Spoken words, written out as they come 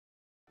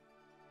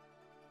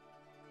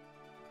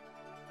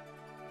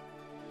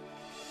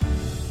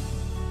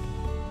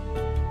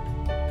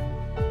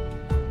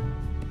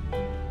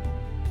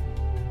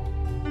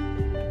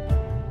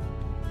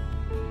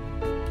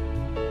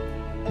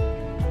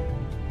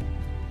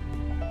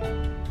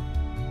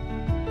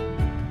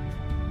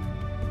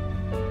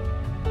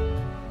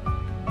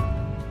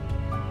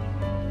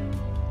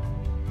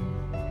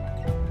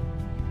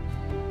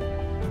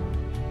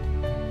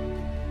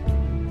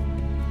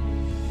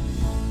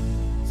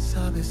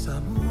Sabes,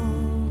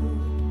 amor,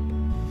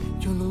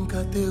 yo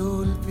nunca te he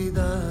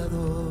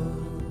olvidado.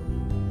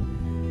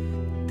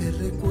 Te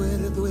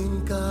recuerdo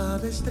en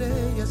cada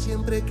estrella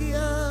siempre que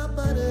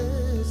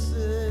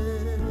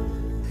aparece.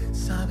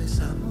 Sabes,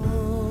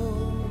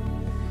 amor,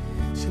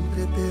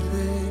 siempre te he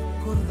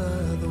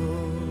recordado.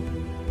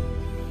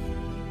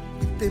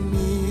 Y te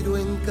miro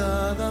en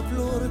cada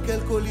flor que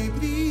el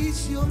colibrí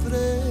se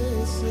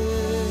ofrece.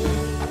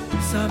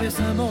 Sabes,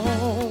 amor,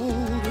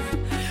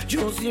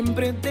 yo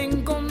siempre te he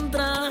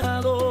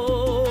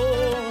encontrado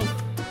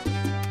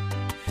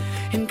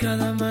en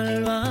cada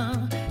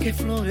malva que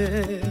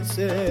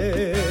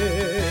florece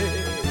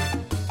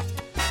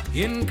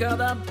y en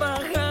cada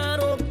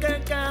pájaro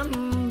que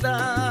canta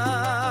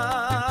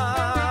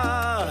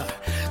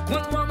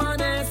cuando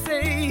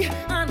amanece y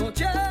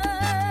anochece.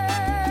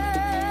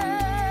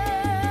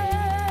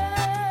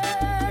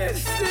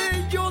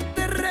 Yo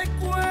te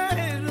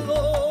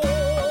recuerdo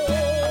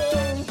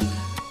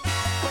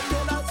cuando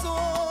las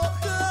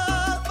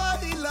hojas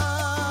bailan,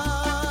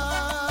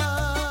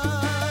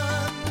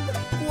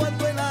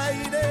 cuando el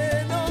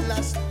aire no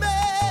las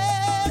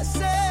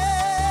mece,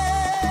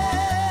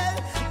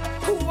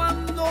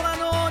 cuando la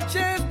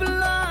noche es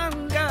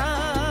blanca,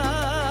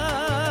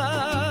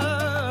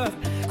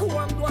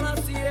 cuando a las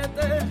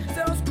 7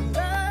 se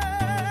oscurece,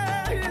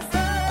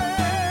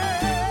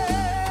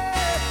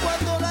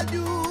 cuando la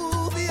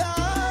lluvia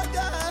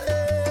cae,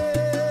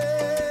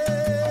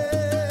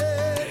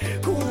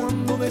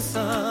 cuando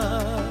desaparece,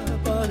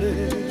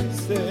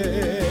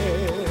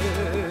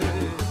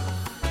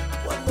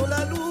 cuando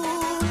la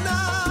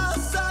luna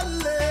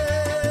sale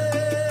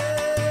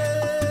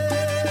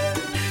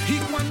y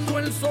cuando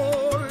el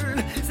sol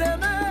se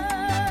mete,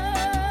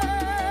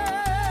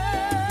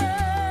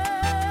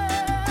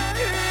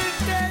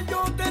 que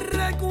yo te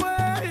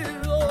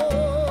recuerdo.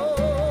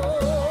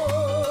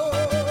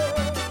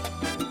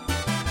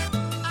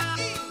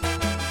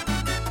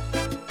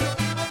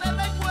 te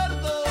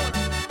recuerdo.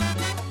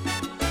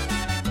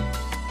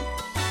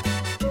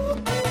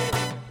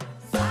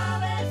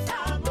 Sabes,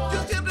 amor,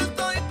 Yo siempre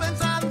estoy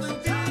pensando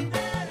en ti,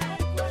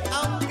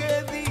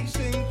 aunque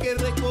dicen que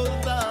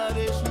recordar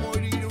es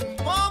morir un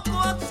poco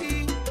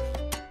así.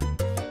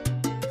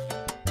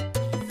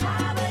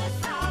 sabes,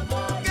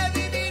 amor, Qué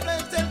divino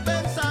es el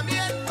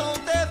pensamiento,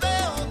 te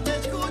veo, te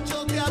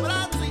escucho, te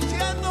abrazo y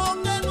siento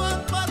que no has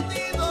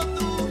partido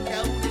tú, que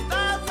aún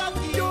estás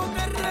aquí. Yo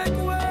te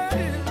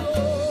recuerdo.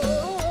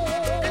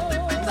 Estoy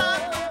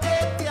pensando que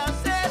te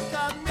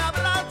acercas, me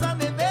abrazas,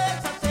 me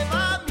besas, se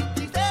va mi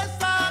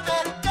tristeza,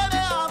 ver que me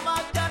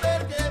amas, ya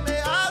ver que me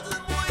haces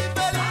muy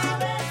feliz.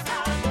 sabes,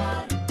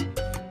 amor,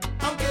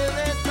 Aunque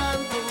de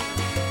tanto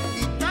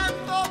y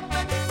tanto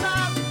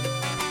pensar,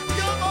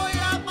 yo voy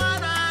a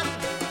parar,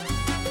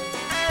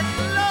 es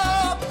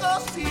loco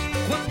sí.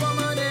 Cuando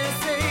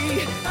amanece y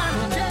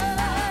anochece,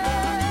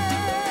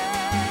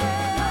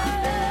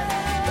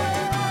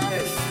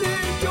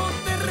 yo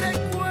te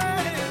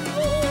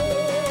recuerdo.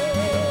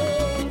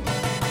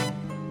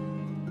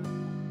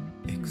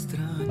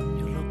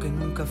 Extraño lo que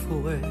nunca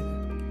fue,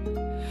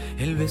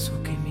 el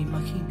beso que me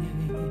imaginé,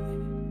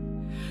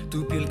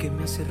 tu piel que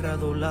me ha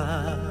cerrado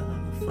la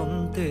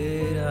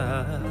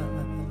frontera,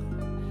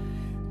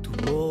 tu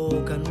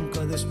boca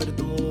nunca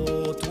despertó,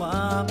 tu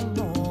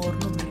amor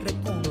no me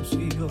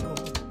reconoció.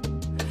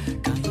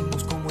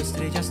 Caímos como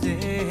estrellas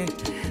de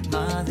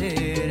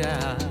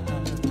madera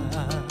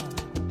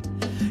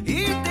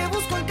y te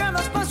busco en cada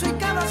espacio y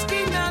cada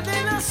esquina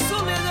de la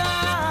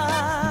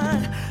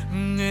soledad.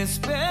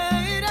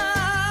 Espera,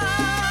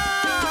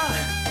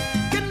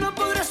 que no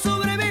podré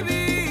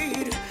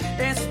sobrevivir.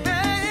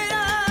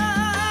 Espera,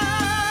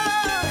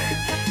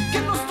 que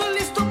no estoy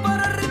listo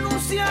para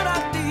renunciar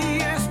a ti.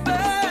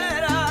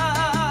 Espera,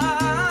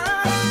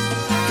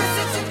 que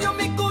se encendió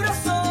mi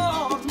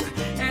corazón.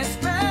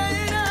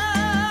 Espera,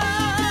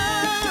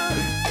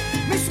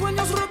 mis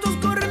sueños rotos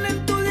corren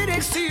en tu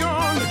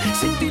dirección.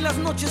 Sin ti las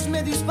noches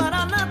me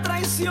disparan a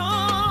traición.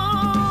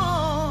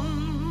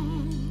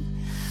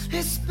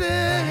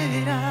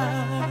 Espera.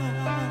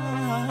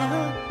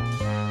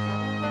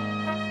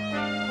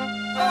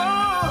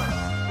 Oh.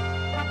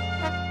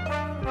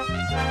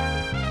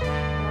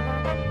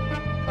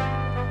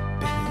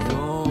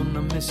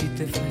 Perdóname si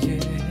te fallé,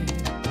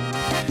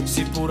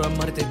 si por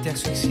amarte te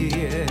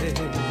asfixié.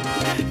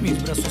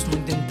 Mis brazos no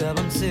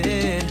intentaban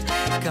ser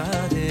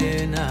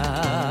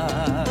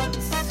cadenas,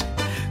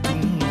 tu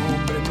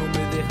nombre no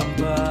me deja en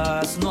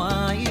paz. No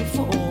hay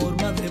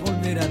forma de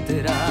volver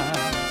atrás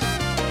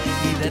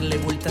y darle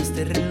vuelta a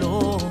este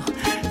reloj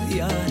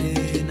de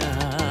arena.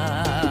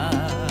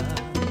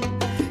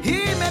 Y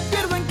me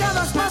pierdo en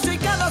cada espacio y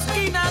cada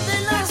esquina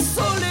de la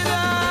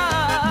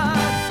soledad.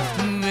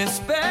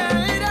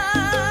 Espera,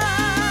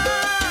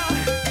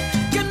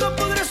 que no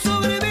podré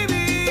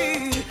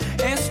sobrevivir.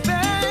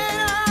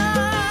 Espera,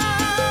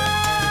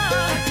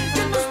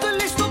 que no estoy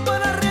listo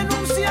para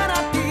renunciar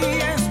a ti.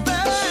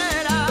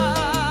 Espera,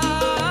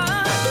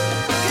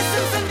 que se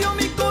encendió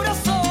mi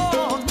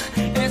corazón.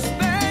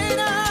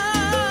 Espera,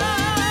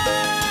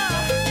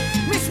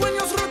 mis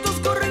sueños rotos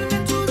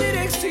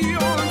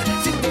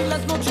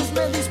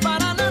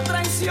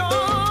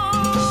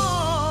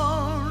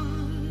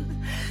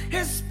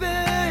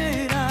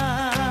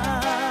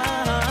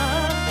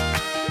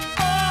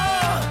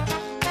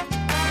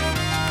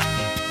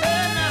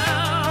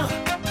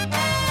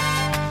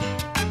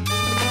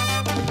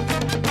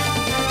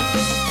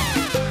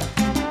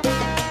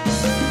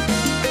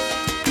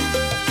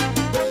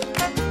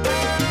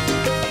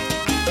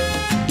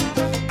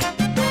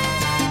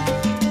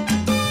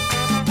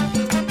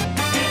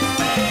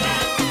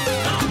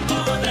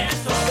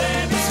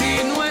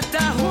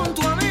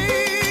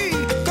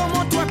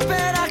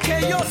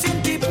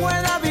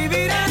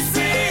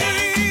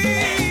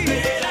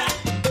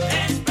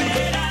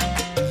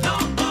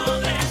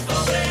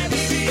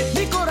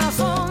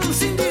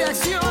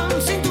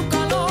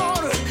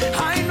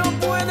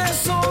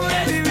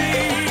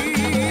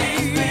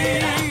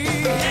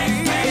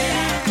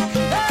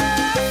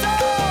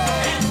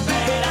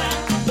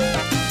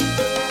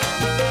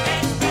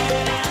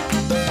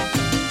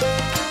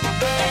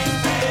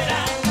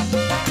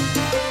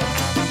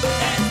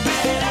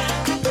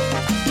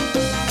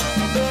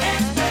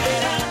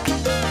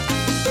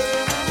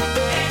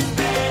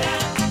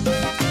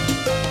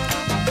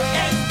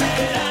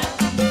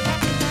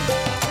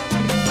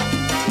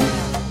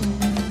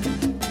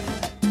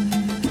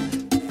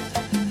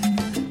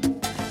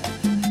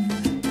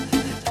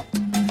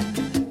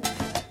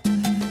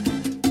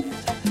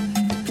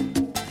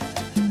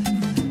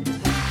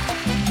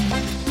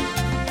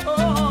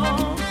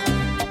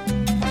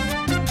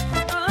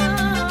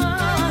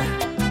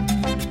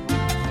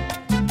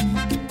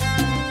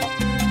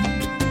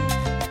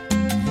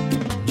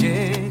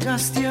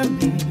hacia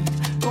mí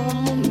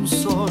como un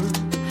sol,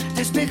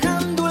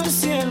 despejando el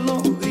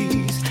cielo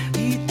gris,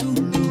 y tu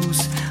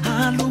luz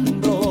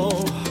alumbró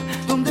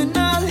donde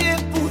nadie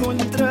pudo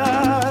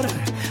entrar,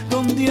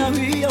 donde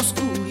había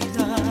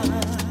oscuridad.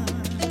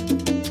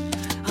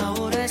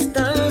 Ahora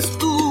estás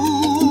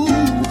tú,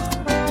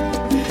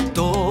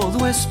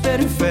 todo es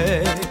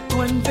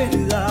perfecto en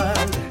verdad,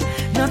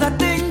 nada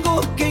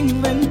tengo que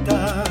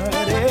inventar.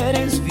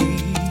 Eres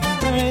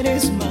vida,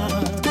 eres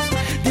más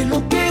de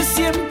lo que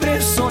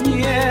siempre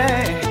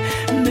soñé.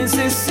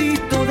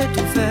 Necesito de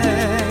tu fe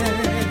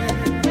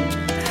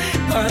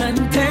para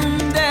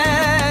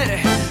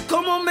entender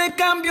cómo me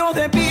cambio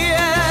de piel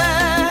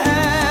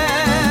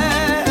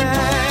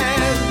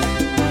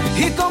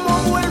y cómo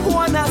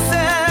vuelvo a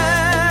nacer.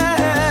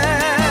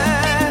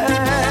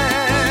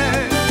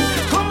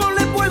 ¿Cómo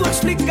le puedo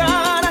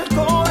explicar al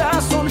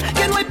corazón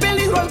que no hay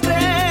peligro al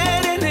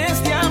creer en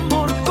este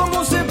amor?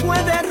 ¿Cómo se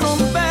puede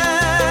romper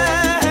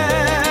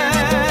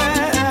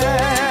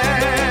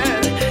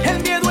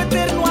el miedo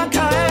eterno a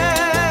caer?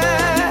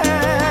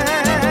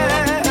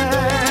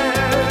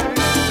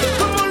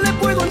 ¿Cómo le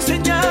puedo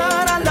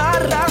enseñar a la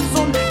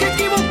razón que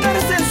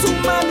equivocarse es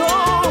humano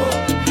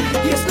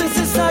y es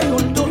necesario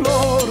el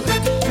dolor?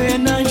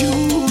 Ven,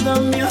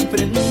 ayúdame a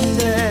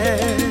aprender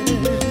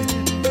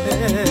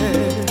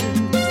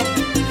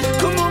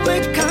cómo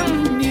me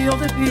cambio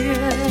de piel.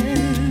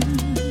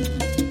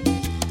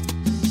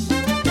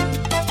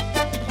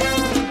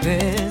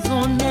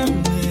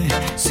 Perdóname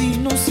si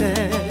no sé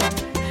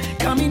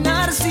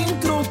caminar sin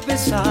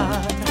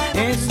tropezar.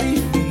 Es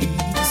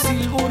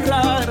difícil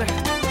borrar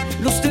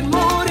los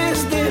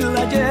temores del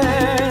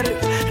ayer.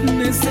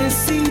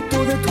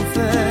 Necesito de tu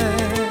fe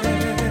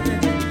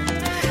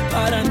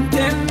para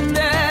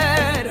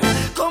entender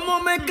cómo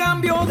me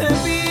cambio de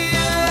piel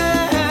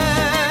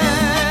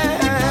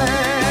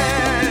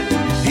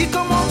y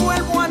cómo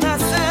vuelvo a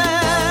nacer.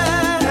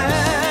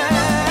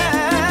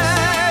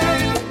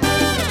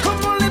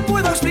 ¿Cómo le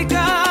puedo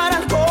explicar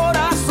al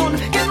corazón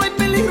que no hay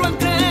peligro en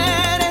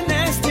creer en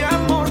este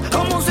amor?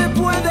 ¿Cómo se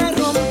puede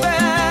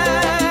romper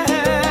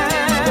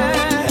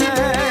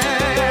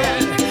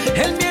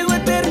el miedo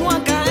eterno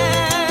a caer?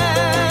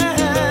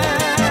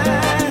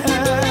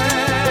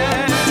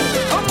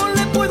 ¿Cómo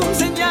le puedo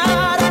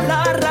enseñar a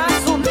la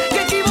razón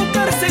que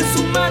equivocarse es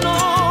humano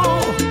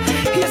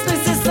y es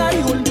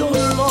necesario el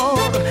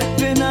dolor?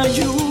 Ven,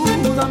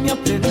 ayúdame a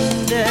aprender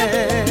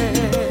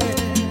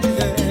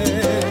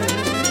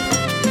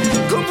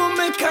cómo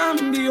me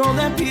cambio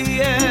de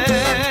piel.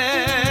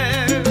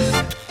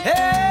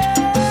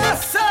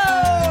 ¡Eso!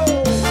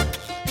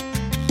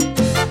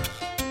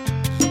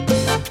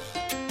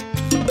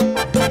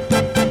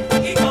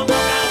 Y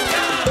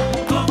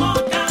cómo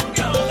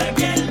cambio de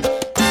piel,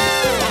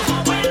 cómo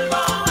vuelvo a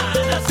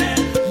nacer.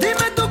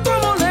 Dime tú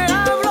cómo le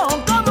hablo,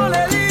 cómo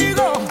le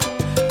digo,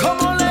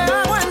 cómo le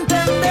hago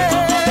entender.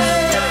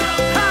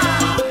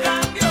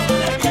 Cambio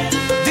de piel,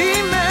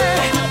 Dime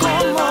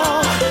cómo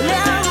le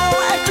hago,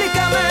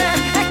 explícame,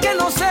 es que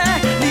no sé,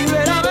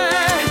 libérame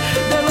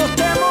de los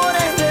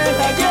temores del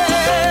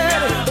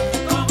ayer.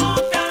 cómo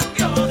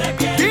cambio de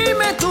piel.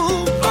 Dime tú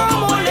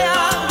cómo le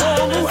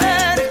hago,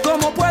 mujer,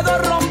 cómo puedo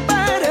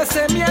romper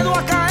ese miedo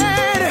a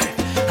caer.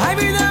 Ay,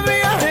 vida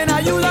mía, ven,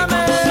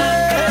 ayúdame.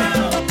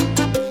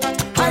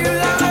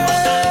 Ayúdame.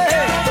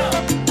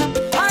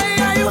 Ay,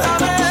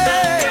 ayúdame.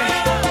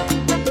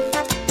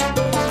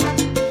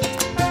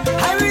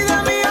 Ay, vida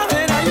mía,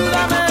 ven,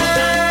 ayúdame.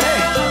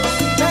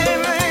 Ven,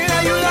 ven,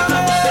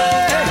 ayúdame.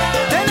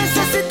 Te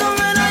necesito,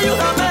 ven,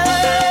 ayúdame.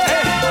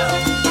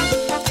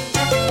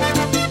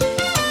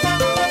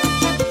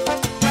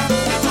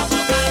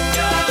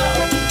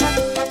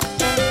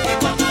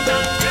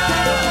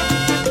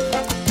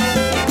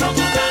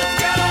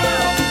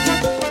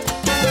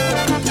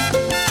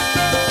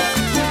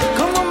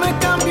 ¿Cómo me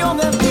cambio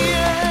de piel?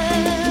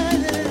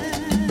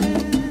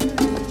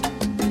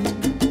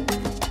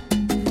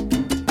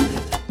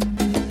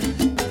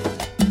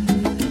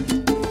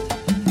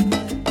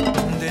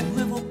 De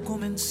nuevo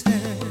comencé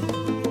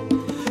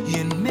y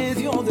en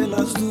medio de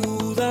las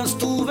dudas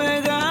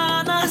tuve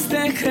ganas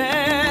de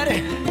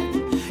creer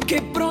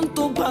que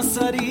pronto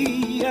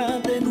pasaría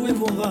de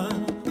nuevo a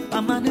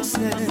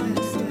amanecer.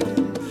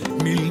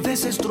 Mil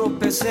veces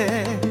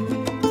tropecé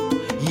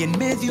y en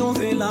medio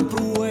de la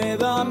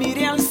prueba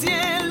miré al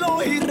cielo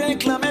y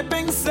reclamé,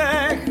 pensé,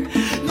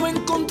 no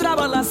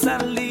encontraba la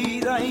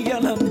salida y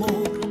al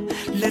amor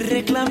le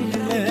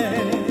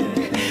reclamé.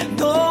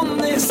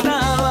 ¿Dónde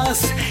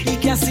estabas y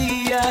qué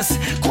hacías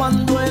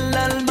cuando el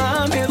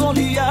alma me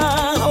dolía?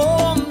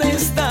 ¿Dónde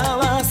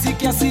estabas y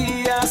qué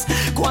hacías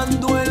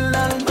cuando el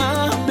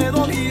alma me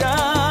dolía?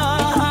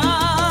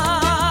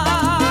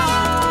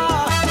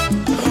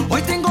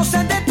 Hoy tengo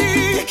sed de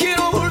ti,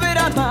 quiero volver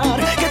a amar,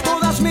 que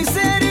todas mis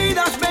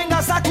heridas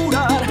vengas a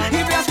curar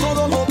y veas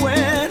todo lo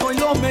bueno y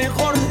lo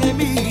mejor de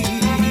mí.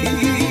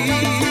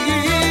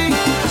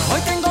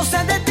 Hoy tengo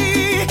sed de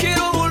ti,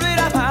 quiero volver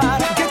a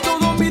amar,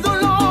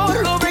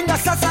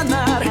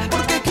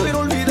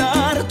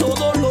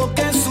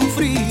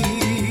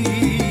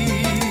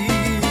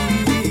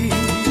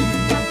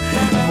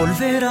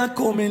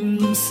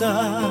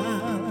 comenzar.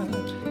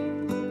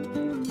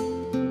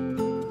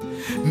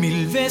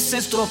 Mil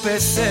veces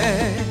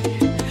tropecé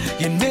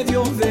y en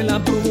medio de la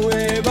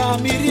prueba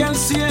miré al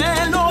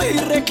cielo y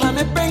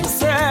reclamé,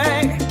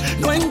 pensé,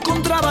 no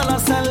encontraba la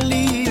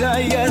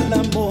salida y el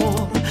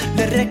amor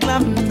le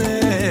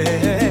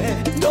reclamé.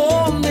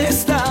 ¿Dónde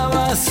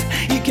estabas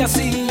y qué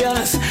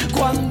hacías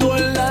cuando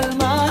el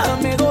alma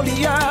me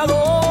dolía?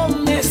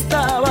 ¿Dónde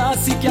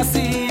estabas y qué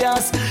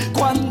hacías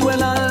cuando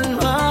el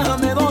alma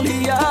me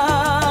dolía?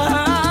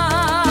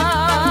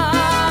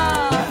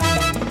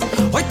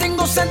 Hoy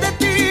tengo sed de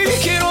ti,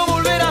 quiero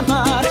volver a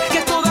amar,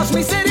 que todas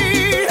mis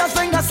heridas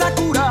vengas a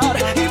curar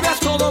y veas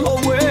todo lo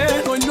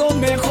bueno y lo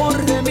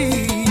mejor de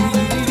mí.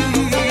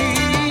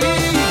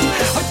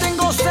 Hoy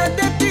tengo sed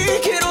de ti,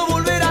 quiero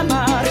volver a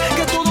amar,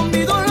 que todo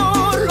mi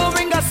dolor lo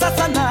vengas a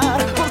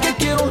sanar, porque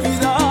quiero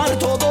olvidar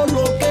todo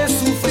lo que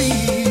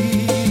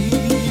sufrí.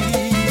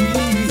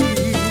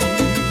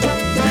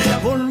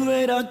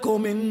 Volver a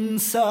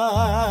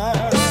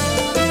comenzar.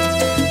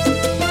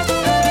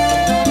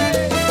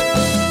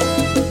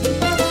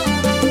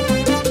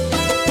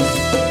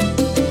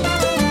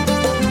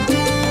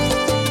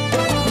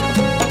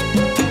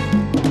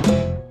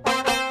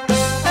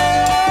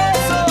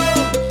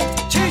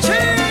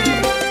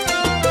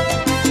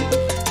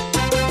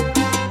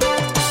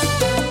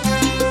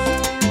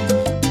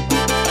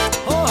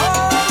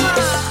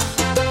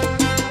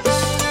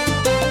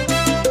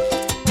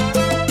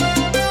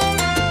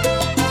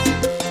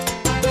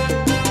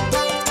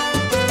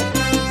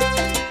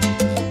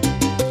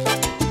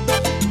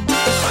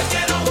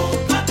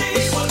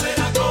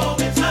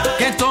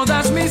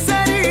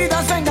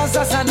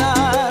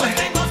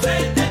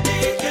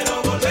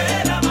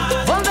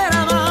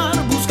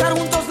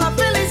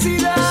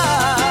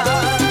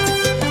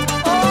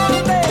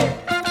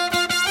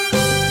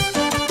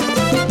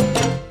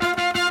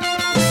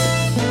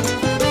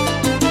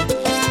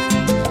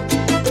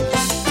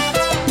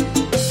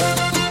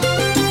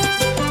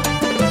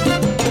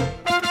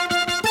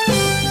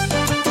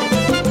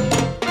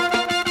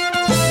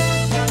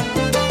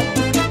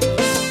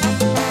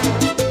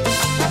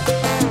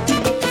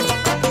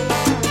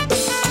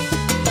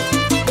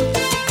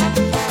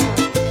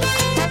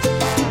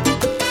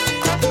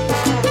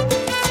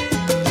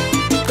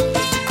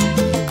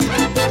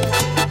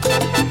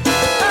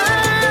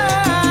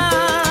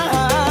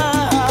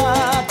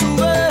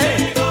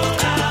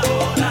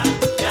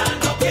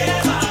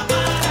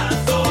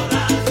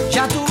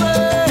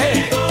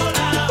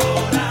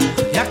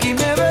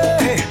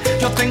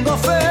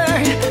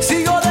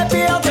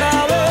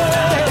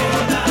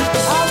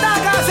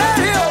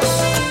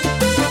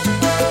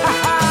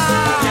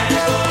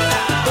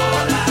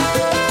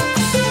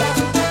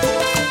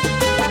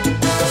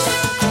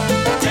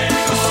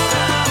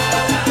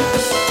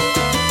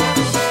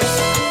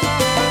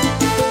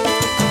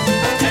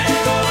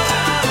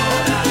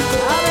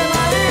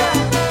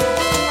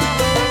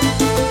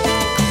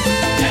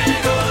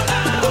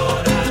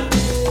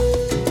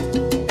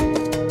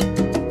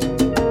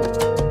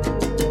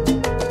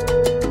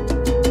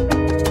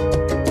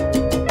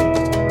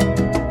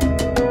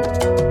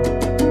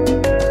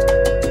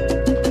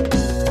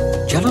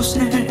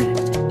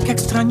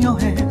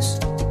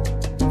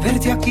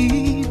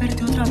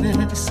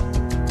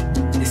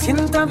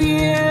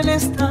 Bien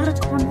estar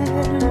con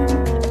él,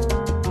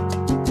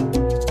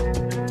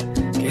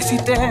 que si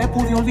te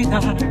pude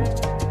olvidar,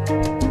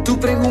 tu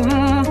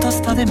pregunta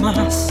está de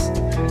más.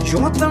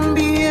 Yo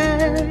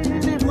también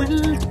he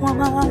vuelto a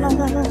amar.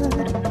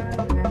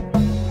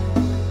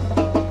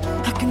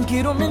 ¿A quién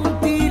quiero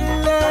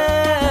mentirle?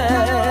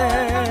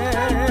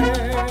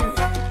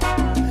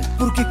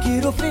 Porque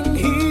quiero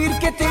fingir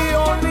que te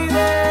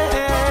olvidé.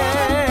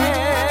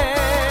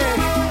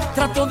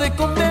 Trato de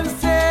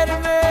convencerme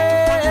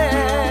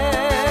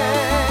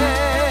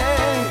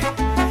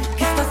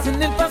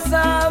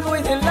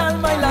y del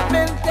alma y la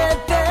mente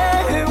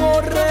te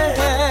borré.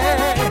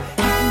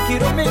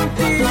 Quiero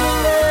mentirle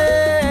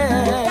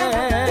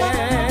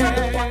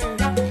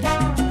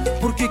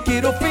porque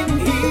quiero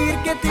fingir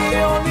que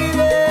te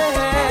olvidé.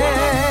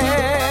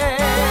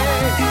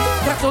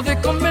 Trato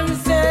de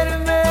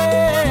convencerme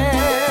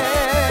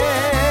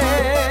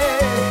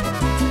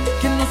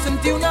que no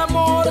sentí un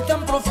amor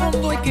tan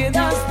profundo y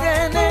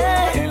quedaste en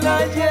el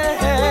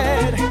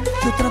ayer.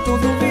 Yo trato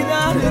de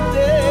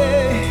olvidarte,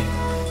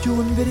 yo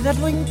en verdad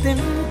lo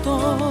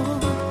intento,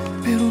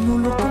 pero no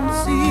lo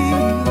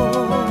consigo.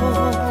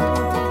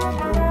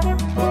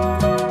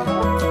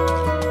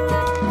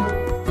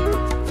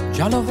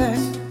 Ya lo ves,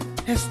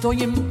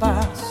 estoy en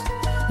paz.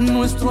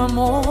 Nuestro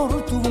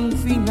amor tuvo un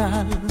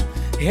final,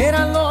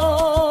 era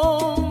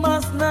lo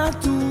más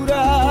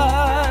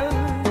natural.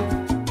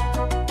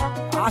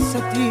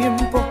 Hace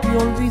tiempo que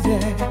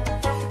olvidé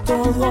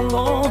todo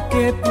lo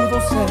que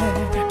pudo ser.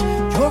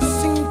 Yo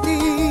sin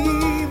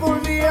ti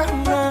volví a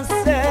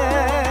nacer.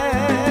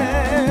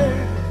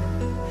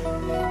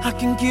 ¿A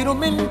quién quiero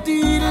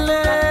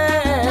mentirle?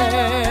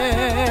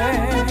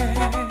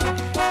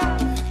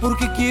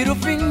 Porque quiero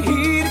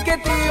fingir que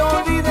te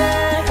olvidé.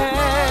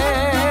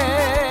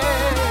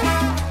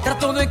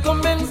 trato de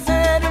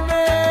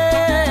convencerme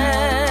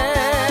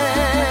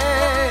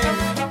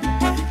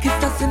que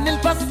estás en el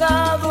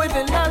pasado y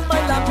del alma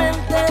y la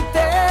mente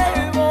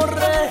te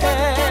borré.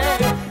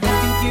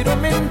 Y quiero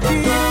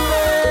mentirme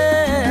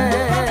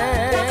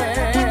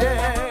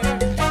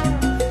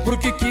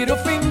porque quiero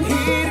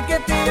fingir que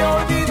te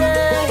olvidé.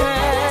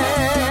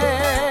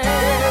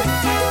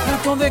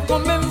 Trato de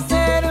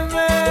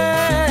convencerme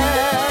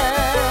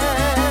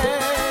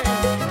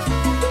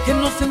que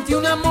no sentí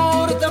un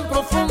amor tan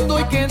profundo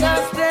y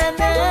quedaste en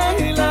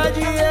él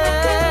ayer.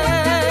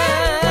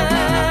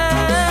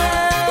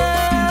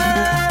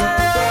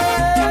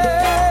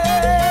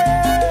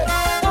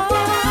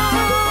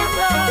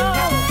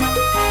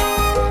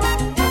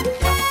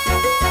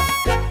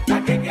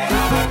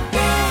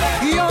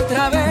 Y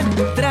otra vez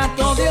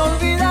trato de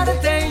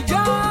olvidarte y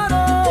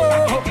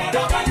lloro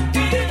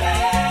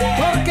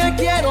porque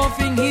quiero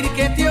fingir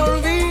que te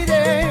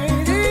olvide.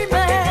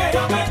 Dime,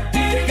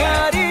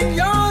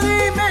 cariño,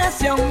 dime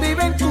si aún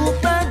vive en tu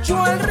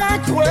pecho el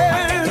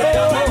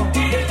recuerdo,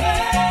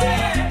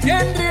 si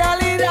en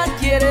realidad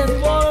quieres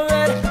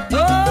volver.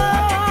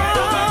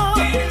 Oh,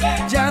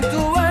 ya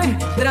tuve,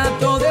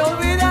 trato de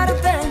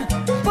olvidarte,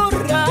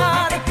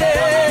 borrarte.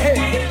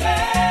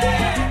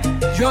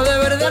 Yo de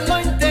verdad lo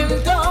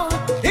intento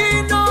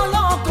y no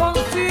lo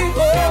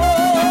consigo.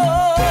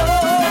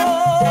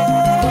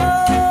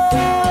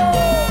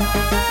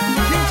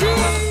 Chin, chin.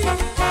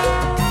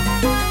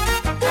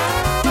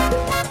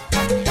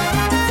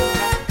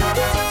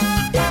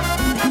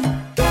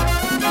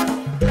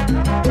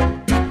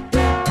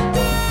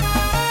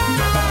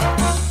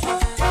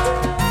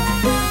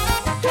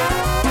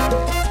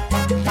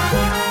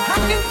 ¿A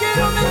quién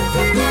quiero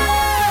mentirle?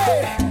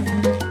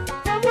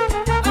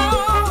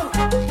 Oh,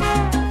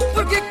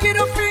 porque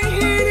quiero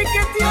fingir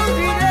que te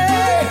olvidé.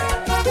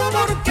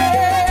 Porque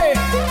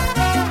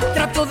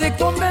trato de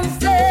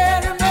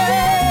convencerme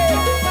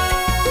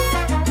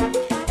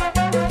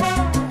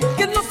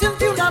que no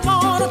sentí un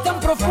amor tan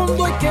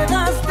profundo y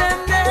quedaste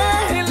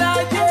en él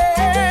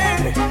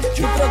ayer.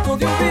 Yo trato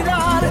de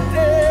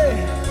olvidarte,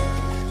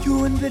 yo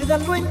en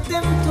verdad lo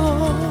intento,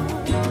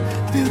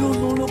 pero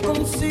no lo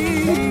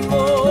consigo.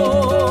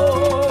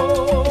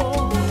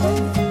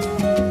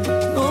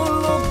 No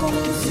lo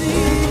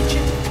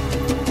consigo.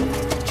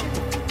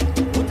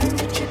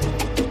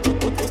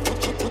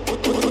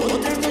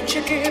 Otra noche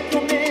que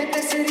promete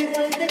ser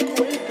igual de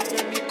cruel para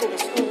mi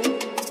corazón.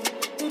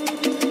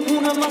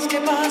 Una más que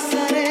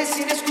pasaré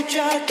sin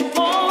escuchar tu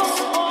voz.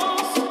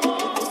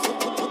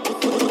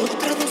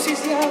 Otra dosis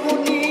de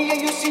agonía y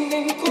yo sin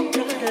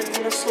encontrar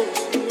alguna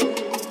solución.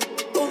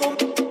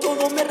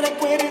 Todo me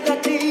recuerda a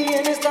ti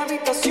en esta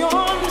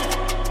habitación.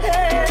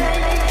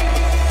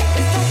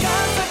 Esta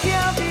casa que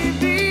ha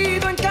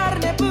vivido en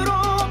carne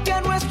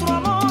propia nuestro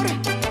amor.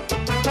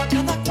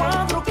 Cada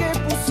cuadro que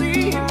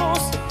pusimos,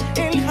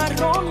 el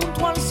jarrón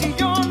junto al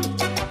sillón,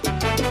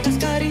 las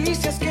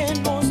caricias que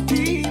nos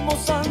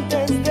dimos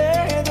antes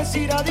de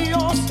decir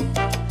adiós.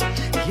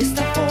 Y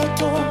esta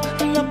foto,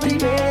 la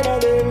primera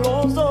de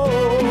los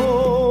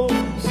dos.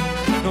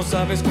 No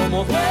sabes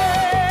cómo duele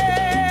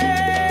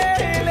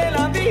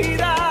la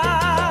vida,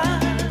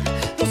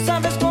 no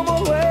sabes cómo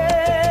duele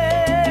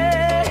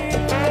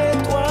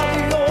tu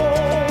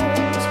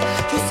adiós.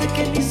 Yo sé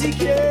que ni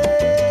siquiera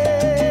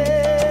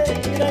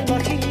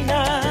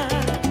imaginas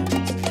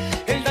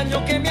el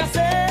daño que me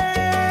hace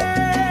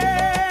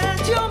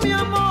yo, mi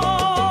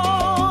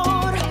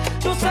amor.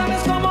 No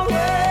sabes cómo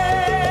duele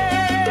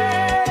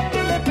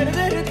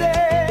perderte,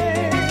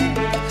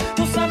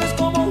 no sabes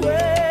cómo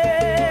duele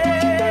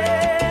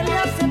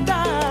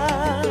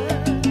aceptar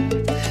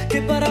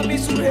que para mí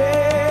es urgente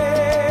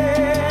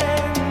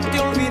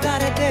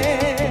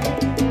olvidarte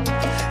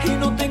y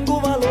no tengo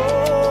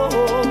valor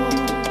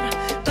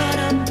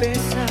para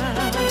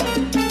empezar.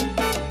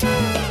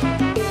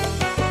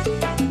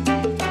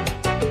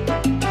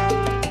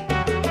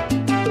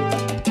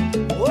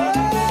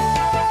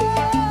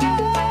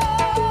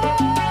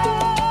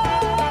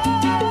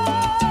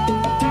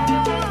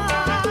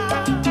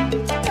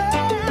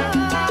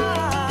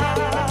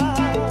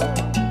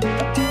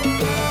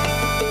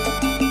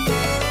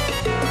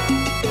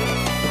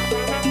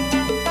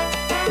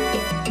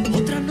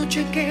 Otra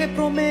noche que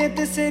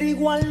promete ser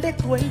igual de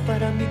cruel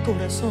para mi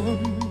corazón.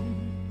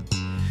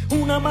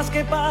 Una más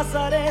que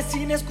pasaré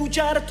sin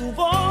escuchar tu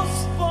voz.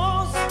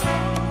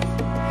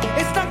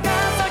 Esta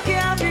casa que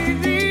ha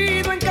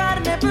vivido en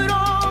carne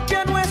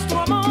propia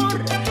nuestro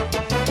amor.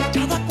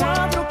 Cada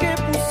cuadro que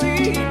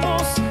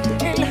pusimos,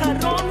 el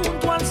jarrón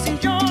junto al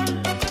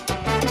sillón,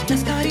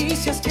 las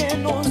caricias que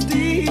nos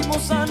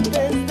dimos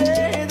antes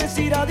de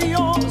decir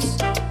adiós.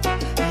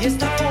 Y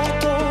esta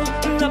foto,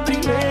 la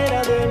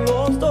primera de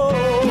los dos.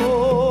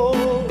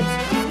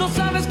 No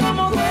sabes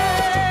cómo duele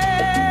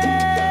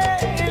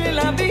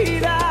la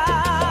vida,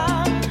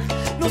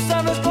 no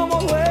sabes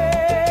cómo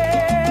duele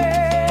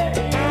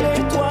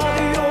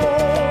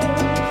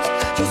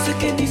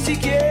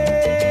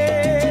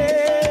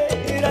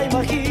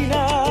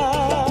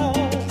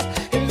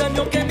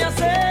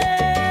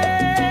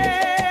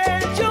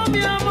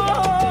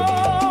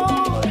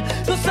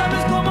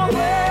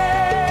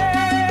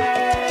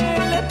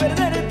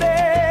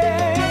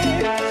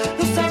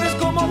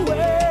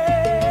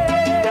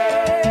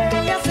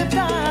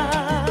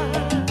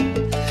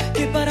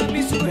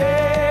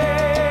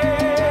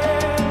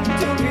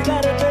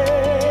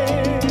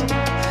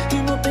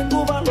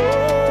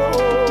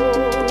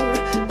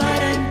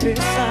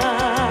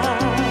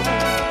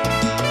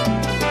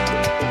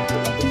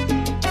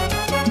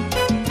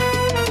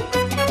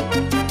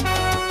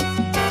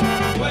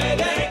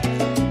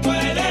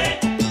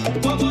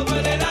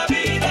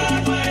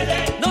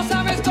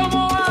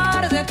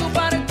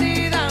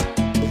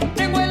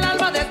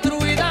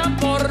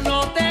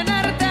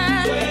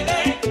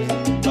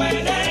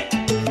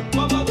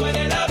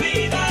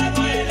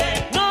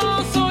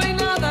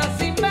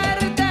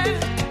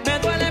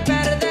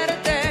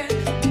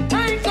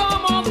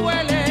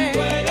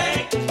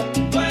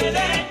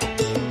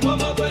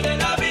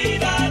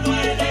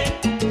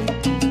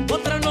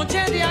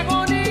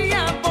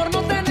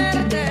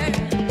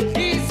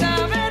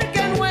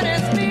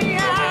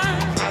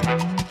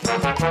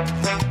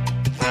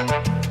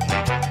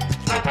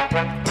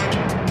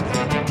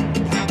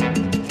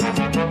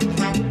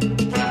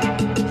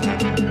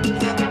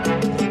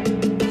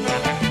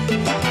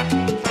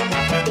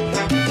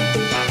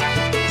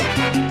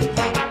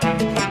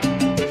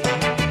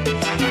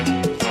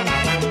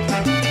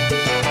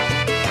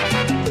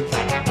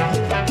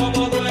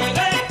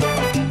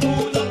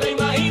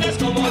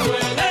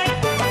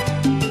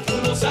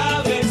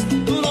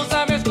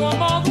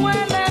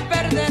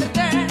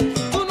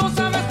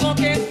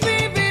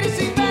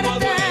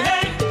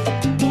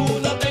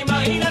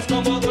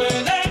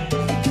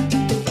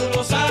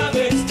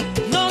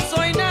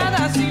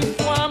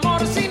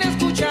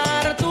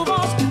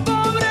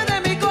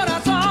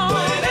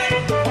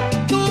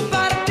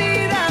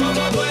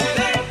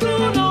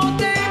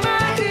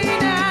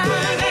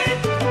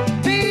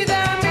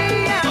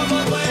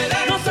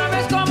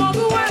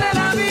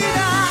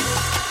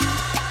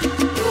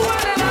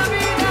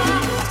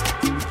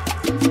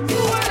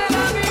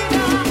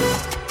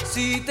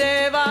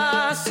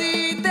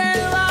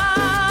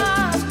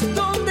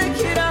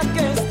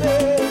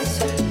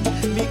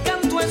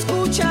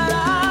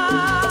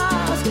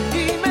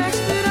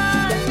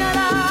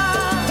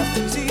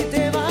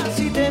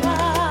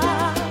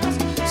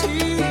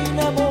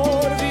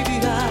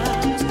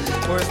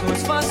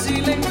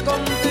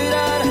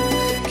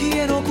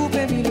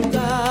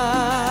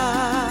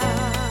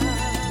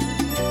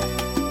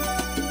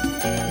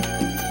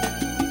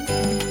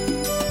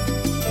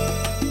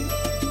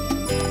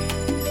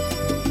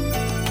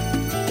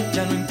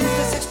Ya no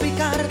intentes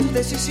explicar tu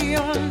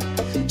decisión,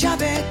 ya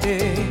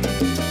vete.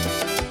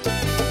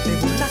 Te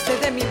burlaste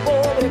de mi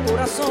pobre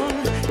corazón,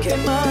 qué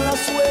mala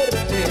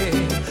suerte.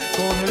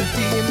 Con el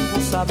tiempo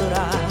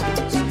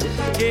sabrás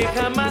que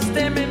jamás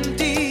te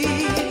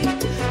mentí,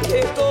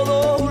 que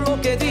todo lo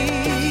que di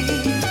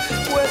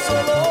fue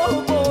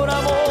solo por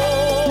amor.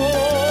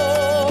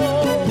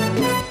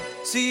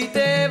 Si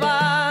te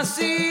vas,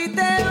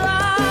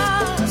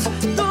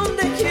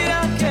 donde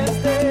quiera que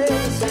estés,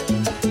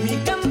 mi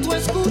canto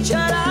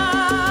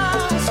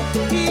escucharás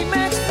y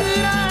me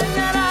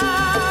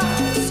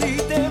extrañarás. Si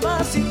te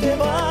vas, sin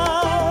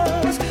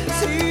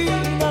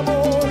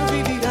amor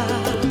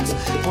vivirás,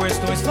 pues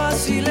no es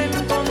fácil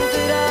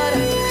encontrar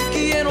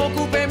quien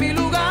ocupe mi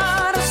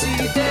lugar. Si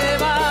te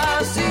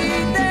vas,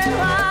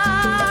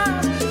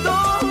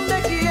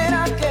 donde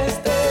quiera que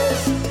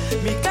estés,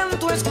 mi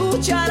canto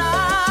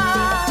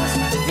escucharás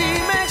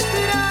y me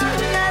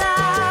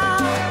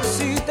extrañarás.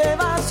 Si te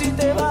vas,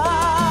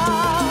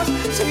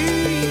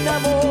 sin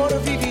amor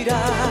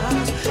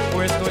vivirás,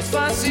 pues no es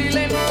fácil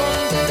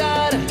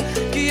encontrar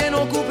quien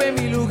ocupe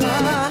mi lugar.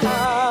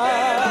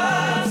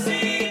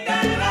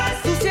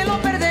 Tu cielo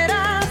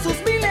perderá sus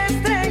 1000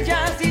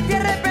 estrellas y te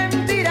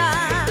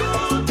arrepentirás.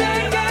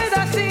 Te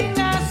quedas sin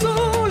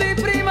azul y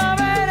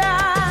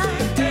primavera.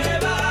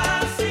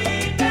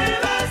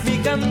 Mi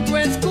canto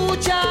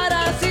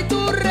escucharás y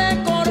tú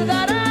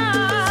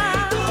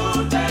recordarás.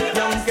 Y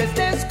aunque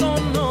estés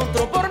con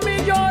otro, por mí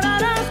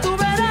llorarás, tú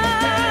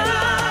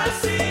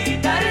verás.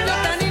 Cariño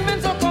tan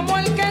inmenso como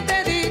el que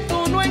te di,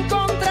 tú no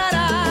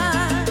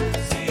encontrarás.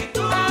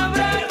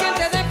 Habrá quien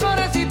te dé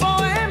flores y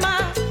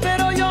poemas,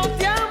 pero yo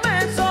te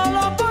amé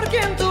solo por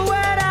quien tú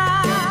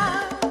eras.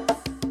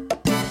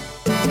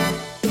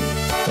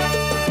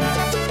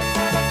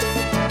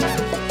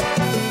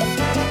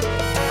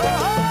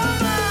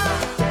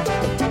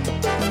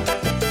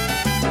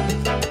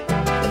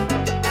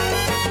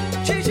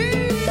 Chichi.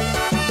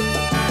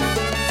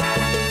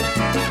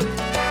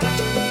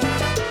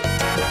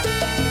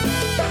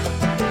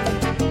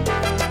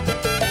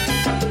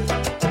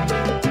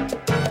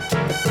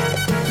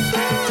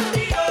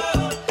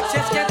 Si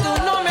es que tú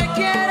no me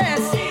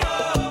quieres,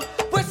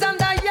 pues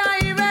anda ya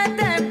y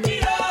vete.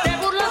 Te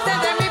burlaste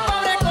de mi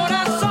pobre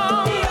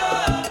corazón,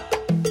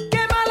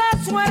 qué mala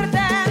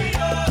suerte.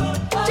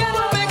 Ya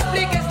no me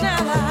expliques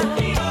nada,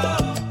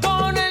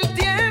 con el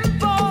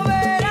tiempo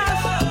verás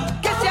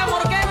que ese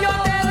amor que yo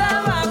te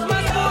daba es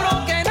más puro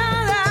que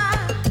nada.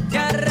 Te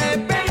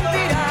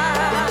arrepentirás.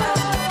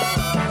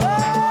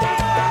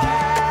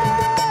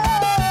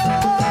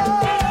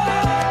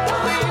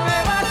 Y me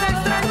vas a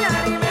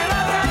extrañar y me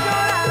vas a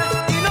llorar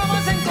y no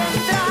vas a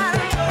encontrar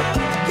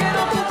quien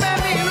ocupe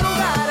mi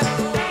lugar.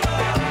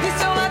 Y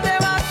sola te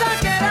vas a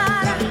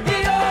quedar. Y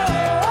yo,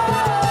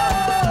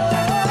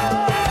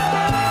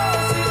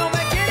 si no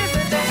me quieres,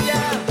 vete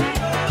ya.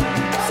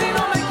 Si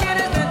no me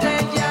quieres, vete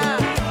ya.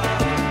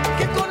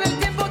 Que con el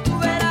tiempo tú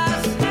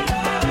verás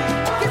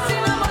que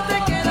sin amor te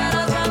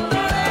quedarás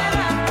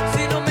bandolera.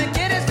 Si no me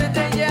quieres,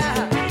 vete ya.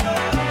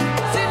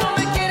 Si no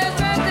me quieres,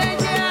 vete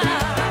ya.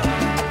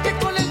 Que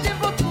con el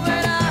tiempo tú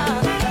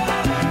verás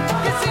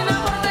que sin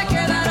amor te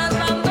quedarás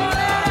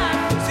bandolera.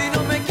 Si no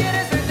me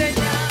quieres, vete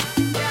ya.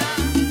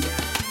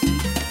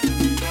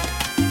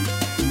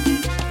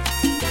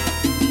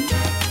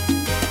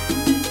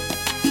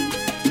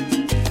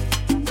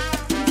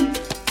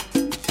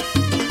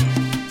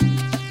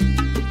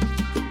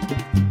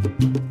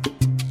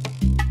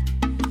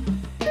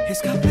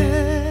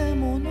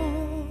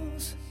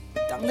 Escapémonos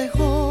tan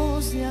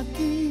lejos de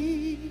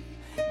aquí,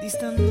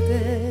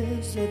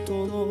 distantes de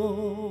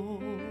todo.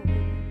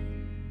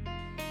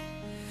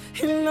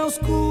 En la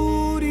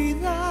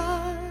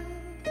oscuridad,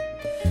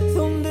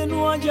 donde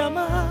no haya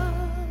más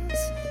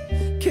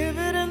que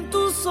ver en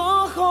tus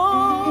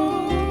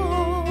ojos.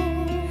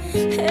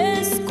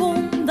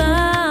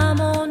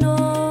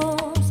 Escondámonos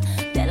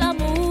de la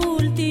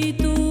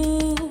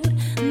multitud,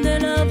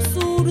 del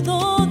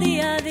absurdo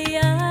día a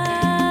día,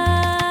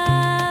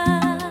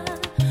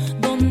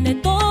 donde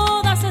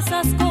todas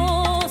esas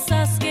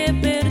cosas que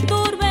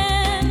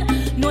perturben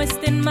no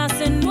estén más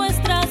en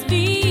nuestras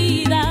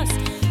vidas,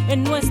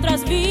 en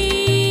nuestras vidas.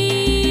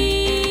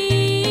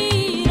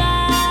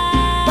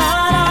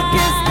 Para que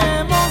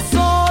estemos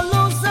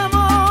solos,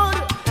 amor,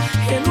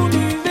 que el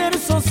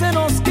universo se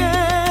nos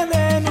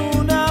quede en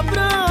un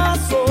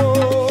abrazo,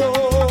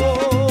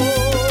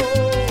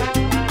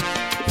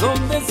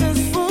 donde se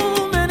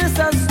esfumen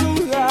esas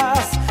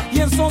dudas y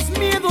esos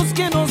miedos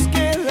que nos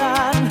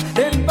quedan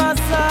del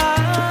pasado.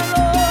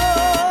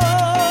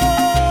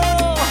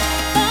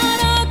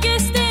 Para que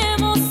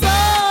estemos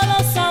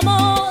solos,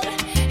 amor,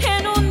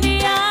 en un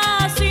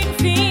día sin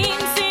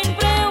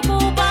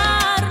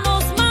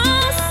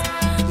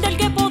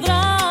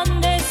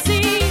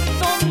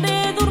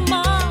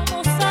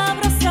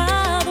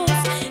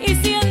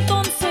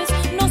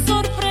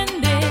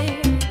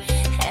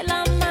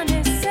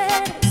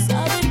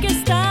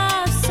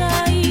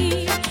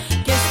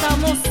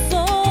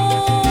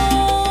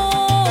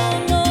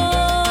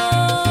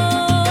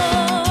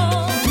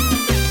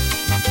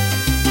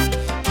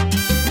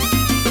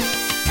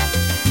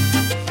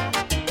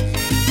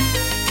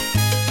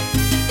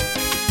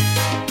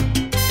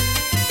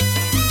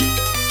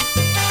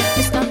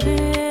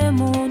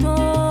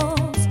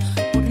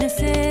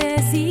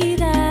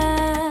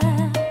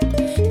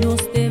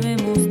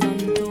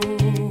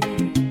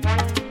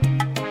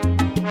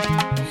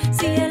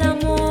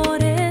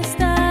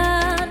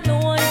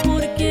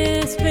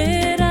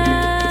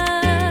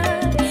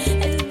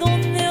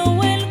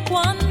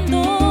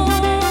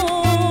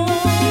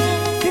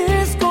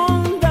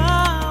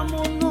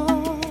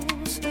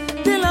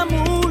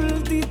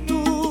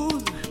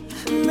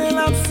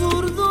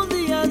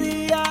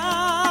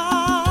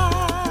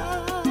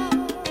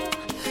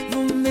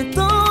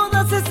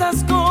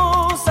esas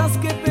cosas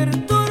que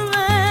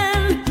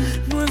perturben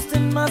no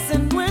estén más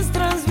en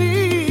nuestras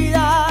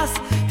vidas,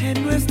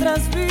 en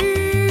nuestras vidas.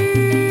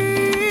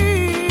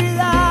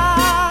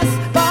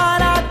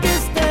 Para que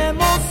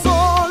estemos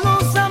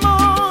solos,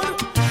 amor,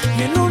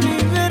 y el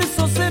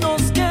universo se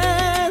nos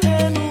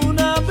quede en un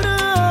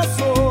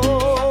abrazo,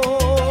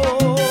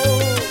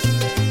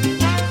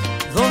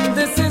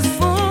 donde se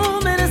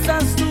esfumen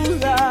esas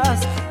dudas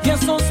y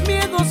esos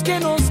miedos que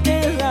nos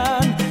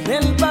quedan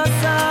del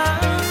pasado.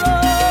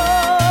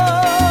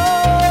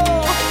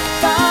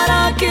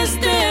 Para que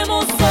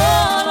estemos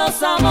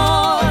solos,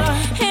 amor,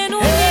 En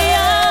un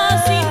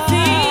día sin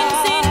fin,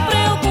 sin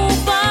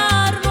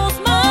preocuparnos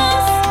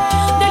más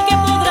del que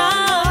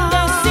podrán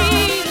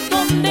decir,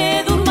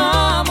 donde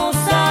durmamos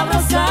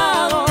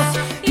abrazados.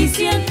 Y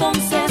si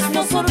entonces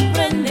nos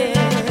sorprende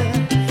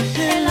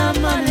el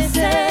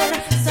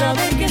amanecer,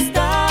 saber que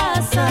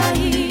estás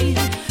ahí,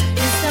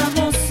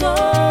 estamos solos.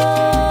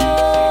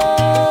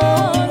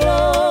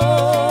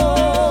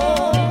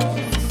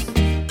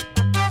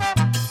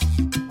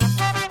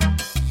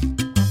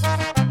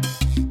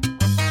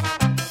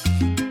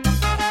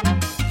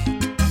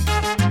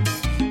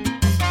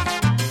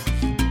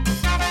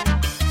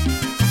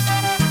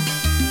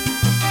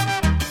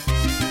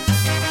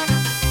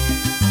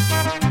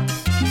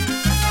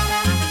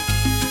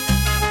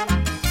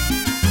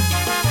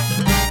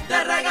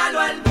 Te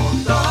regalo el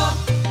mundo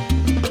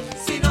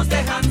si nos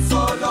dejan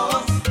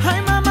solos.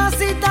 ay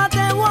mamacita,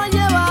 te voy a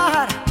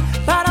llevar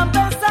para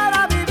empezar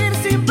a vivir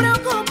sin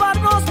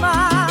preocuparnos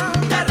más.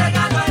 Te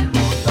regalo el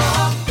mundo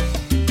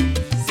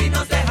si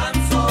nos dejan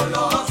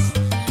solos.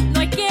 No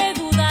hay que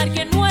dudar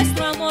que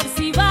nuestro amor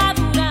sí va a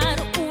durar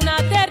una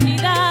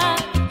eternidad.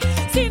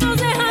 Si nos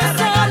Te dejan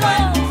regalo el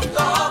solos,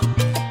 mundo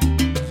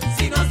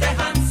si nos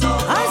dejan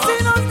solos. Ay,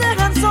 si nos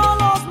dejan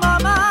solos,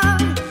 mamá,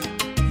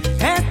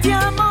 este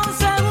amor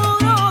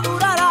seguro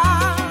durará,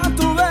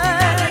 tú Te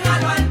ves.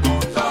 regalo el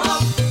mundo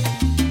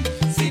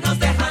si nos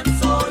dejan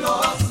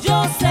solos.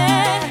 yo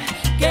sé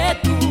que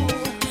tú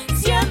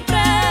siempre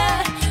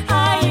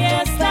ahí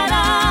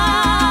estarás.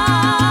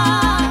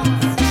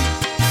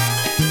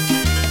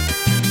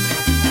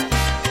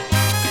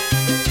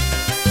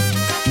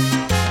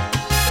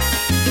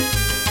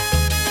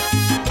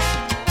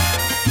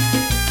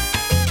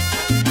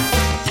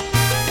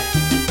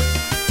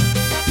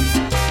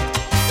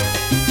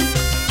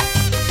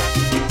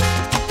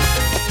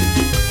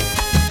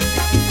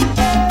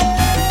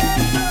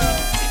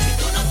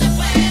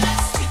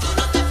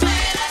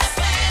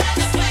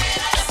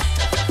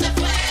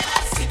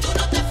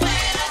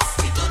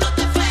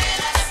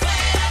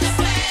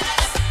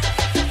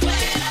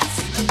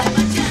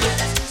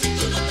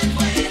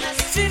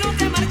 Si no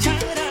te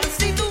marcharas,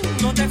 si tú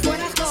no te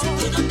fueras, no.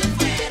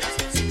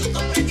 Si tú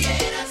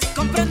comprendieras,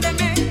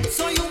 Compréndeme,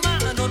 soy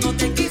humano, no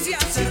te quise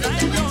hacer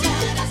daño.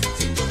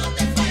 si tú no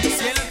te fueras,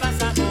 Si el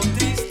pasado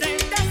triste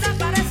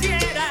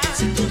desapareciera,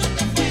 si tú no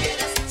te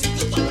fueras, si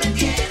tú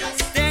comprendieras.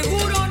 te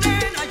juro,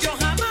 nena, yo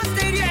jamás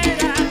te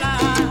hiriera.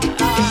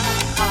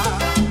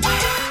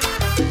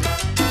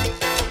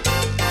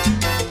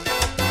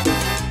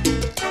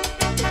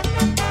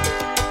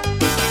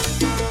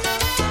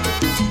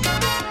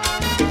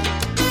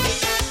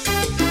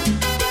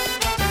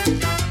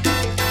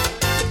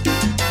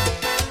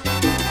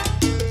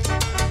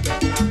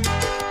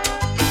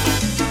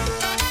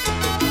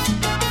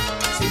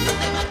 Si no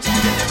te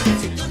marcharas,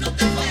 si tú no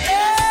te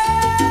fueras, si tú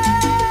no te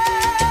fueras,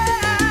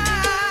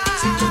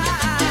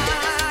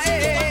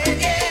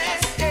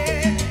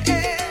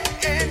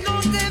 No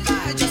te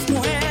vayas,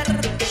 mujer.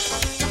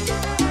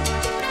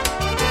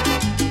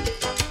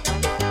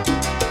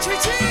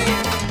 Chichi.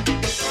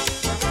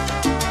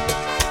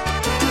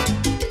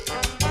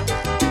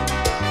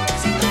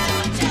 si no te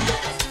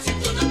marcharas, si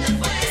tú no te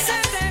fueras, Se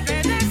te ve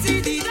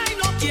decidida y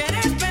no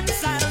quieres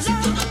pensarlo. si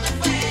tú no te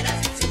fueras,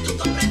 si tú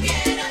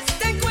comprendieras.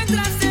 Te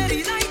encuentras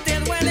herida y te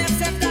duele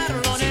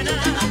aceptarlo, nena.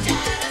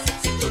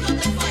 Si tú no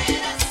te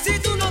fueras, Si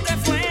tú no te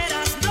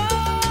fueras, no.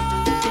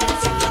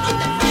 si tú no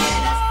te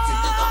fueras, si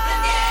tú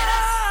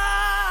comprendieras.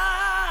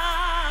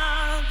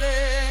 De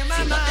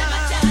Si no mamá. te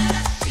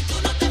marcharas, si tú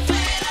no te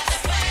fueras,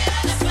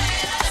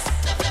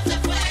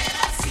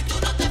 si tú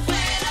no te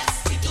fueras,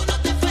 si tú no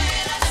te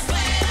fueras.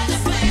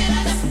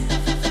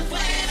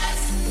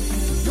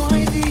 No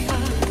hay día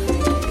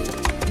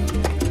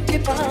que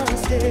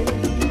pase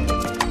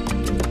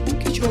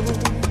que yo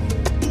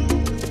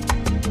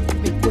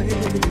me acuerde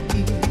de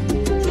ti.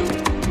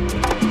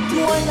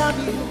 No hay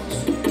labios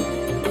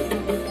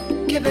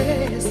que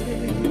bese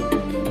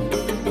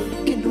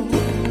que no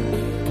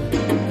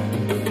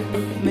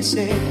me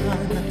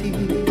sepan a ti.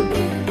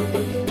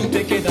 Tú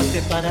te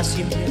quedaste para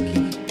siempre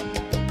aquí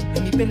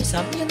en mi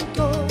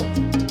pensamiento.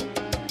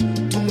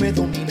 Tú me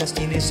dominas,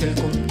 tienes el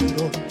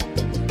control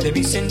de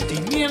mis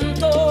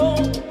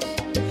sentimientos.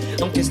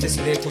 Aunque estés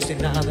lejos de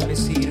nada me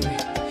sirve,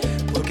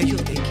 porque yo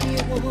te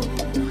quiero.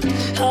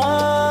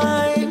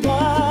 Hay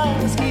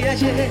más que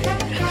ayer,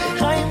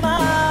 hay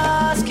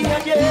más que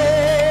ayer.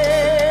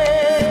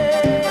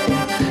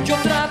 Yo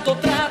trato,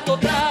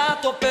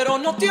 pero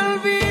no te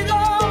olvido.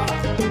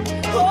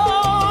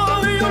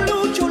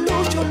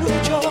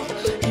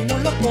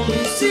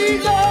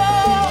 consigo.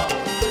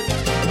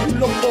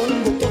 Lo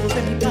pongo todo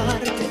de mi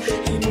parte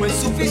y no es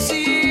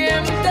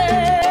suficiente.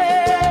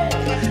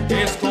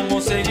 Es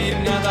como seguir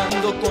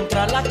nadando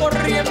contra la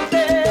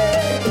corriente.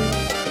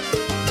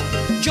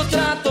 Yo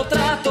trato,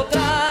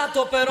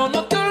 pero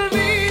no te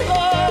olvido.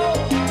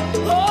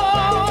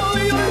 Oh,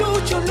 yo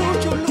lucho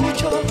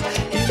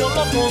y no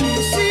lo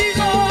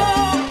consigo.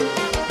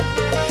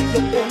 Lo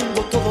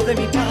pongo todo de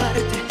mi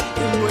parte y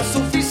no es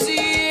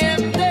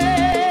suficiente.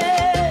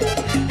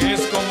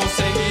 Es como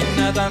seguir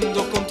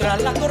nadando contra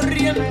la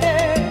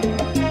corriente.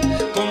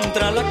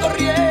 Contra la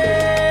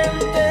corriente,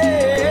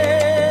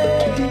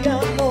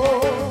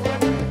 amor.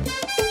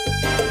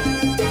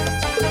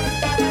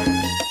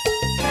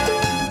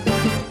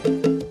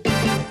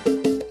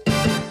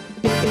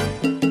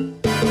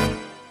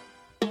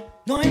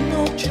 No hay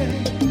noche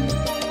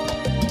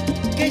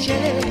que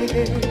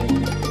llegue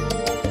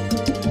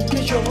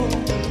que yo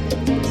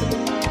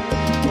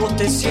no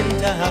te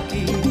sienta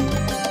aquí.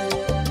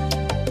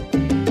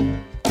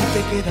 Tú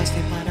te quedaste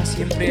para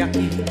siempre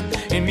aquí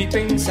en mi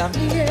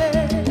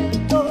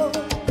pensamiento.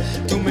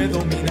 Tú me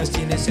dominas,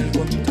 tienes el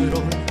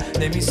control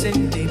de mis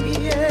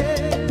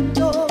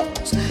sentimientos.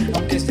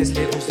 Aunque estés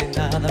lejos de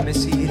nada me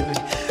sirve,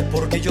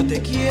 porque yo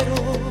te quiero.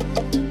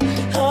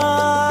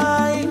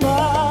 Hay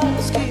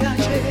más que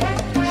ayer,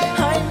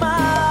 hay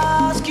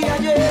más que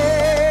ayer.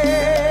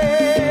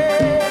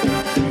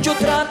 Yo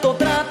trato,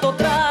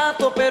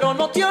 pero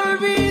no te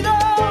olvido.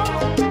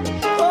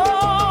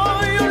 Oh,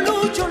 yo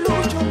lucho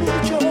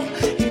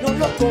y no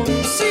lo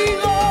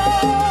consigo.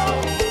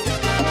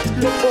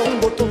 Lo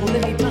pongo todo de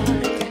mi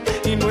parte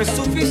y no es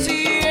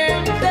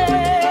suficiente.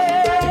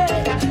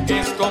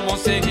 Es como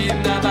seguir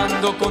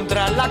nadando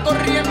contra la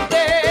corriente.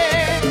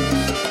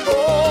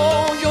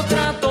 Oh, yo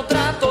trato,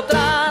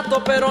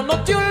 pero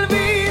no te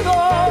olvido.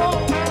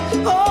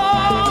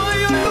 Oh,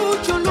 yo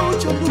lucho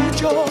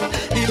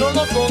y no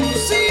lo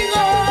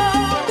consigo.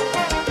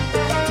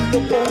 Lo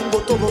pongo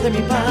todo de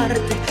mi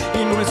parte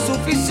y no es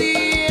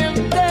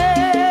suficiente.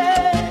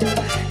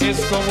 Es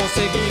como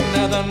seguir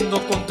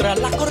nadando contra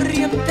la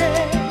corriente.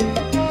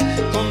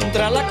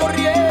 Contra la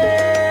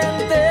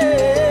corriente,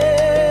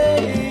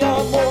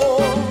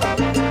 amor.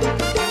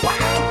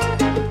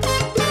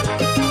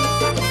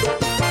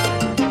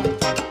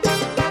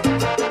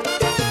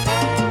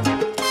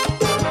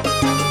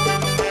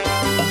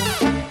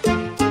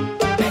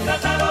 He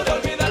tratado de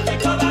olvidarte y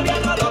todavía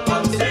no lo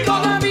consigo.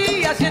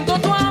 Todavía siento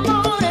tu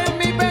amor en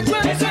mi pecho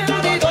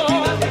encendido.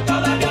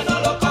 Todavía no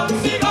lo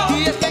consigo. Y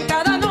es que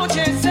cada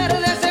noche ser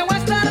deseo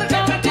estar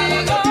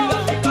contigo.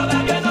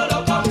 Todavía no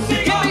lo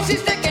consigo. ¿Qué me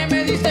hiciste? ¿Qué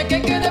me diste?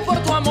 Que quede por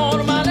tu amor.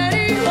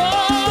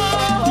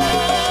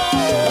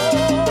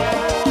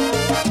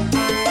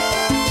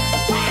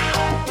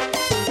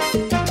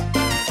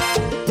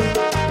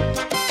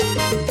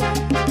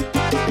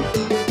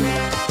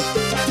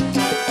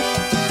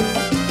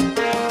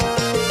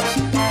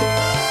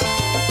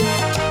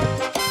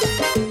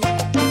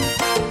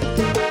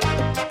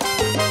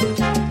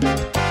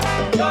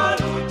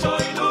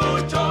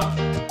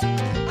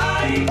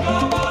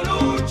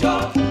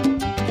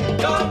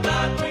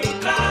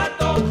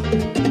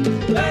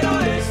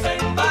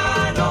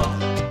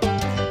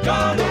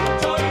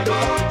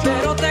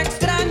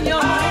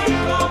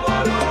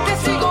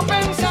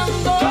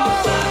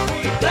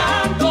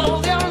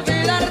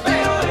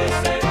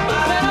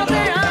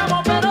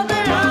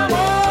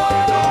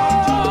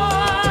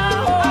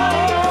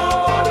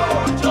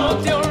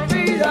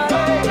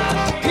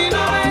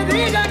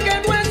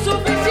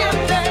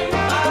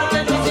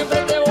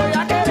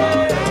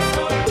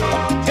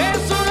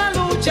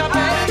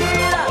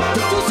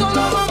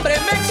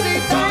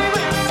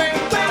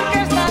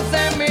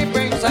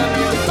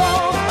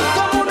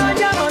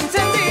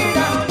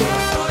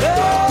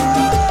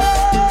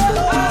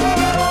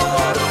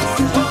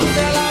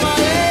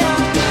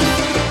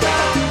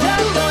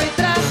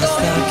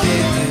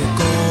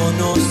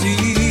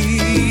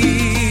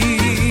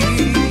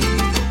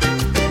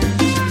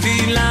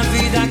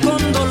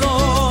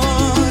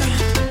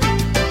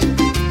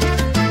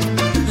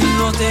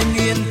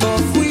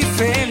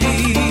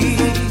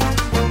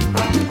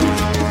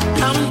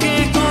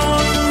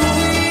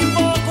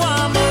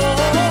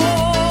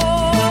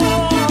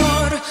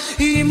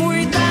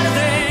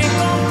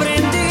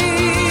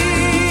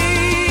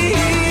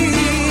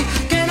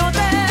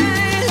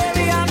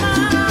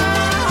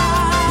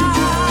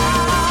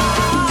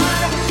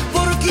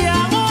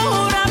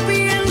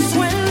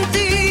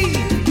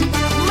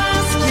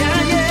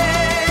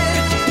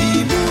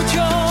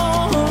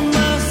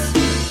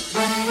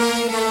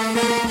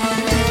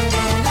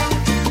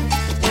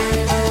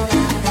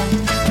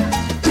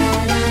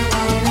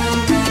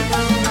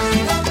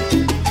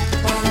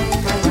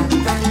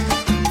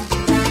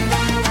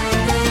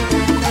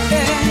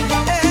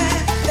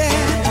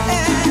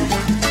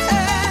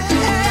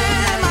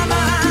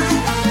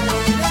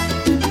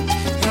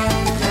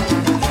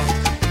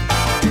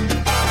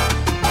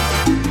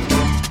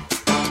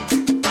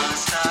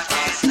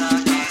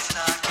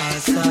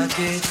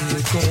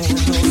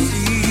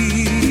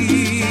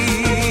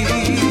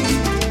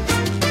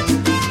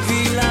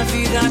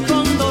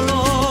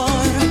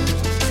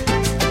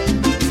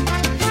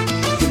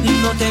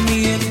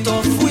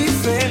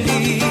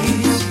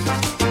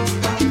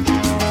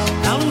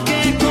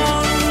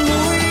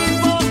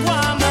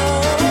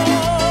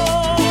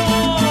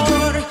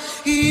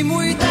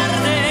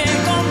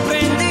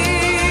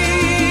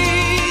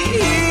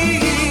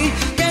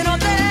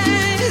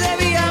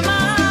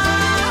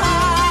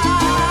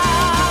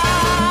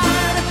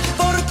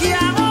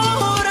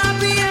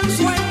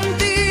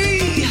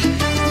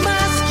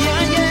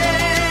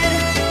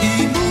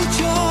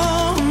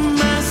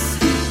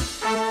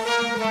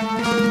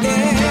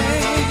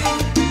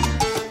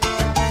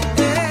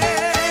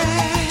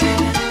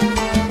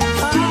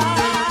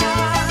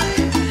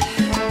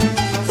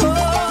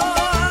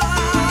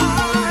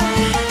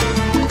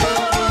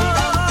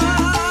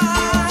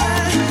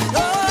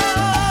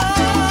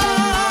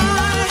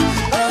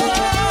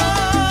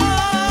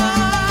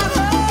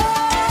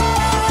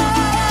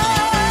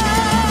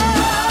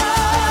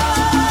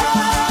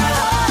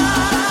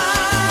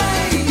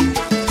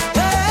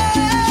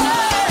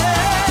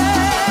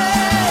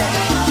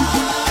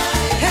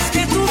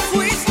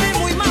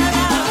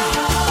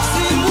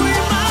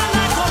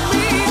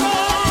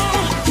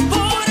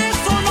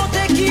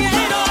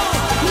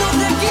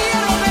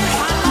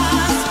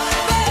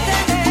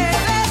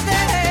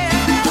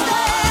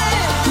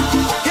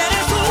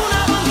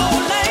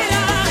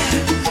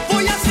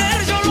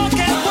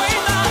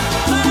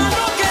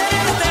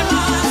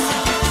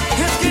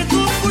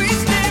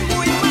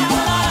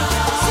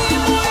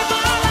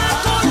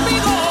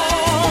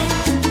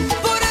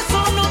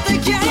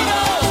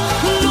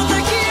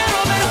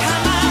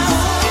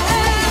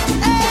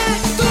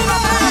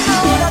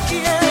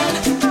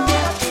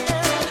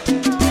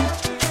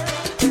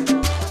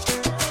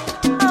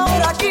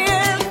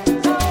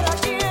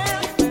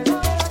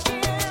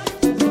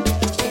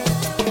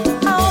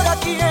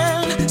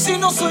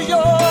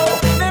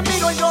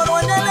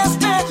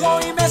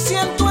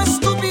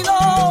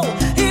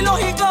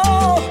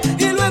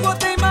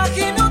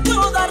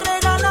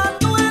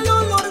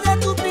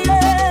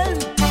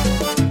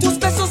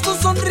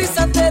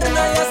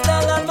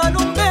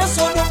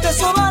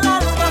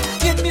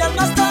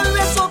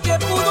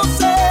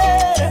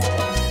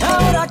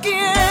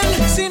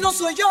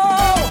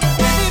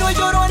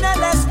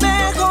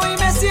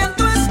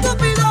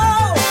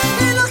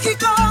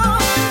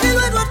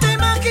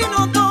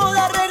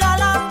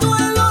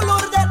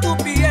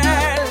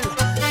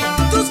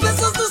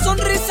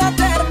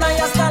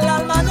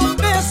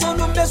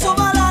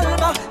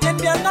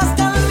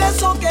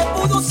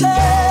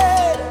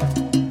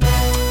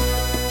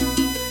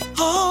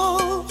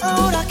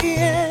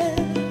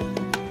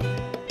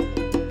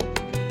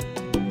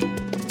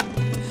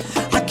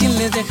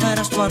 le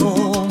dejarás tu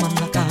aroma en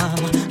la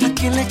cama? ¿A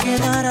quién le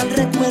quedará el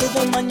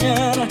recuerdo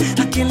mañana?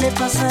 ¿A quién le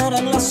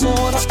pasarán las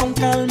horas con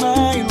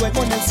calma? Y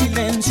luego en el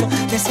silencio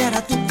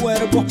deseará tu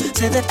cuerpo.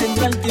 Se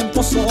detendrá el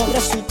tiempo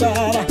sobre su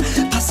cara.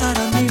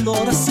 Pasarán 1000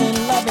 horas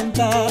en la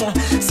ventana.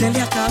 Se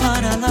le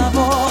acabará la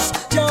voz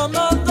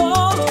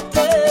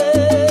llamándote.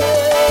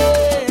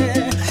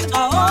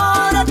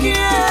 Ahora quién.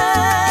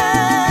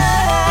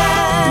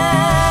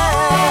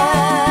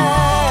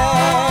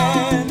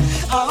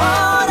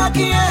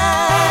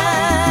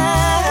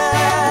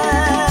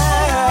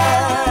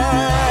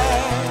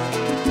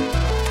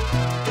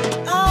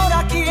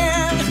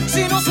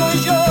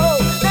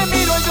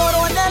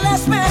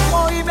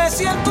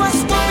 Siento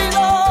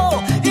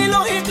estúpido,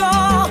 ilógico,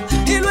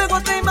 y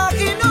luego te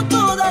imagino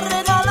toda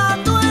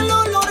regalando el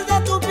olor de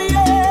tu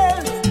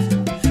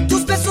piel,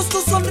 tus besos,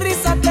 tu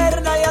sonrisa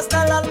eterna y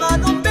hasta el alma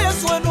en un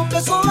beso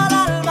al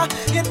alma,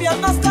 y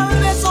enviando hasta el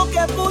beso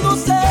que pudo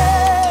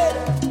ser.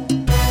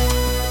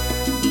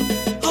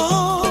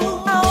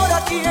 Oh,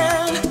 ahora quién,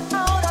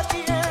 ahora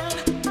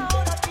quién,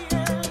 ahora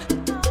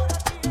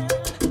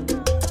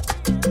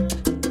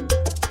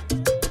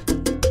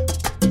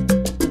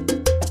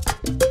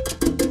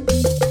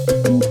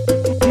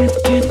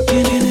 ¿Quién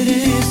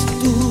eres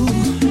tú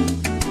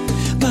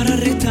para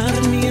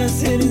retarme a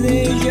hacer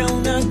de ella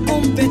una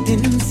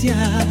competencia?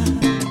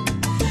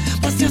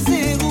 Mas te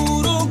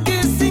aseguro que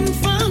es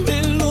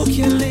infame lo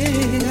que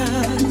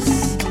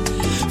alegas.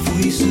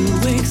 Fui su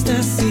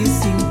éxtasis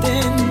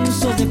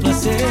intenso de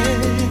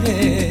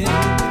placer.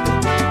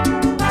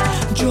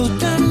 Yo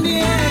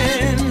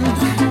también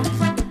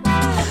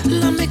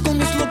la amé con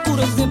mis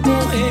locuras de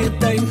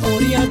poeta y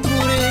moría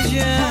por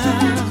ella.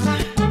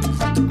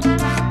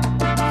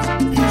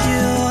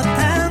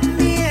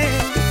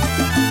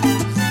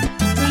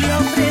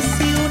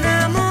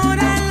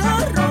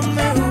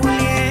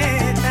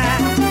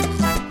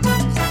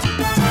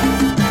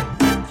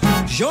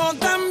 Yo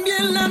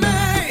también la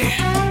amé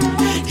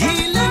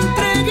y le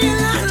entregué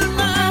el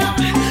alma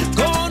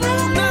con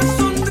un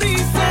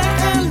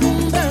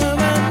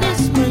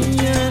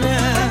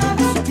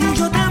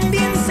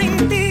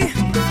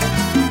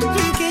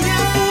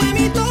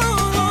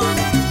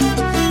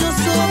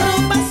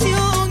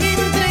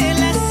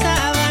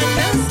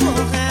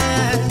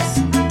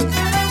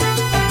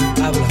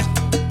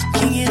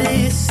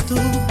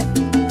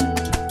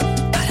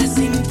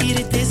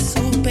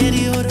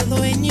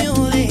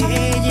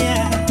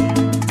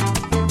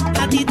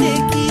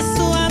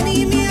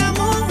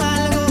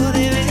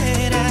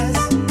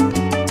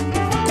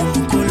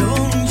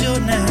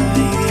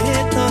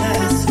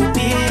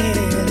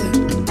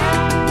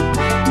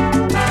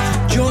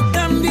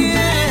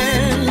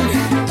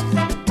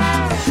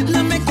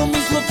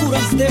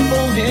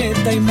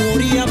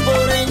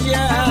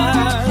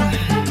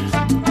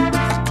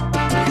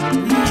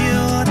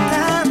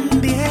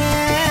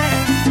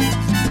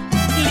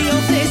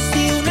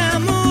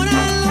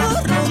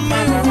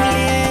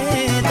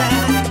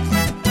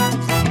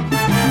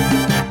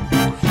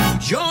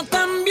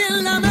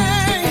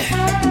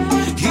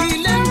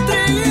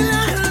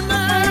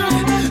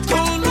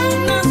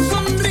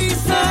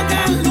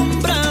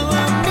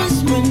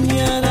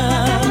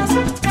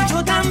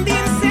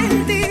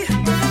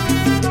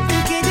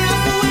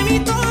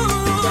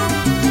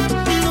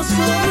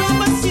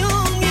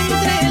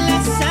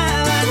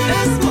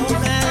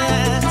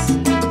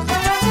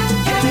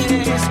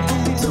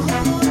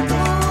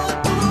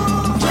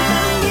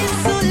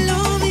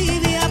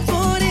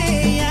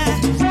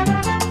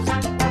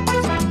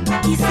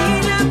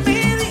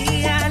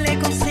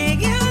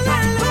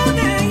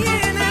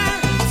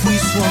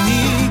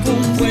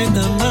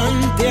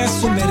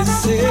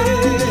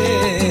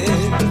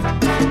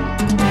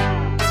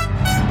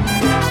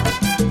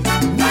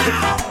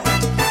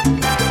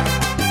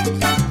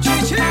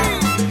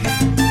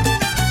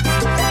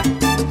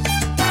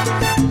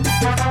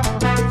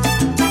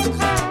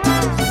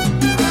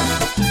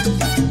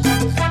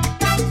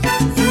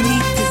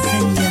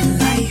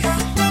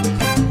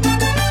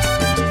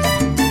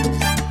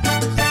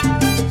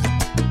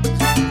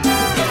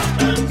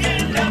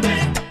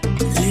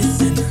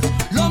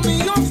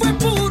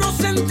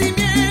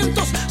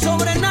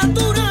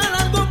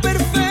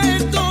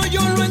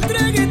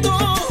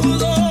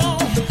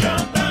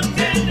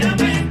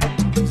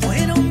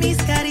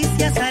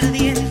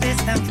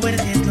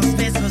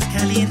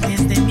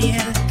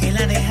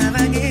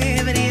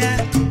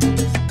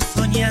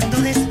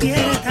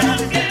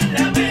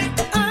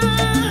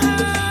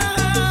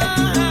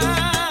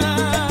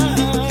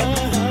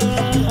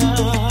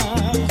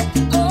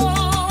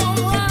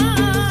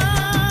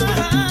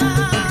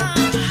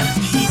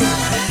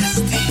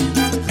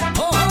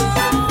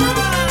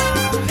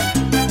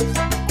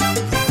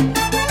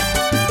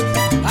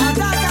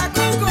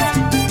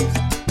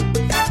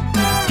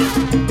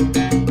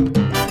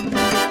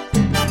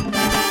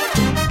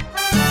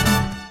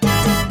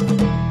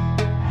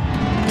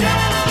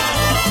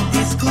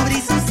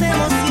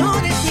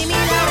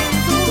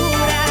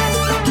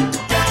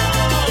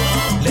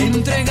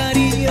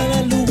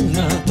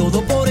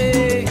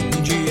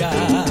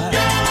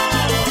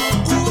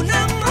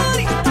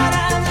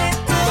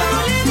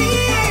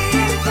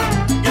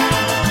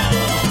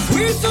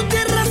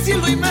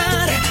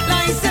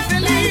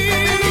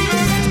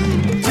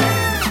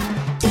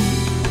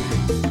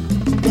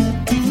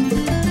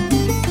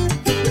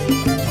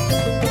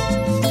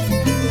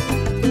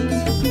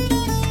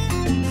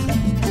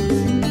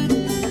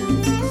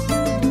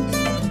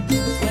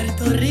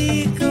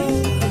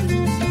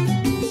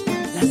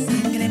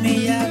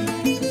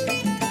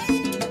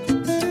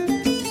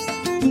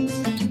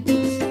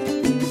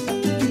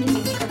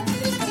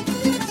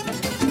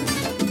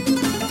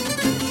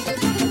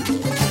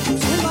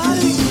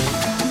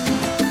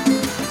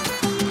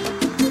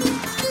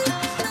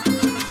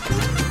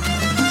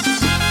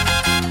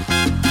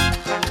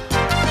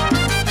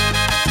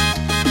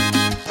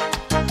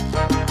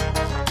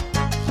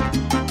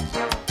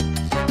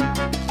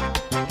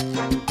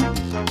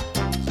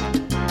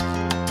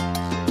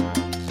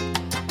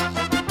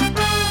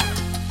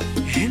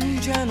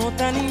océano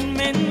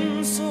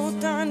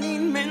tan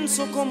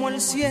inmenso como el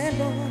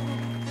cielo.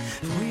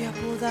 Voy a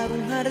podar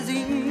un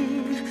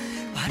jardín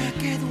para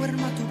que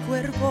duerma tu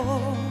cuerpo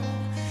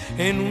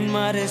en un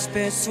mar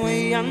espeso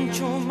y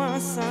ancho,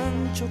 más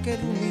ancho que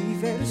el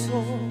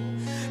universo.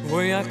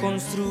 Voy a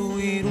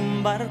construir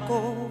un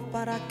barco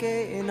para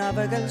que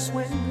navegue el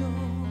sueño.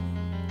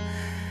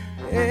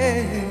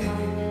 En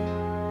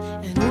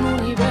un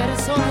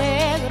universo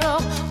negro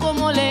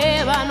como el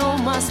ébano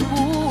más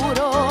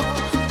puro,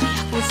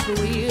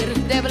 construir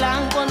de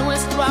blanco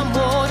nuestro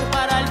amor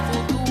para el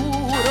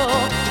futuro.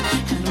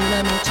 En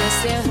una noche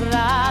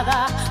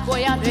cerrada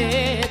voy a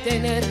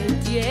detener el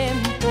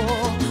tiempo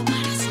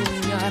para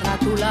soñar a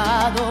tu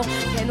lado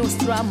que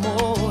nuestro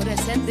amor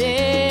es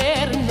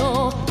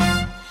eterno.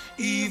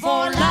 Y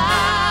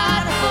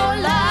volar,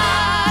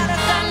 volar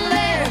tan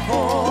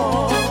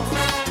lejos,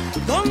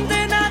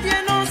 donde nadie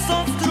nos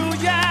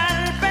obstruya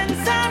el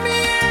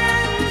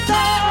pensamiento.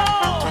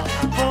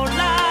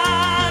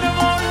 Volar,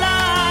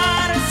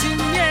 volar sin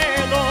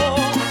miedo,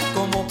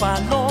 como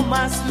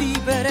palomas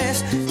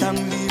libres, tan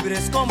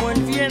libres como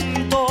el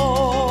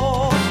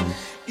viento.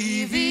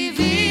 y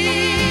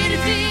vivir,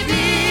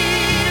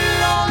 vivir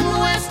lo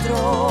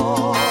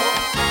nuestro.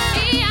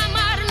 Y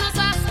amarnos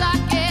hasta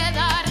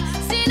quedar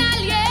sin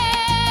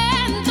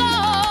aliento.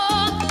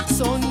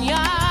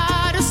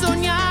 Soñar,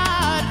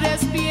 soñar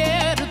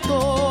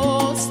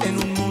despiertos. En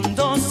un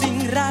mundo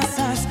sin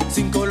razas,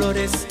 sin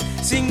colores,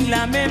 sin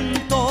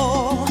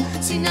lamento,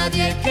 Sin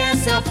nadie que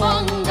se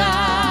oponga.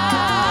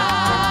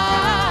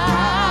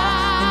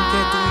 en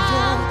que tú y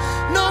yo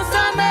nos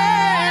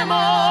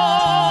amemos.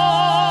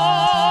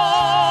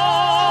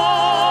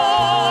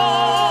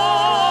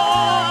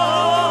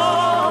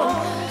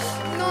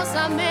 Nos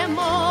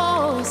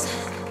amemos.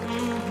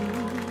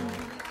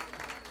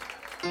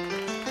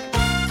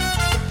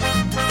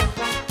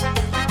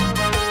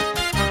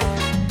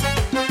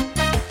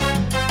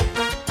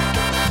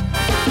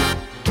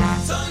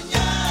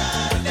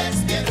 Soñar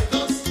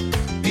despiertos,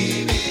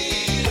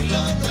 vivir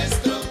lo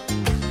nuestro.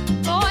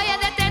 Voy a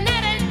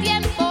detener el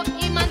tiempo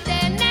y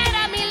mantener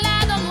a mi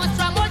lado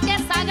nuestro amor que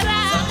es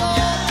sagrado.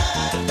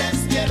 Soñar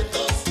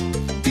despiertos,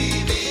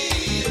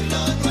 vivir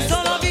lo nuestro.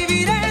 Solo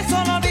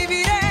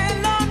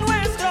viviré lo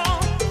nuestro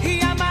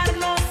y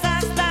amarnos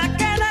hasta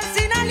quedar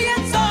sin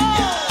aliento.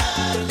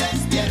 Soñar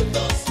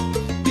despiertos,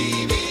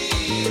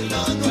 vivir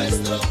lo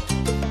nuestro.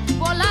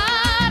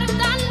 Volar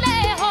tan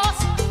lejos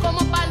como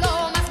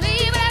palomas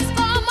libres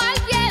como el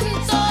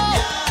viento.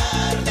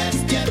 Soñar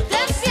despiertos,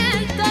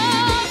 Despiertos.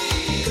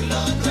 vivir lo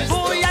nuestro.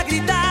 Voy a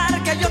gritar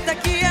que yo te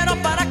quiero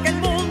para que el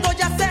mundo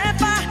ya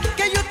sepa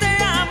que yo te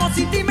amo,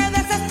 sin ti me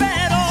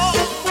desespero.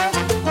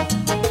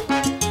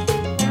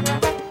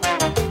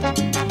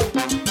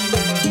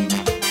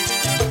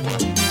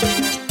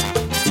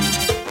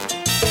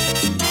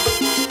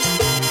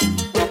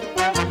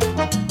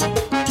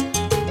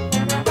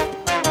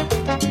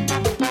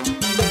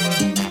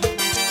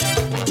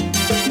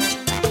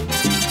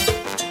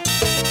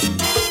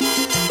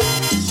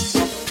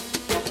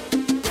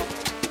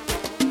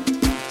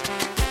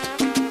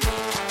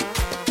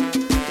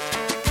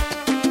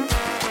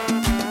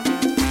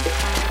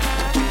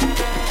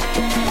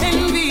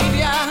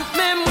 Envidia,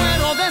 me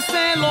muero de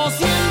celos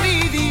y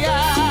envidia,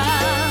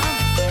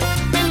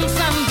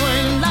 pensando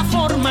en la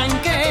forma en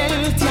que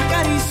él te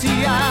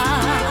acaricia.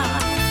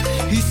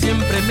 Y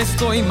siempre me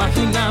estoy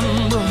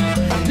imaginando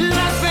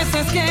las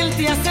veces que él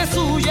te hace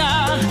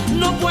suya.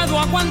 No puedo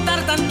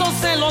aguantar tantos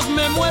celos,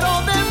 me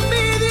muero de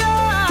envidia.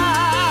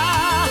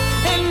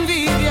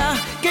 Envidia,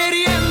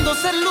 queriendo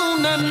ser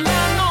luna en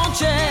la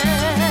noche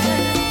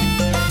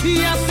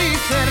y así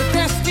ser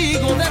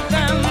testigo de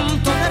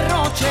tanto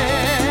derroche,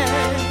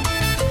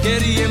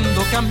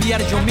 queriendo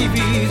cambiar yo mi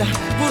vida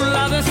por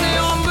la de ese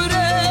hombre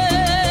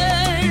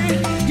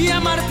y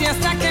amarte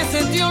hasta que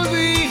se te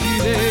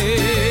olvide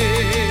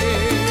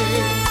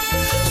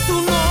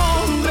su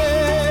nombre.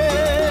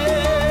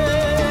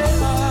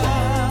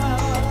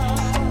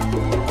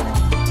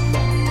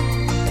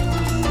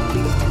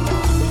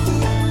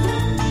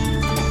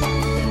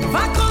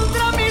 Va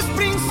contra mis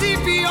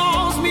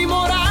principios, mi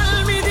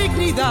moral, mi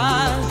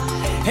dignidad,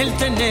 el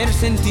tener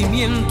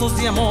sentimientos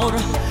de amor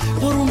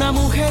por una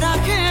mujer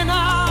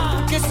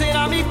ajena, que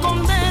será mi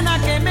condena,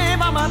 que me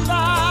va a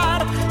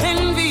matar.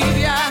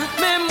 Envidia,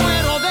 me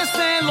muero de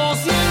celos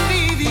y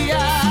envidia,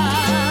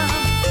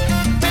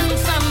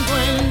 pensando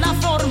en la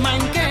forma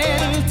en que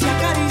él te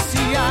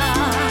acaricia.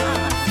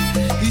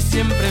 Y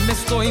siempre me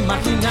estoy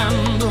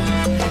imaginando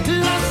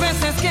las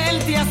veces que él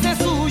te hace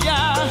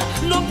suya.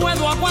 No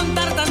puedo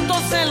aguantar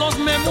tantos celos,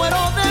 me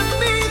muero de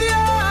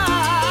envidia.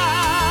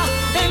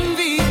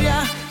 Envidia,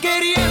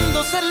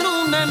 queriendo ser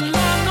luna en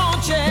la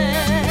noche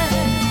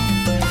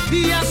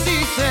y así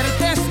ser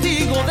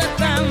testigo de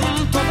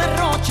tanto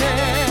derroche,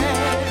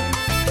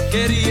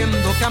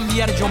 queriendo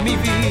cambiar yo mi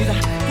vida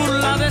por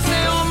la de ese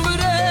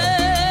hombre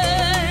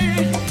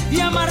y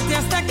amarte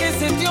hasta que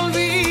se te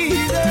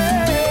olvide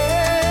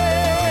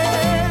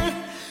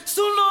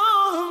su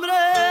nombre.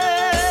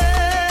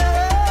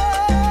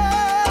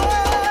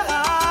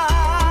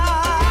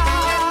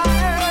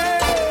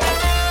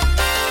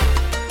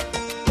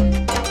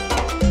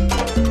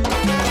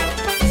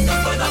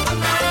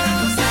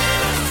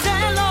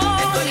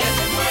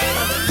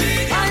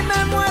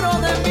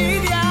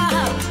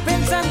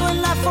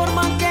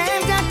 forma en que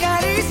él te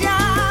acaricia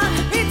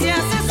y te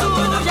hace No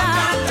puedo suya.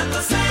 aguantar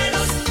tantos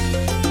celos,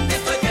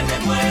 estoy que me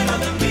muero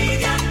de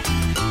envidia.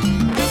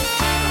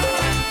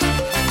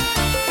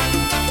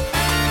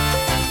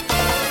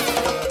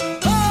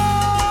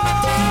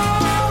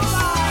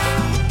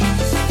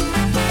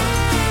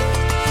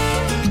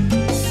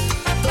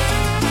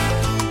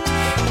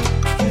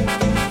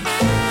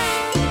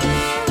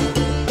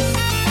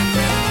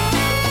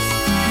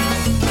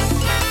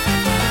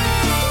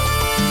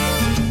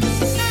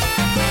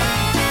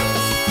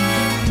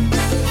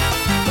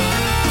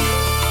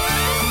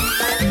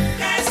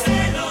 ¡Qué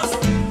celos!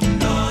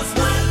 Los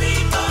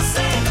malditos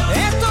celos.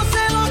 Estos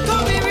celos con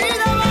mi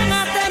vida van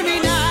a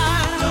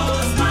terminar.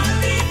 Los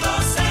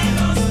malditos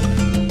celos.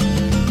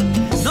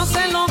 No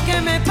sé lo que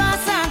me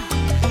pasa,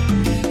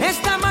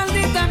 esta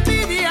maldita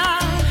envidia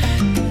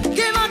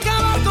que va a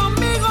acabar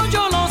conmigo,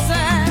 yo lo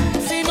sé.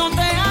 Si no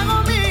te hago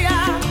mía,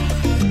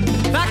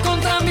 va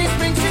contra mis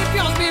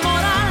principios, mi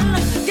moral.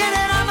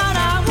 Querer amar a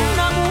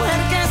una mujer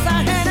que es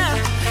ajena,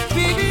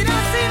 vivir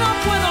así no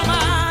puedo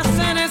más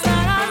en esa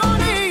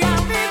agonía.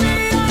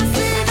 Vivir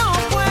así no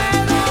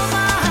puedo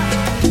más,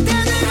 te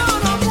digo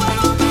no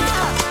puedo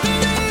más.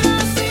 Vivir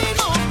así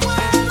no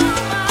puedo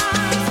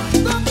más,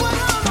 no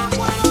puedo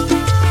más.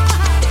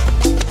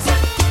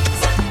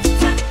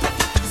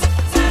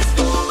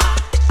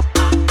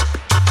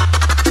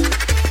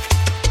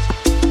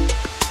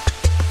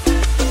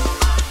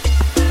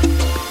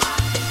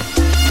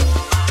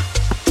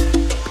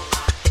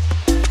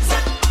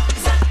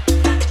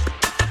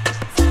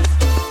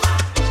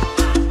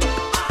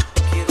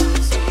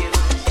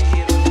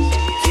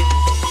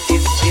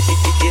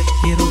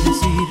 Quiero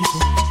decirte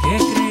que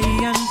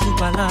creía en tu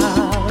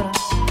palabra.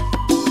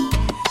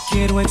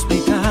 Quiero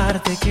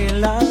explicarte que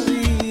la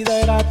vida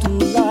era a tu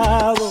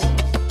lado,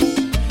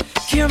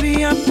 que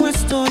había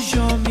puesto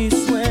yo mis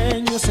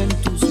sueños en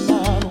tus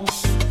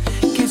manos,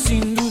 que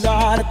sin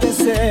dudar te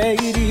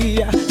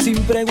seguiría,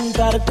 sin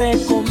preguntarte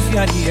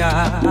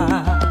confiaría.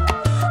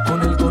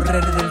 Con el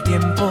correr del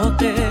tiempo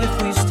te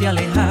fuiste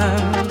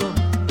alejando,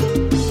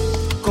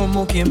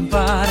 como quien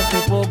parte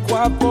poco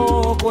a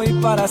poco y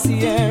para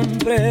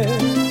siempre,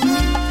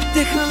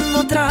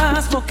 dejando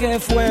atrás lo que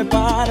fue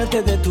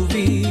parte de tu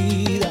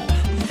vida,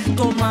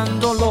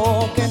 tomando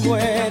lo que no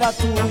era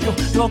tuyo,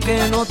 lo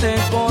que no te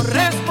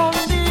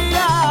correspondía.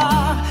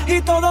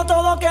 Y todo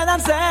queda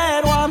en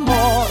cero,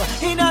 amor,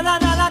 y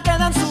nada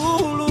queda en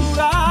su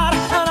lugar.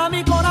 Ahora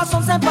mi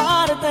corazón se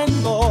parte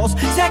en dos,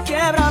 se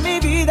quiebra mi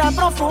vida,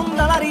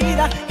 profunda la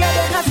herida que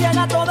deja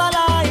ciega toda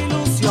la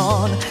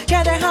ilusión, que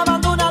deja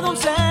abandonado un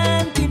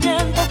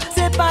sentimiento.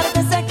 Se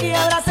parte, se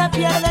quiebra, se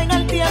pierde en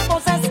el tiempo,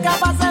 se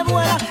escapa, se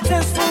vuela, se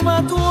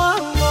esfuma tu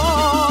amor.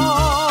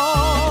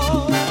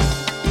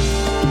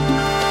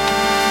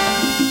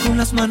 Con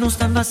las manos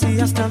tan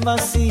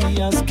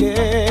vacías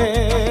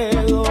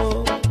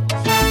quedo.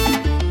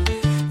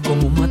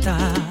 Como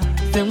matar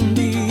de un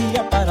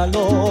día para el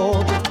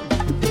otro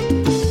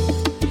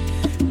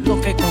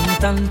lo que con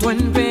tanto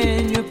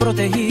empeño he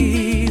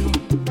protegido,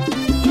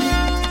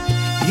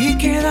 y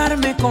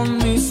quedarme con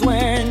mis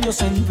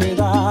sueños en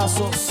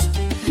pedazos,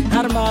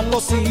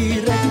 armarlos y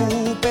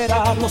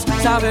recuperarlos,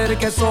 saber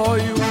que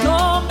soy un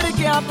hombre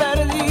que ha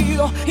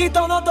perdido. Y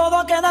todo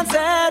queda en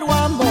cero,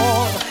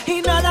 amor,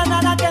 y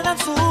nada queda en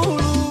su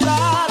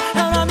lugar.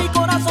 Ahora mi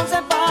corazón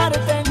se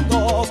parte en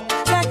dos,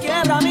 se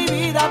quiebra mi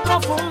vida,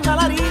 profunda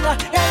la herida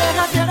que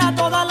deja ciega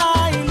toda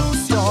la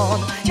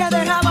ilusión, que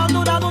deja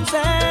abandonado un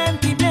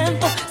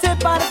sentimiento. Se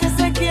parte,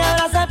 se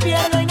quiebra, se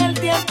pierde en el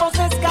tiempo,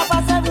 se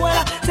escapa, se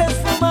vuela, se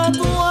esfuma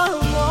tu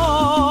amor.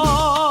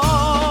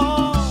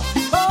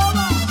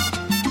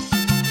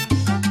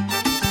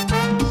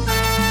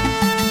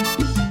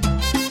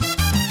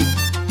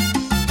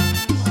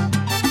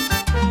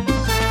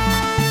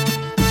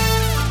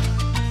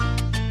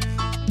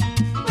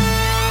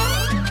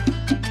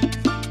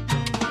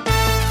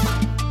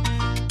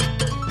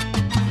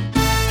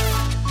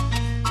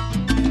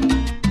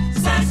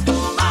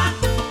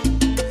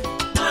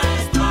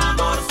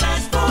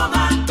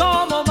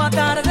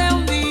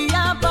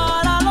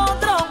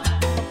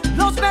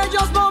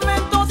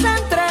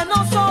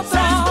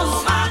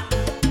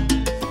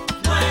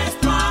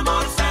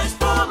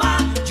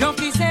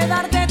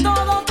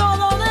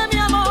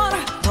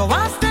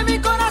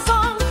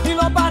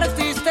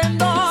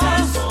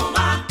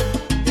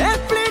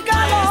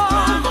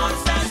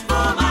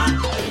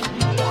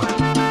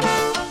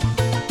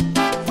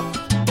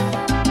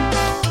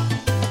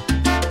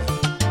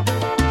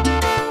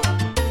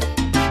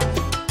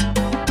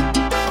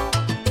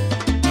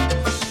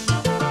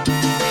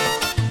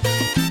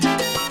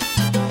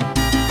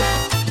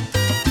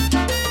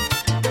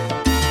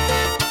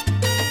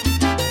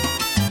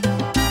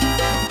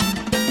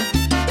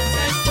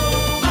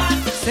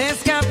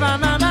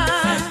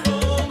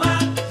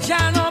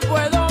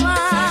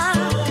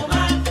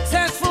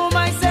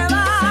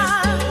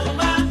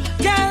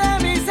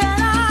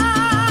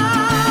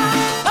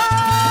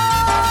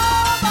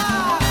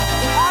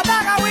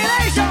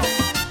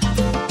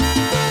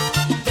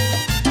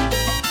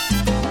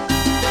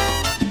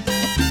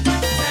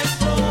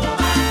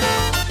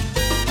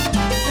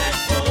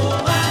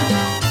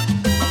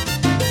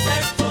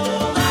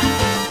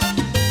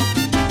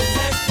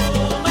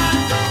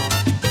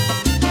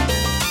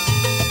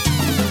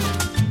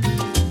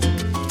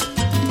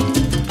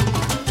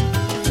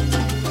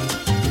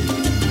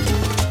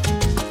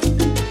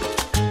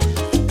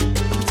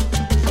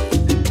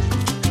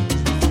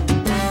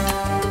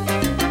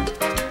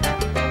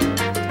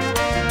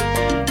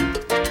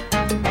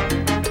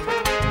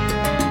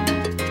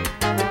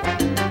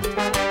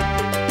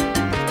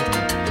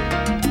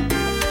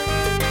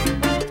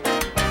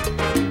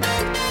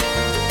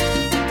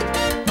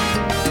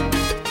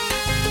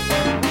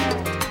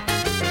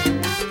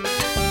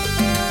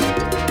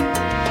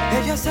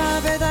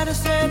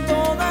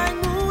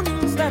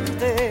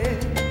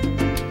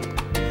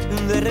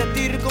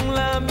 derretir con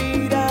la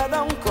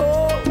mirada un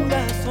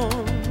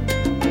corazón.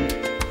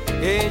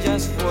 Ella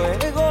es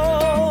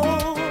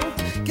fuego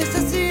que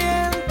se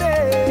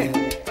siente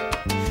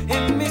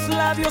en mis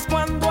labios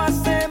cuando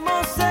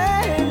hacemos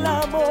el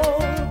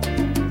amor.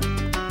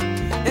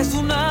 Es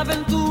una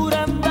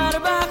aventura andar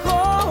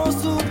bajo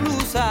su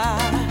blusa,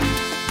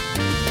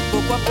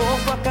 poco a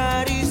poco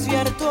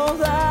acariciar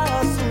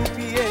toda su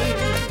piel.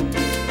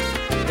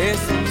 Es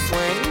un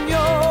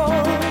sueño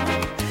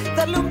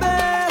darle un beso.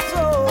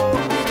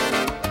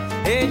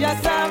 Ella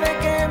sabe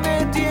que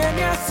me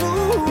tiene a su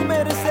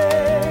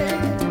merced.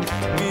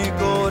 Mi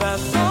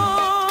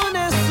corazón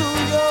es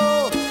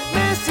suyo,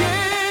 me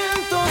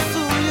siento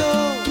suyo.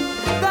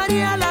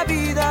 Daría la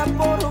vida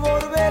por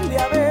volverle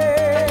a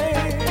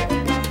ver.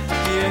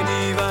 ¿Quién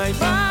iba a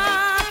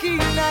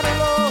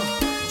imaginarlo?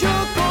 Yo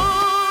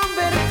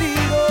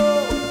convertido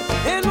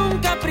en un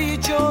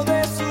capricho de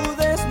su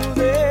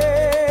desnudez.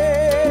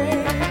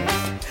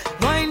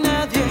 No hay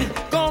nadie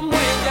como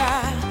ella,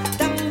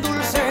 tan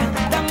dulce,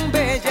 tan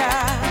bella.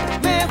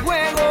 Me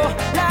juego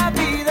la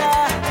vida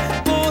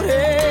por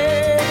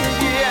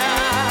ella.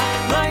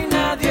 No hay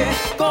nadie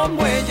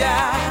como ella,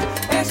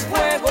 es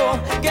fuego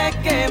que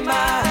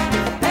quema.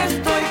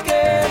 Estoy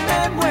que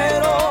me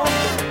muero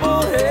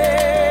por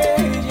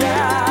ella.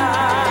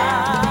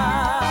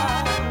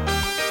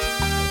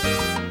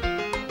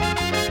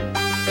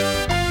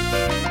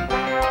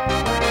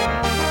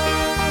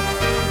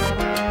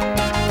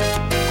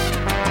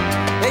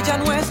 Ella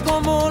no es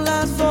como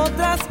las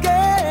otras que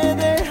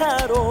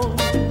dejaron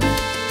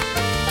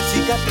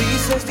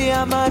cicatrices de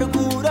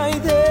amargura y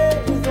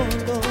de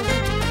dolor.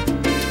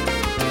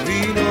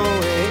 Vino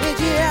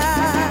ella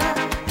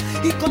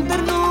y con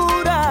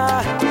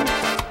ternura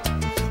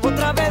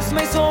otra vez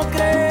me hizo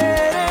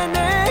creer en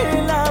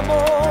el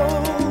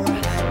amor.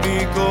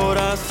 Mi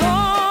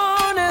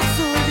corazón es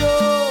suyo,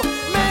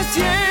 me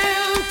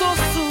siento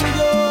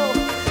suyo.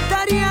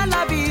 Daría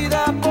la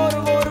vida por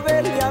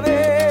volverle a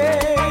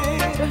ver.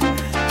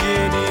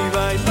 ¿Quién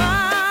iba a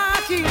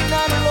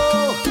imaginarlo?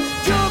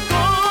 Yo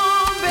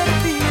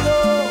convertido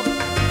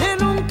en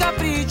un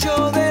capricho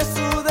de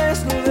su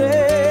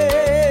desnudez.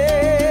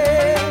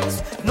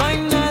 No hay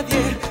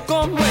nadie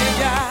como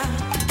ella,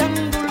 tan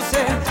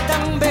dulce,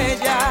 tan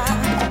bella.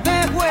 Me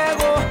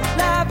juego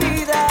la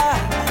vida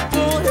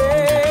por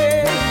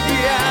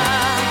ella.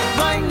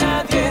 No hay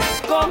nadie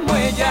como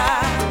ella,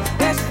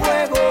 es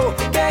fuego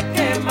que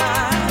quema.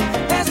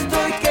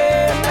 Estoy que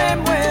me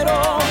muero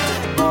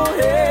por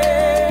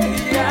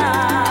ella.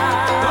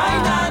 No hay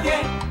nadie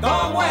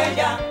como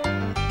ella,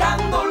 tan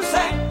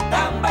dulce,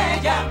 tan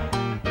bella.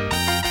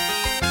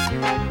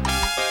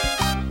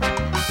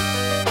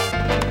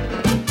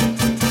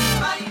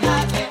 No hay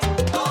nadie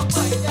como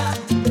ella,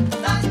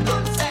 tan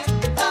dulce,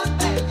 tan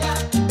bella.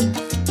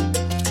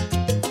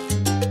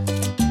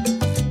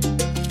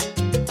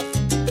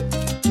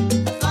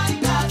 No hay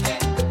nadie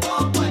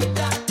como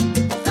ella,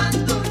 tan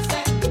dulce,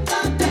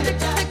 tan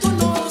bella. Te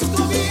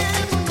conozco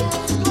bien,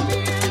 conozco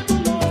bien,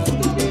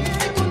 conozco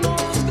bien,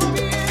 conozco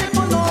bien,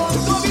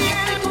 conozco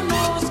bien,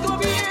 conozco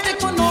bien, te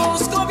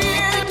conozco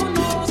bien,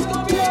 conozco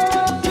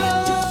bien.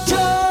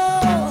 Yo,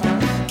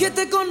 que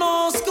te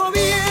conozco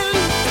bien,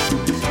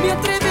 me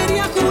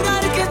atrevería a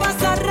jurar que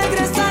vas a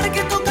regresar,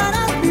 que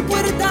tocarás mi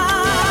puerta.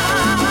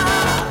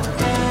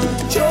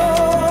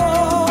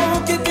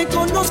 Yo, que te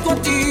conozco a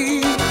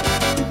ti,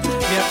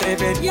 me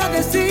atrevería a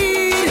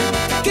decir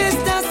que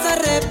estás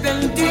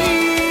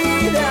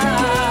arrepentida.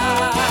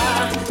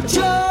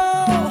 Yo,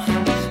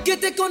 que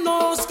te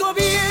conozco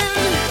bien,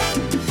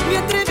 me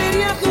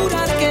atrevería a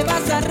jurar que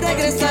vas a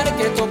regresar,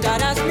 que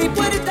tocarás mi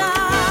puerta.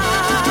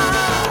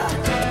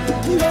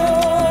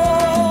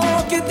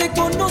 Yo, que te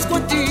conozco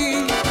a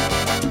ti,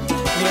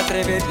 me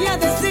atrevería a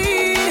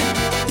decir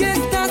que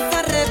estás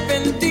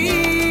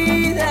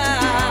arrepentida.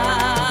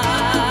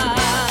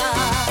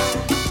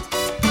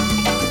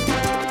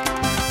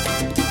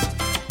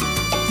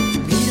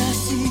 Mira,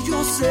 si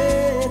yo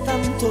sé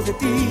tanto de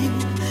ti,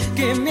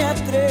 que me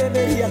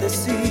atrevería a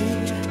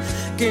decir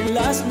que en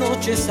las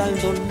noches al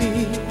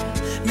dormir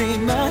me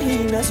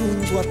imaginas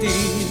junto a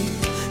ti,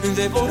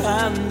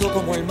 devorando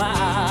como el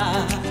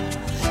mar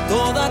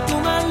toda tu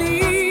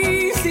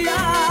malicia.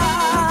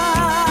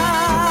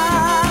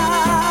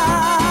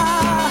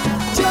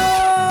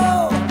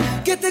 Yo,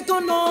 que te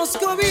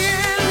conozco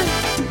bien,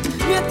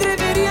 me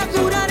atrevería a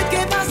jurar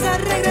que vas a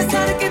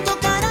regresar, que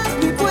tocarás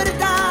mi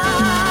puerta.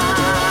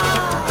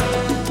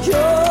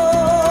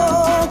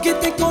 Yo, que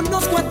te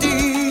conozco a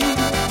ti,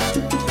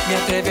 me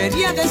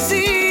atrevería a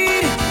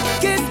decir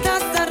que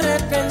estás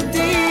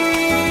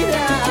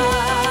arrepentida.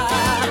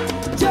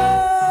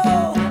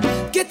 Yo,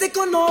 que te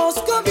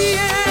conozco bien,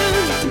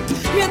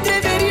 me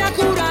atrevería a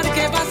jurar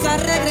que vas a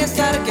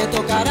regresar, que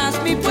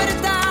tocarás mi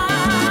puerta.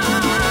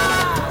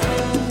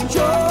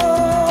 Yo,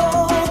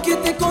 que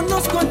te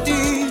conozco a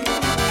ti,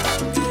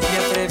 me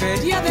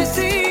atrevería a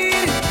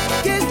decir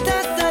que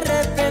estás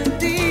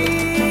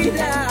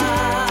arrepentida.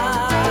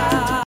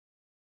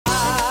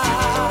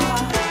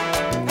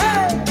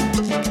 ¡Hey!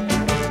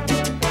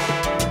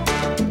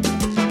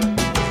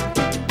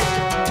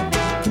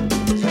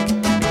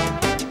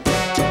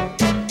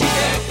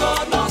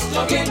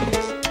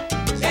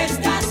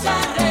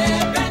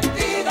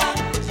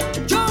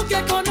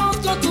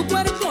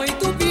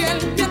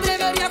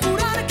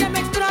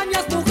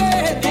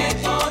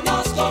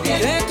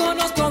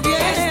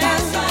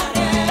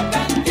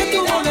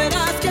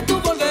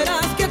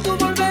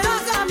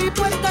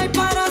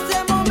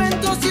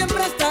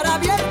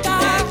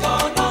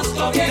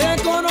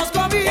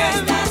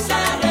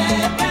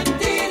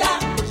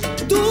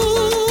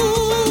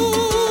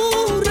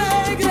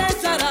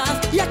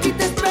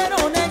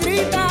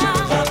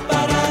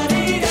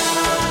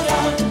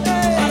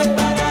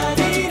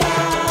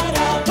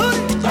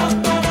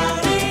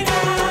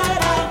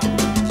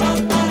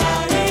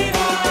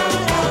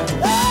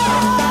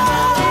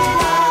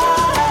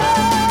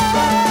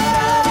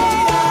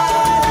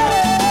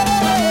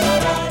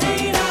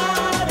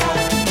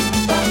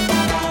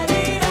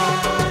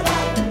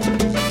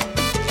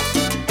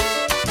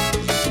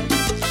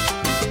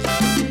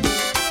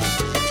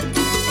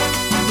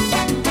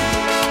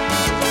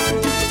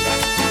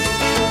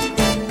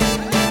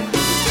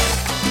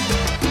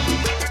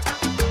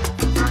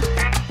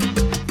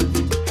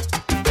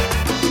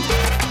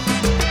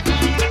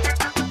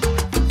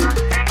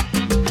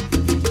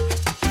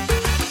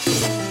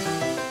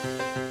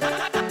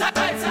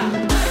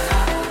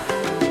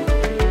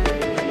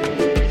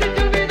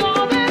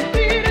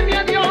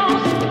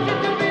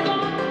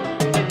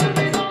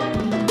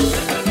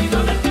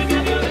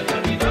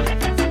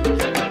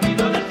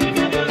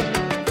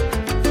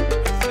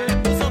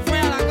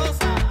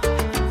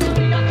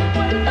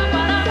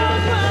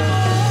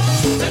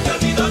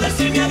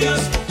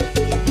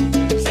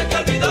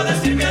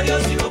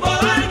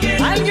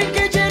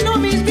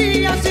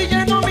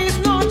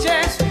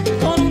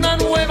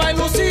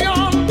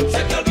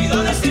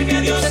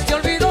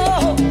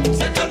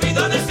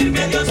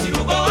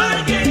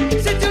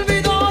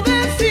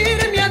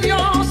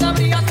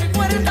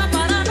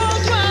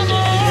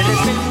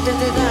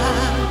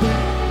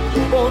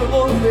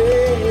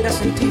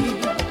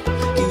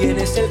 y Él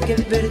es el que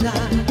en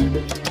verdad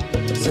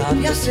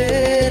sabe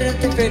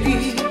hacerte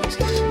feliz,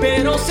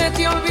 pero se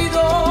te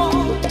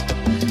olvidó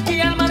y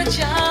al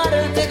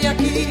marcharte de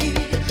aquí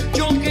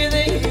yo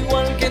quedé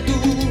igual que tú,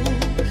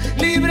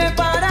 libre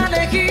para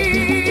elegir.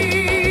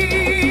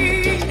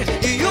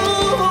 Y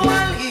hubo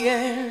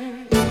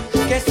alguien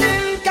que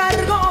se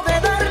encargó de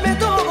darme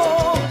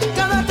todo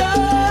cada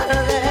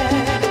tarde,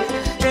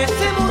 que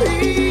se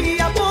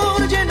moría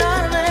por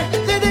llenarme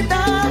de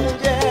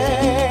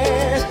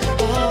detalles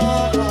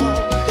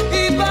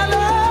y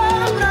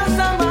palabras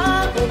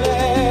amables.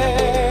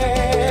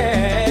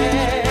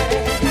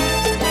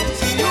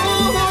 Si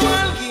hubo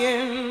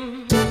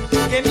alguien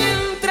que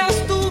mientras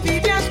tú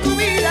vivías tu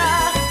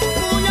vida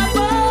muy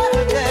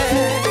aparte,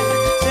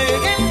 se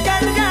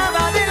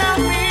encargaba de la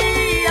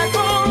mía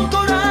con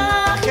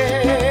coraje,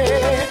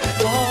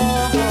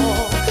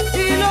 y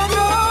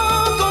logró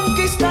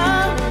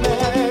conquistarme.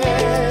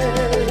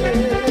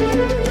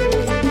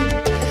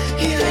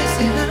 Y a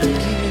ese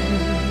alguien,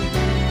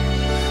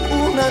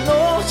 una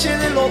noche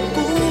de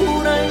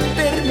locura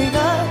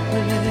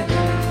interminable,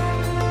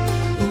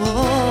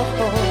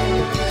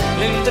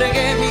 le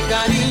entregué mi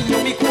cariño,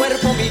 mi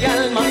cuerpo, mi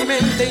alma, mi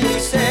mente y mi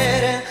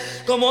ser,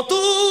 como tú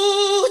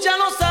ya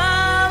lo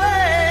sabes.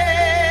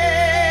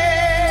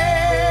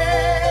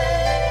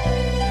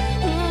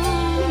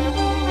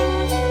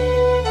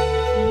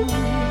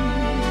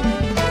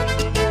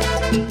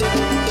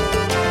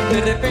 De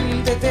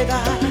repente te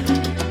da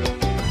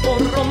por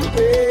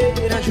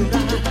romper a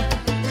llorar,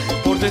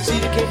 por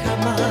decir que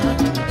jamás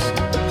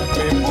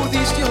me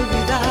pudiste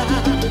olvidar,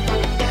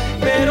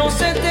 pero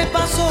se te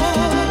pasó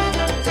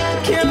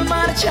que al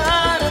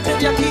marcharte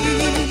de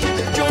aquí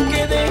yo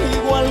quedé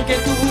igual que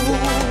tú,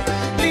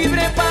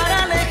 libre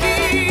para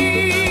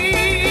elegir.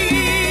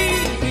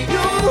 Y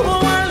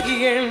hubo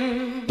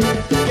alguien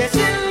que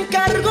se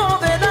encargó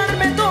de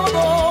darme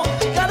todo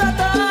cada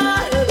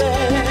tarde,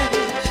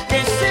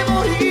 que se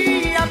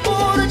moría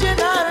por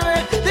llenarme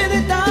de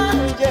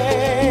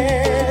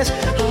detalles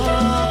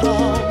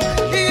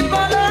y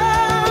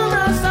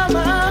palabras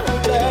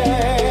amables.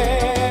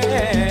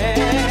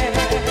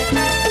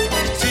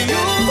 Si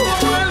hubo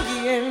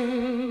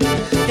alguien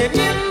que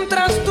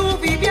mientras tú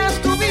vivías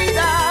tu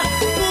vida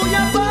muy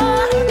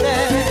aparte,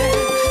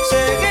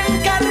 se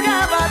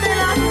encargaba de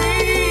la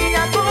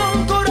mía con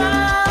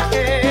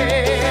coraje,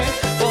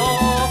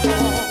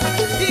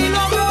 y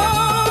logró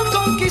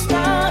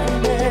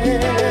conquistarme.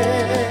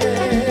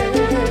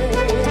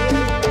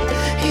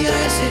 Y a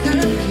ese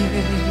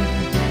alguien,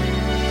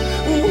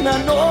 una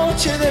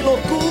noche de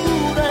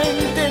locura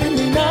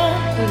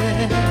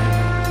interminable,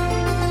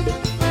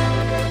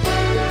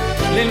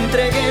 le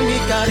entregué mi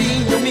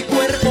cariño, mi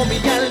cuerpo, mi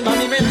alma,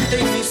 mi mente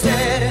y mi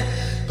ser,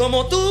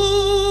 como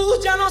tú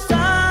ya lo sabes.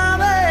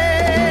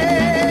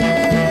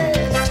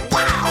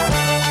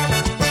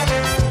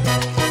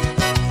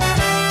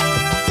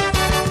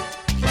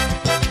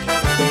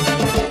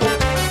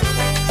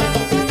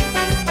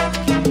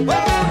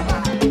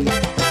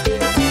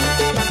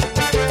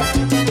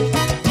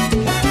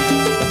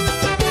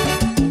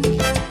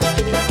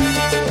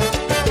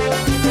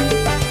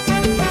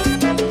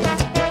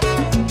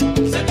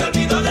 Se te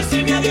olvidó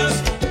decirme adiós,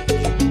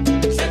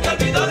 se te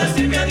olvidó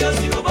decirme adiós.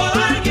 Y hubo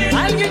alguien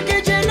Alguien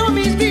que llenó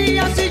mis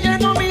días y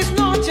llenó mis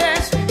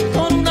noches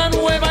con una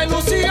nueva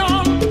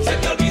ilusión. se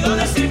te olvidó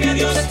decirme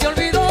adiós, Se te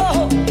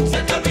olvidó,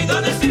 se te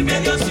olvidó decirme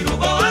adiós. Y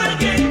hubo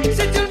alguien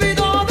se te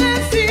olvidó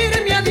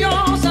decirme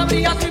adiós.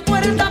 Abrías mi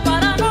puerta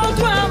para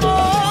nuestro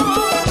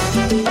amor.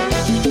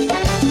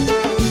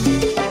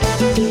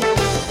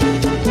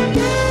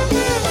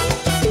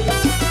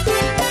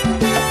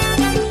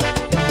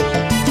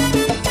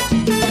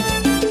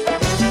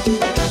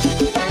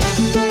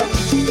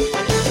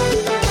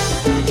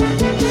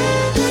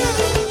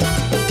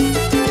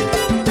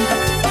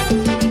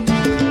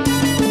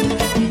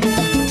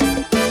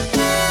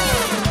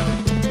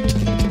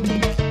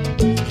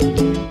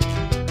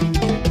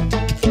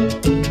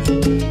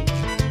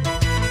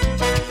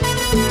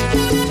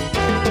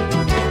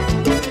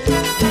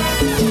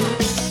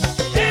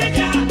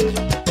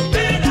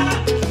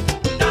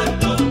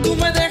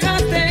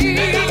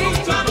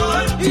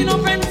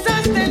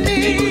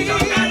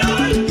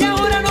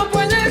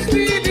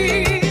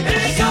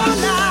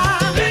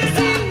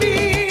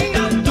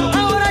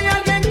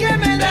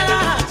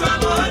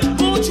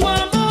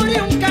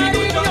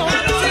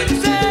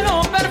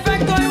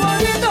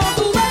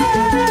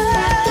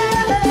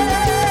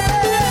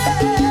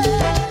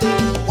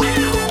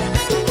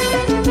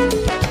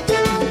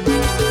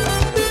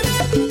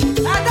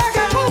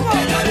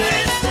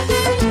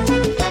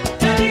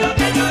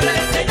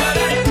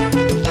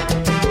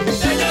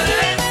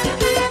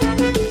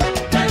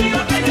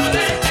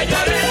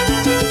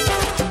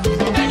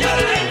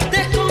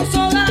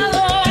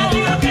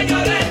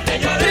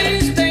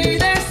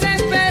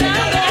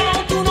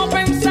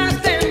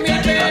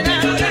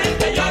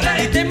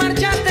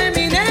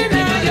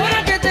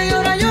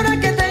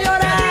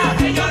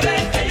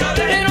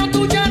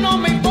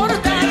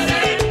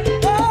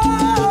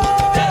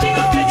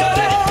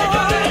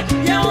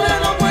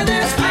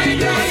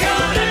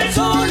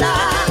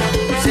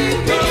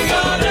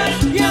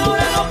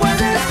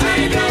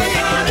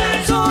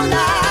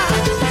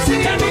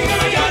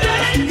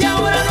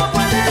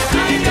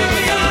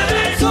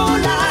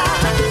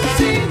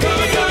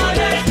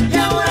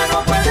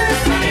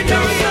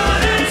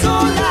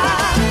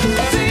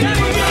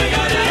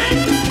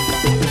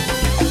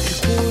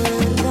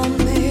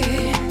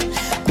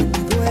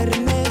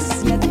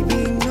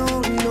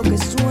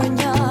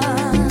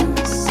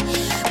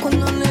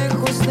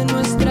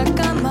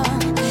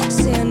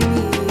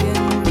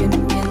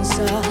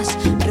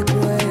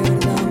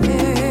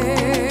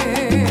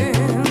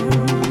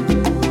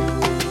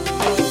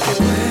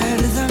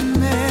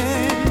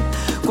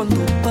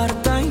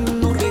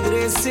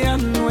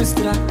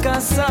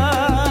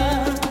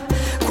 casa,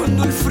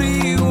 cuando el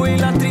frío y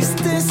la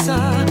tristeza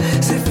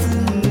se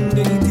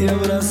funden y te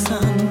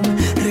abrazan,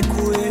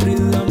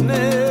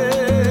 recuérdame.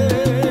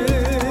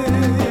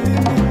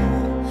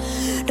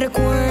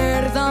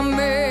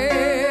 Recuérdame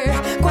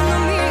cuando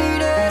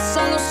mires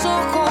a los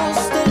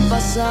ojos del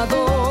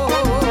pasado.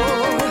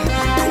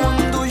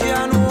 Cuando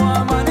ya no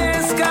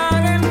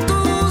amanezcan en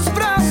tus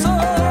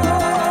brazos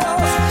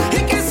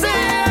y que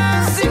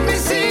seas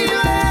invisible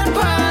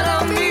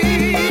para mí,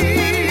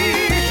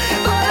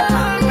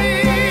 para mí.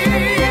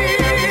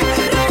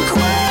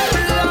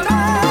 Recuérdame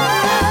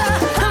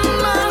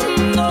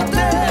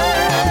amándote,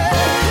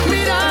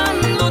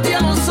 mirándote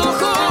a los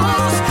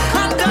ojos,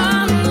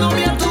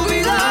 atándome a tu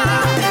vida.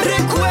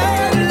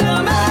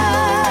 Recuérdame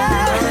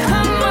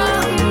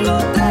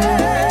amándote,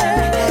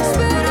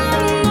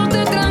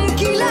 esperándote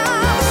tranquila,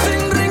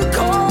 sin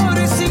rencor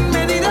y sin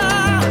medida.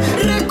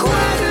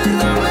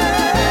 Recuérdame,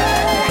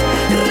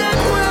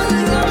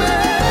 recuérdame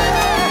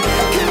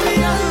que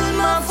mi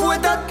alma fue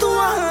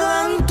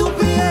tatuada en tu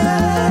piel.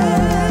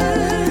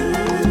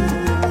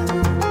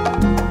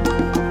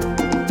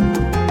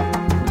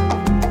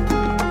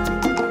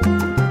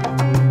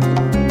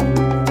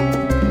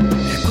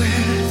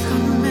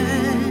 Recuérdame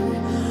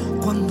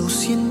cuando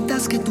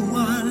sientas que tu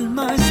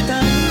alma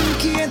está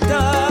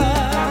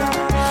inquieta.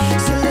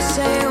 Si el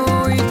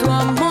deseo y tu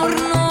amor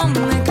no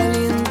me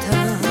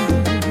calientan,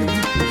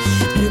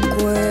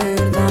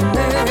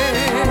 recuérdame.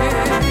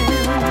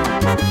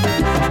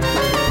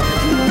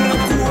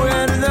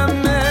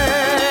 Recuérdame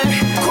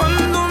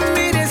cuando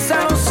mires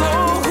a los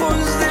ojos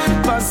del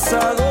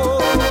pasado.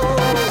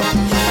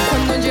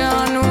 Cuando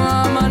ya no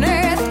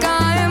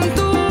amanezca en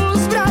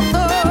tus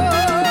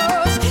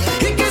brazos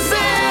Y que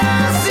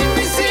seas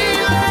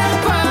invisible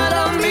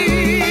para mí,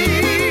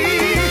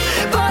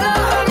 para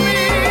mí.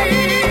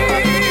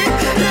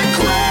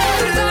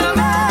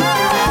 Recuérdame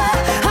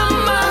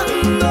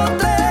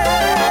amándote,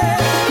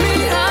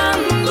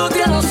 mirándote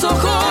a los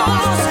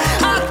ojos,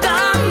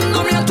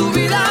 atándome a tu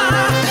vida.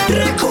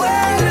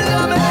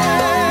 Recuérdame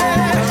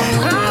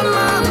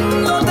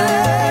amándote,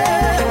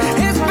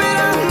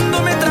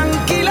 esperándome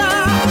tranquila,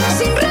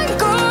 sin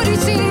rencor y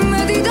sin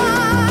medida.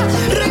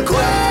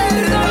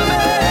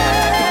 Recuérdame,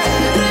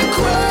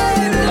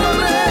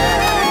 recuérdame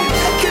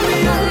que mi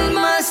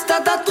alma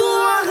está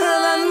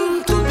tatuada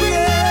en tu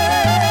piel,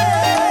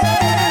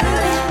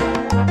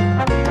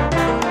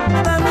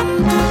 en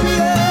tu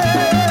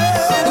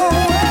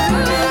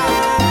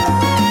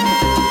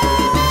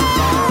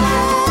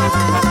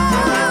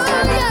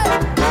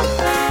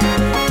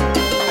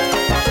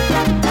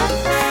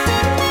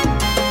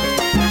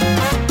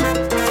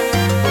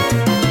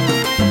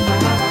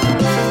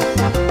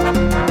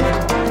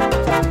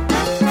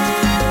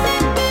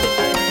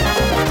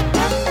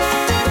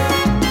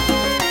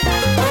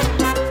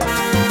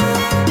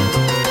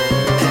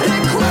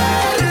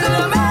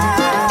Recuérdame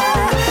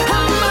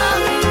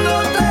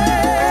amándote,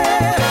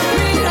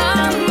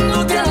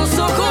 mirándote a los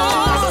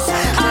ojos,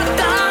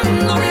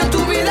 atándome a tu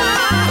vida.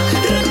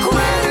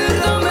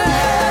 Recuérdame,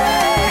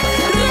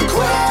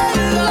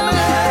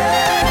 recuérdame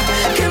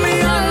que mi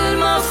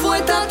alma fue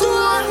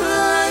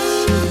tatuada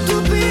en tu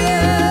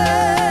piel.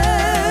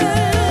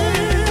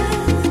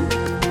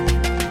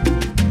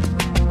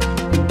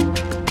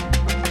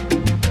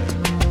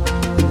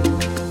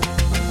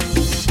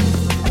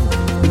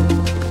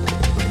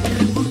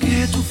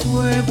 Porque tu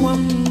fuego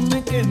aún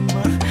me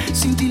quema,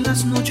 sin ti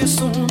las noches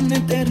son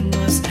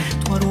eternas,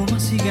 tu aroma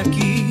sigue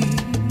aquí,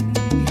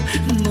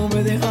 no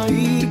me deja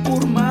ir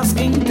por más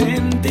que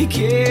intente y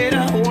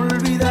quiera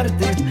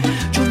olvidarte.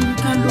 Yo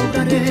nunca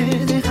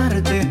lograré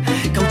dejarte,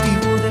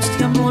 cautivo de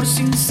este amor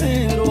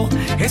sincero,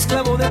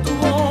 esclavo de tu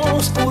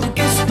voz,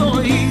 porque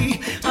estoy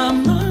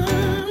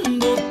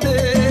amándote,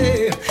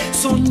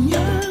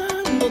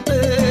 soñándote,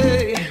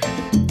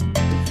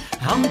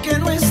 aunque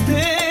no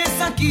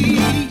estés aquí,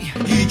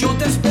 y yo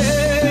te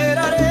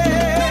esperaré,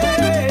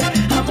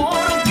 amor,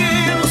 aunque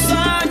los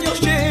años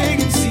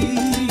lleguen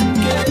sin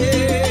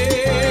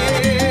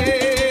querer,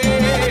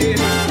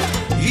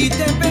 y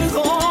te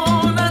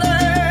perdonaré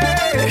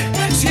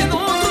si en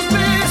otros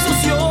besos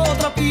y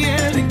otra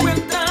piel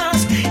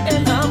encuentras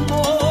el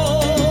amor.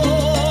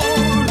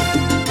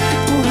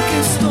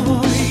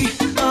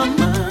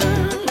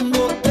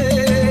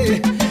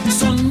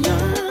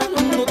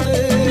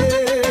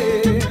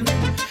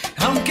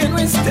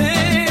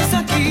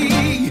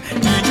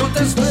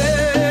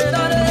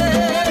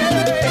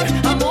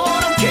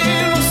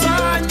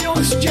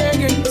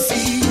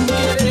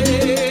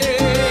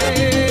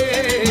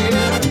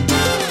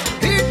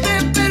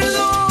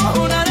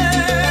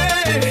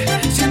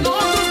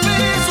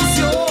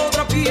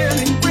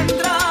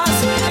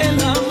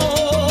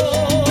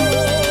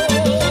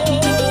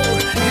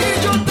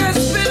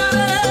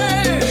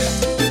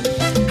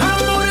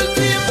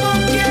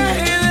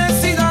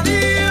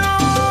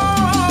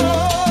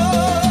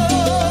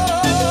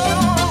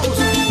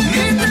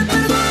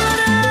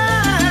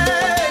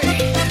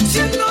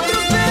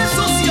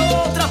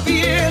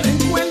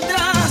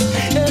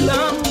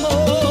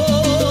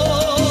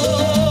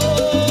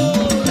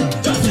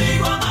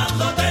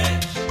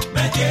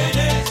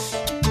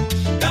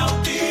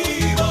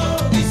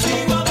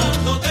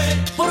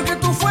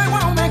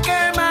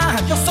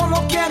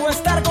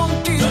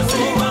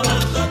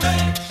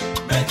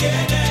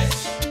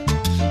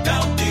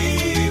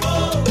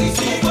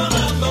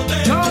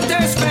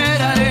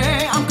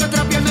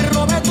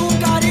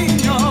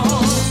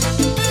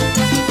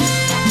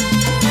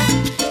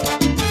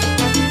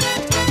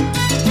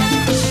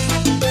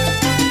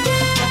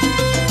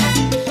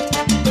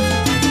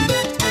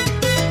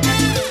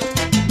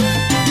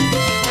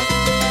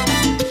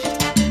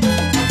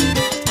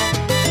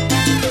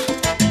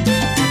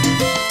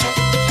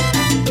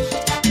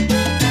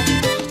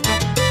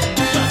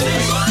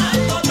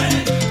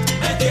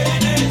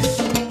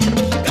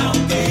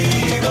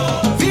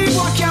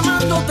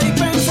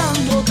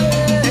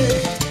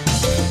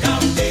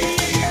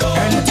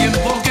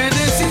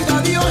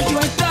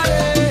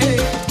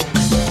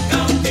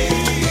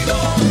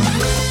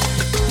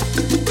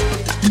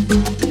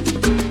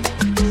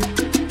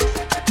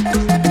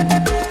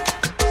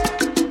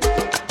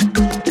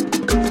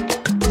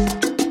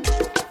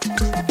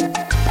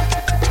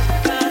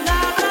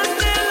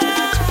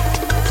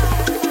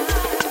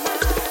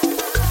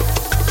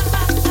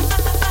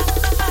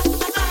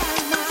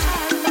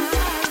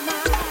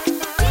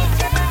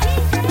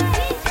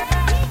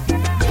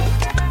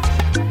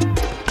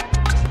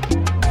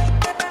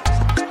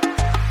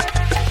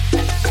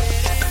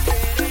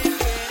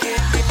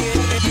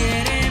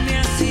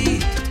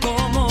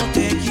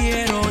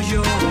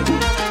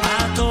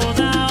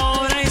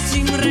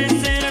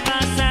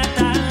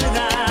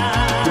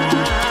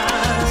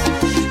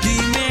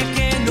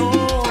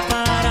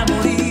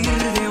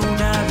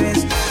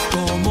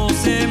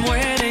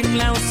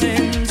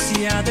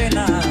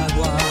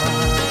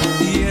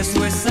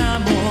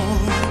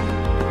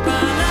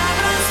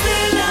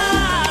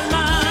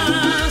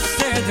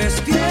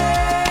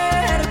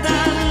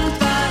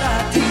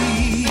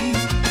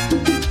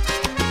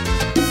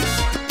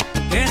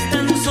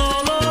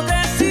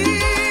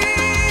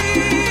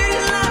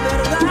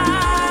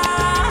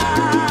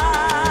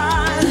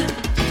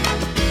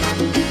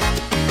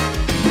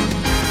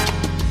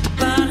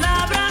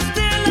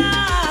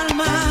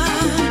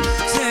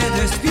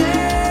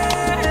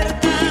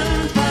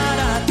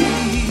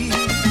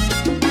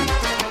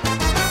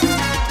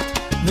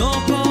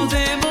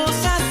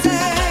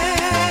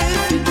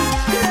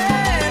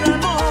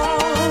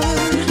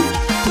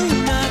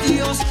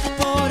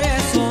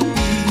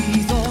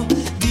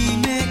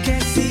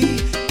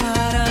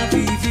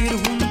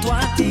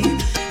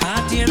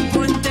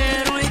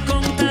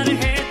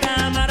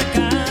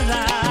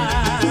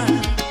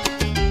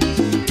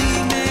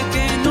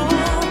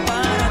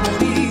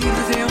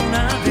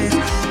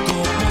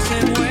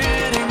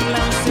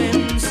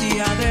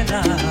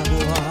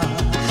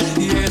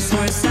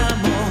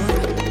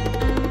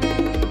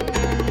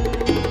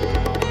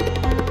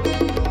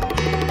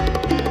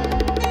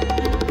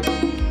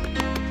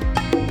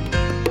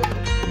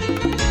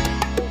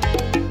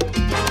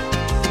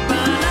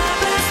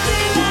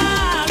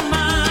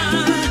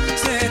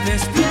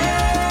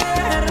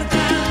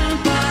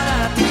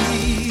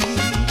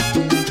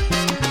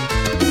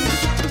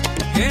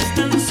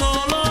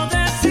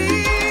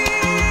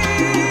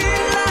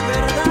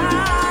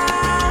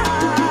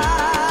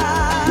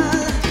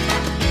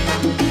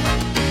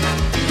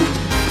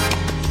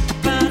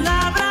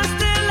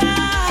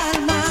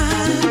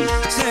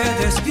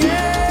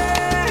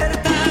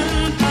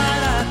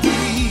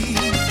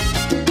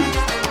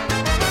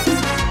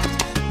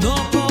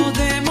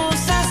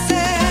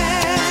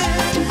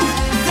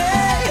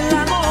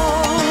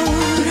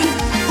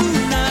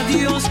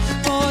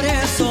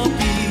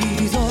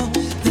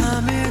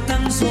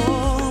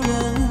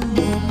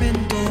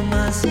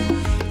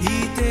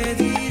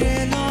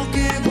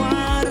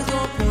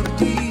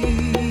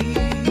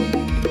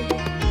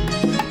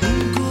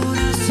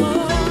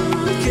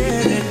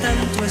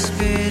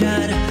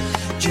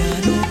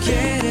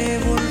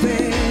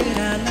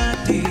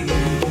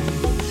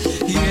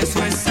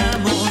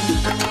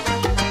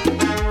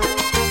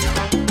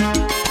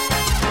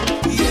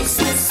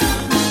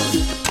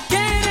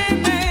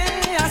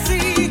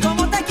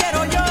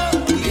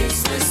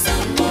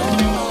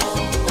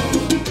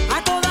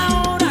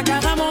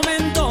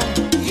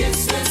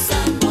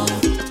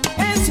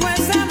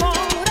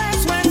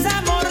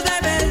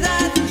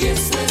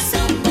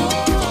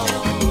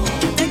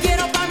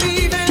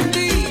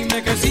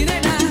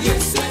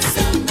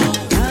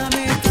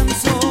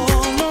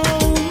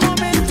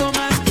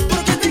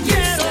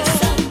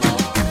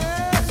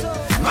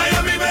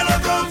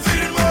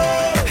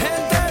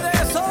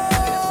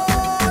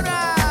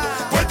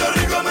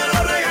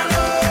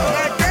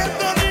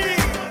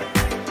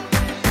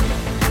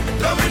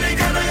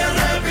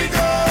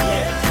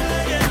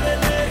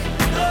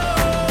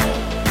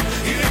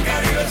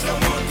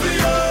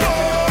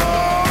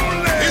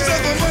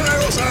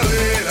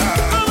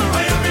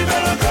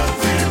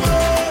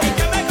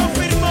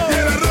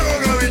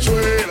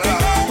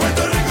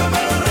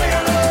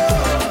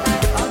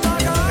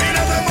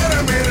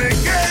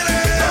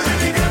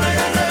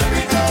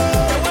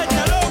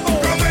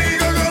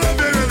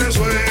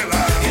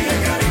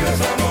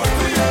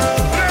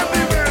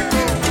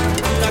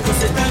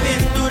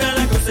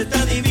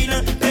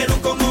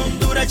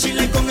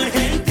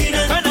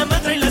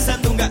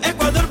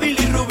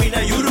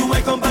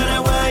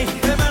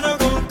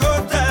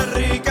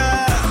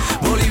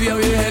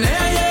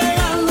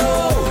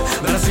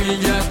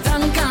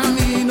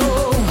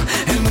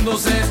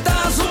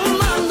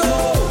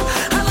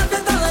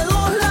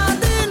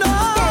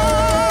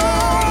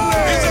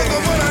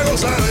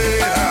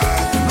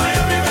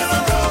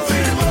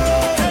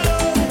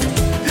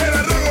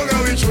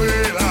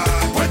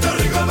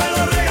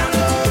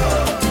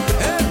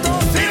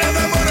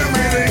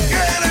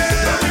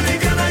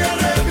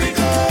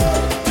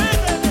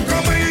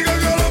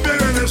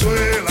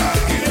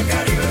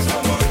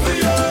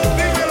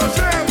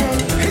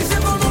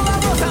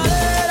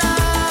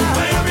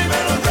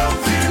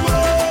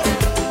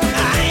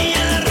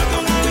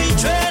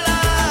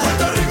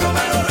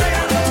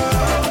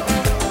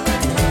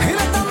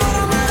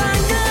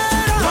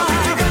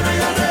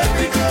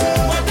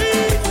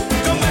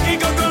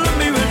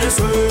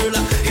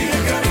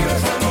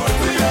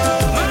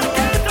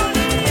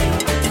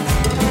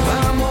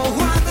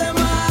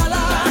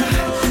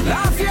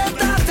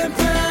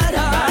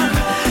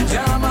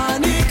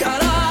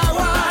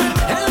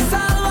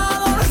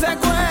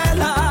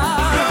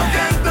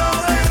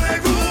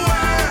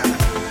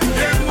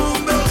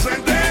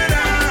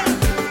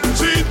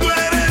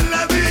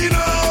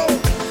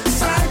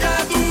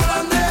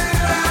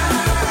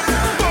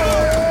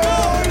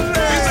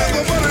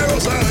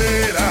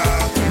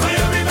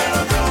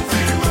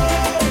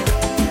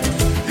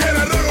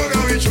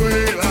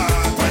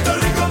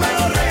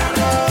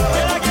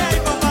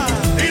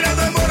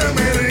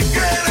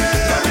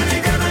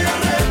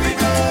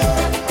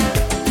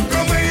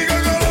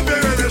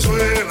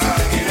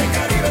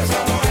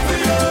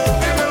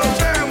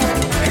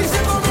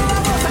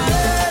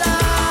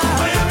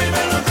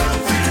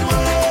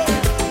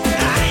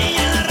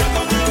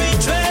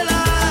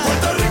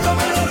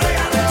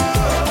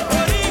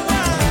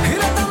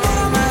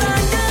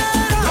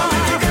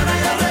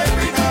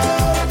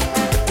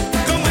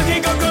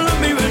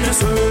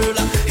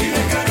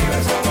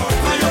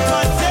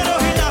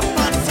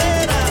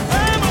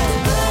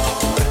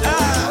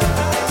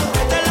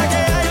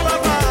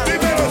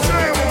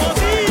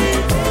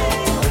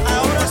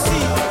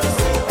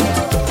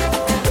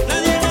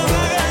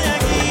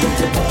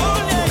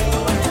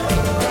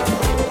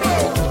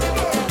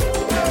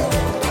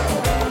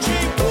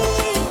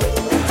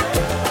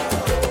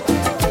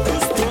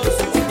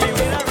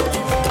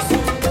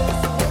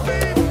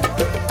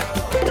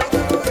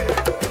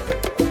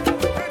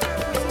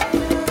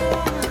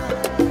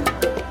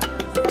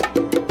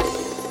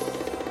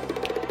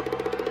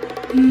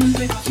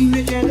 Si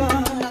me llegara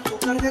a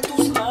tocar de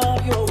tus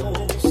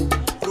labios,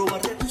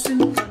 probar de tus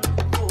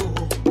encantos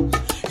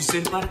y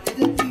ser parte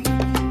de ti.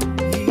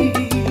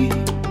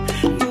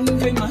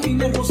 Nunca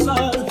imaginé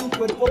rozar tu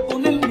cuerpo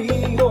con el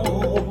mío,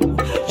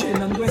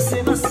 llenando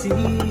ese vacío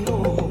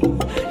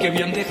que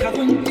habían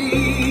dejado en ti.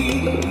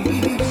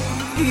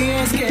 Y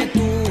es que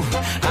tú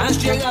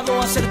has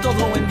llegado a ser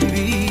todo en mi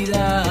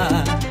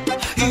vida.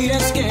 Y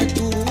es que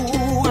tú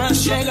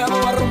has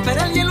llegado a romper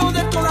el hielo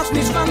de todas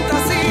mis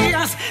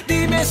fantasías.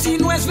 Dime si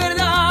no es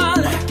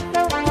verdad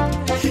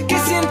que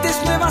sientes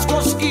nuevas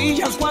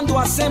cosquillas cuando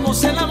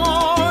hacemos el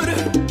amor,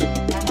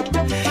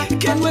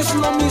 que no es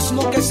lo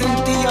mismo que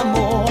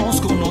sentíamos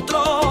con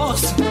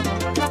otros.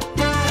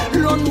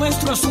 Lo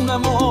nuestro es un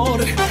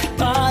amor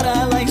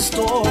para la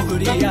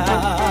historia.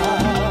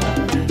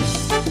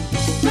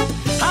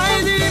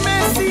 Ay, dime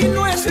si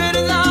no es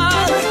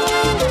verdad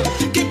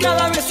que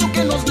cada beso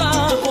que nos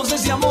damos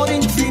es de amor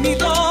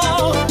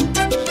infinito,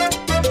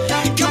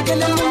 que aunque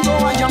en el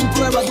mundo hayan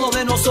pruebas, lo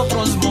de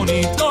nosotros es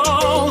bonito.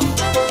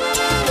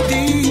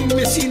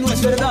 Dime si no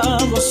es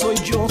verdad o soy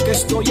yo que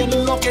estoy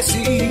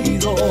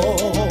enloquecido.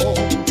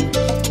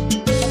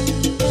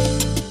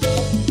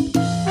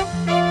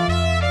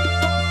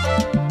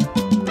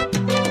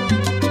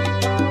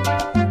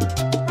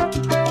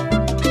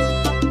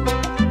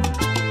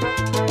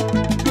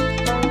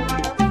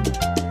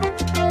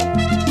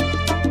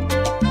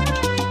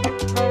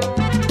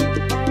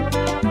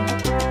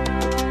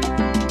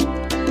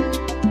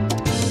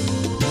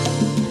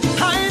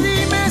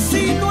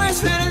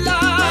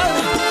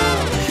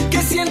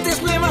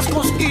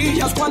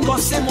 Cuando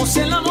hacemos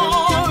el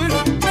amor,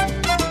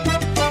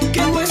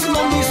 que no es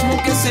lo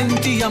mismo que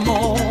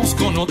sentíamos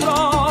con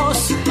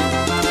otros.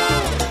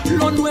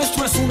 Lo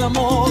nuestro es un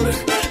amor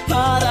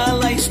para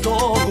la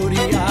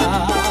historia.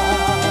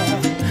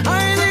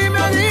 Ay, dime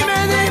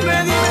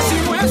si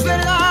no es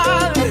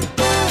verdad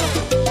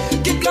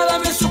que cada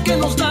beso que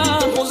nos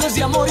damos es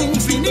de amor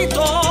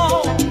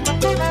infinito,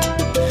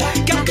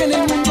 que aunque en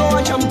el mundo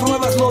hayan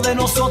pruebas, lo de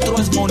nosotros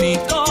es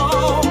bonito.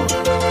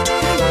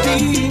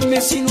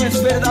 Dime si no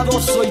es verdad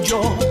o soy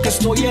yo que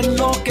estoy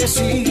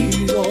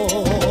enloquecido.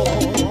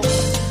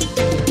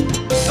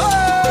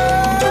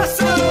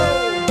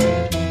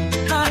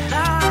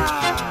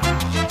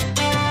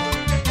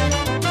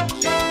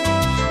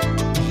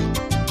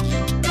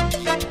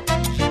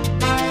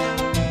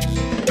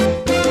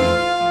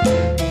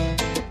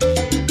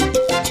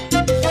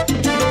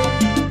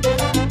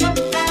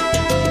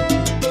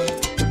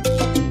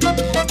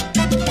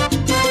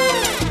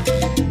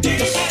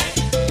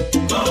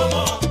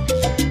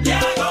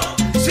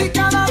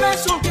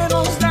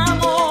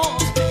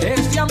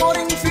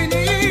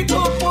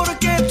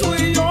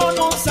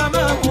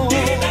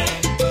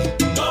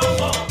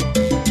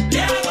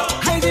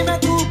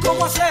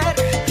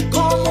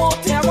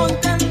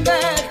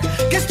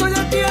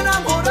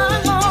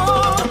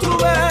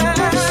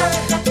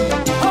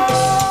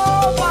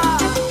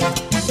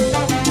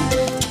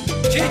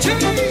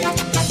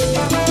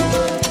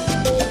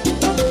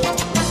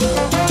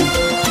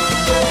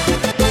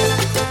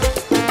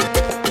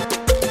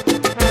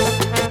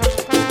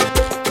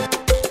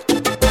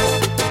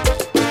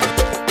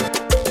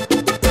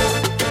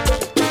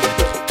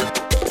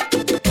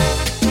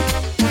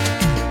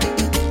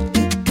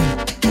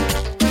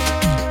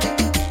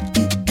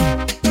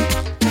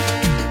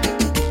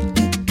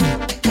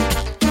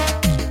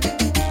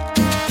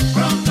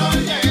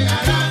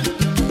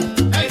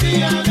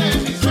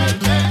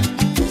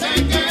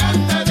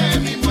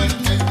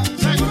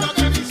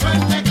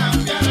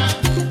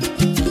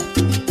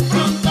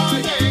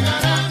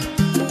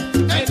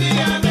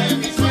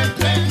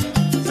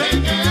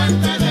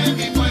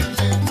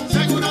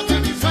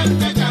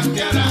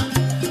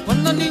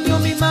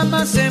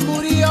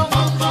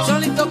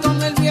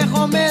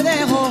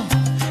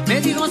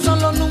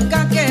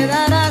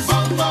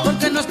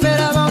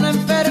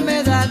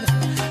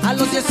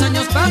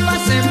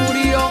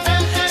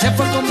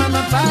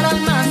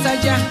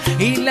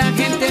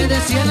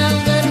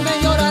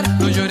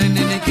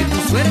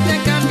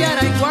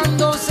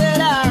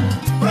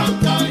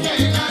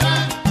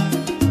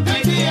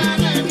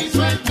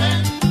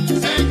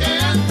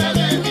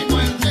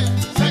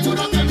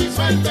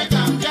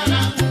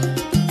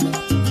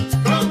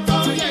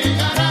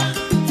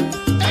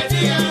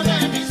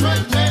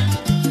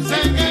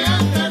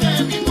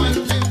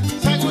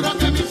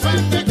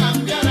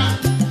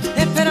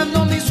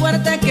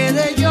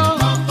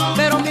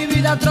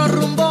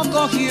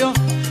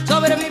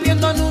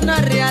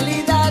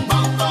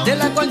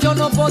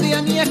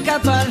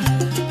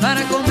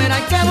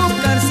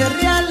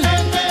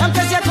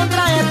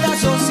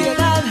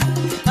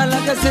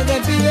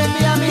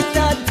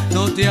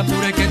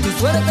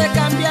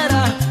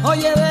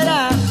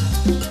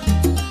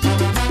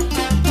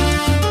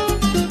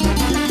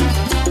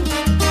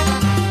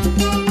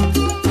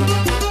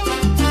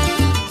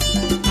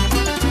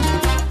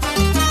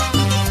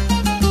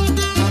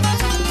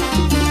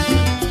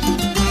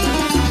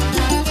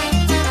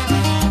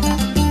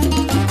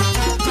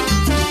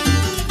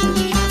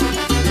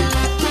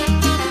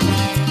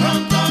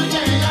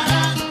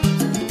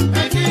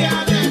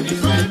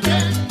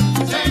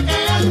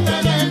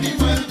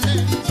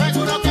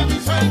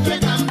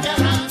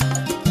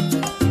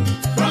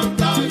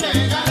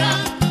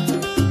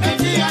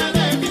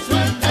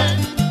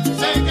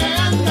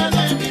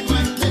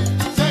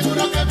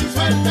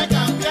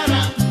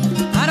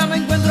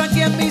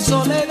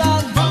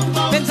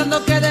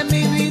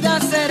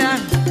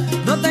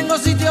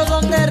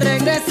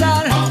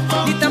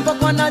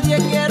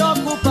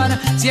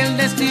 Si el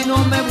destino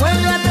me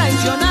vuelve a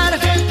traicionar,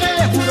 te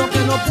juro que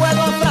no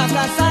puedo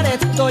fracasar.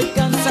 Estoy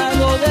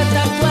cansado de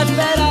tanto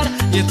esperar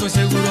y estoy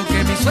seguro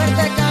que mi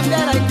suerte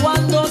cambiará. ¿Y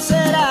cuándo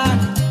será?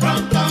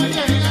 Pronto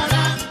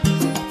llegará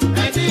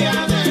el día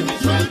de mi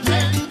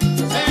suerte.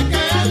 Sé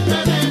que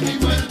antes de mi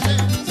muerte,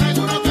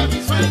 seguro que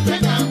mi suerte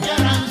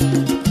cambiará.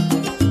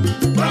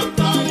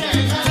 Pronto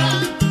llegará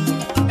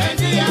el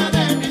día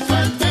de mi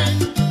suerte.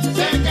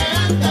 Sé que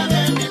antes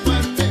de mi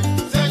muerte,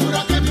 seguro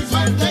que mi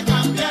suerte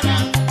cambiará.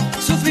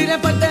 Sufriré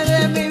parte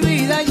de mi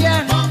vida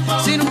ya,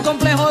 sin un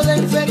complejo de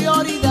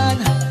inferioridad.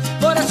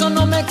 Por eso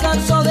no me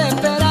canso de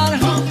esperar,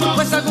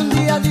 pues algún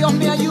día Dios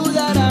me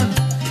ayudará.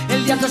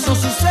 El día que eso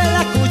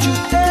suceda, escuche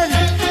usted,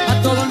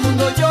 a todo el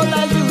mundo yo le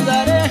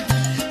ayudaré,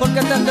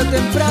 porque tarde o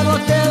temprano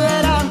te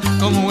verán,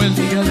 como el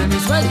día de mi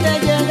suerte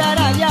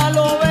llegará, ya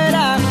lo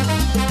verán.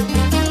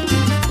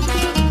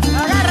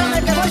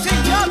 Agárrame que voy sin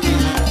jockey.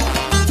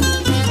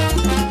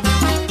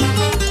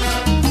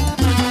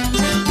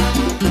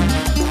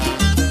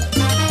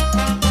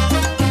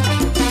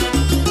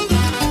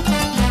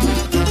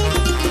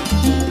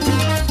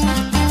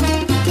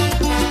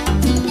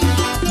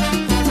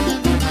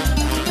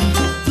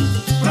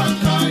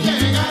 Pronto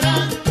llegará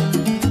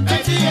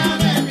el día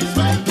de mi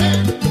suerte.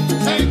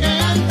 Sé que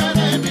antes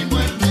de mi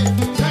muerte,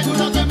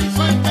 seguro que mi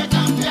suerte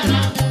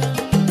cambiará.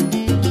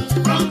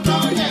 Pronto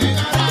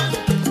llegará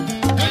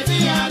el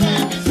día de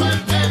mi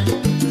suerte.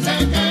 Sé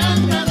que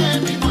antes de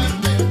mi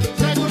muerte,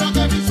 seguro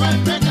que mi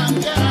suerte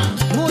cambiará.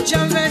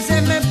 Muchas veces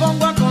me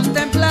pongo a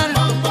contemplar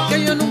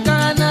que yo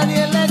nunca a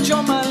nadie le he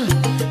hecho mal,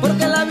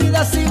 porque la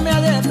vida así me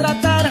ha de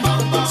tratar.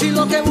 Si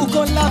lo que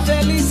busco es la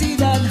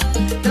felicidad,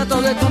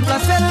 trato de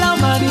complacer la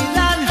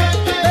humanidad,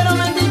 pero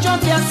me han dicho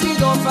que ha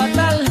sido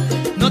fatal.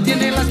 No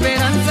tiene la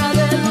esperanza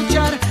de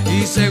luchar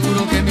y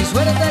seguro que mi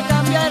suerte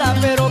cambiará,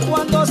 pero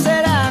 ¿cuándo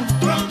será?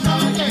 Pronto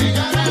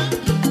llegará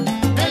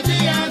el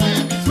día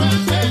de mi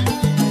suerte.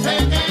 Sé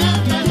que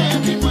antes de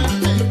mi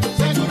muerte,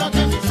 seguro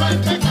que mi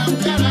suerte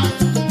cambiará.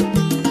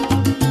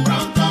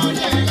 Pronto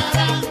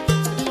llegará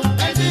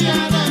el día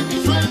de mi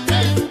suerte.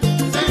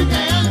 Sé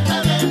que antes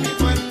de mi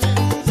muerte,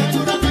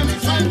 seguro que mi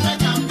suerte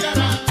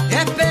cambiará.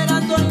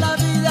 Esperando en la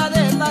vida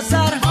de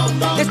pasar,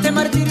 este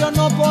martirio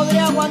no podré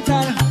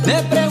aguantar.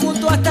 Me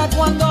pregunto hasta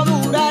cuándo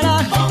durará,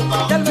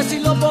 tal vez si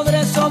lo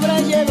podré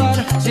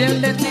sobrellevar. Si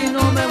el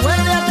destino me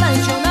vuelve a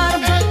traicionar,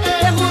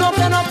 te juro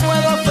que no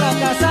puedo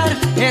fracasar.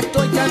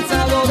 Estoy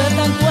cansado de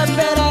tanto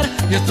esperar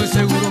y estoy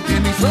seguro que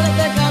mi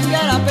suerte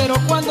cambiará, pero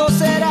 ¿cuándo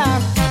será?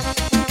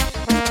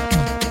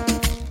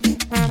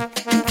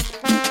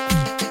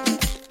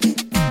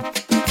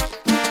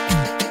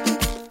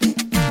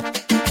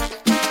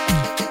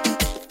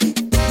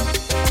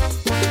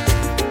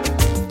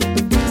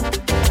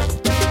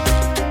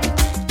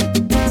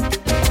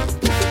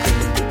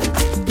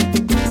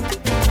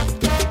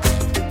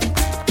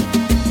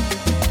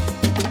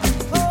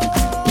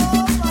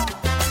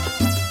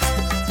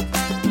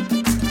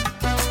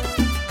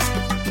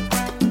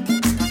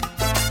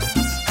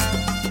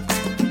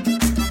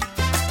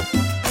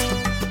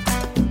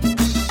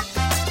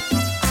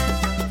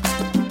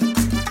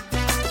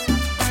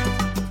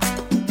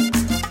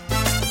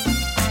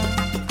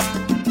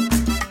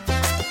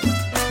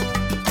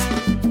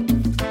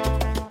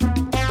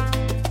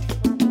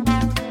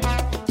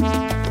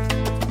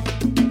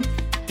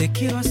 Te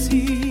quiero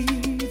así,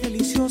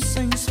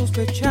 deliciosa,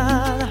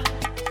 insospechada,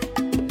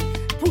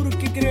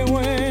 porque creo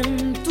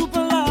en tu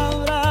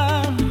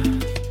palabra,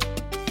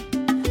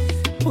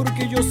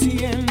 porque yo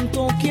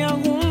siento que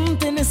aún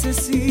te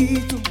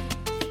necesito,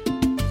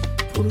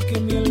 porque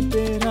me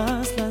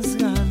alteras las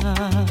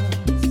ganas.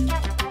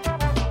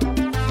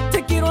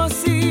 Te quiero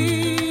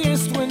así,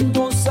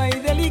 estruendosa y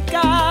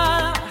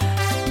delicada,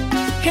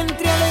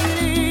 entre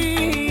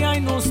alegría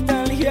y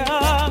nostalgia.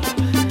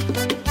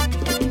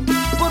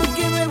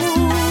 Porque me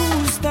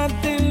gusta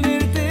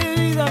tenerte,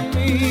 vida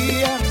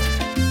mía,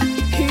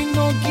 y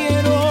no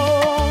quiero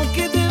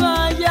que te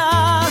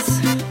vayas.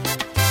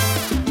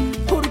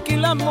 Porque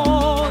el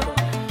amor,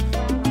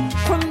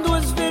 cuando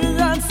es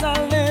verdad,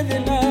 sale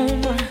del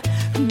alma,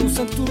 nos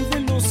aturde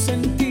los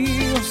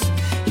sentidos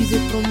y de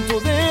pronto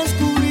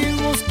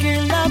descubrimos que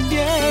en la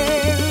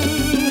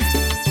piel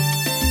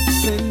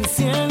se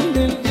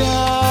encienden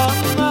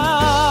llamas.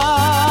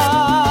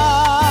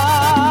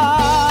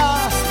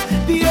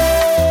 Bien,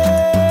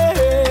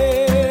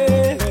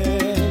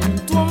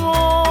 tu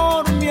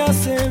amor me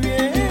hace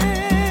bien,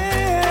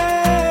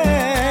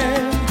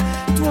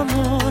 tu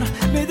amor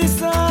me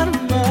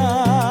desarma.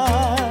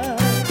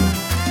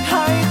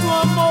 Ay, tu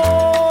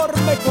amor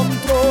me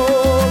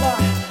controla,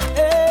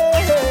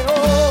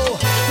 oh,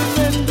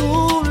 me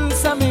endulza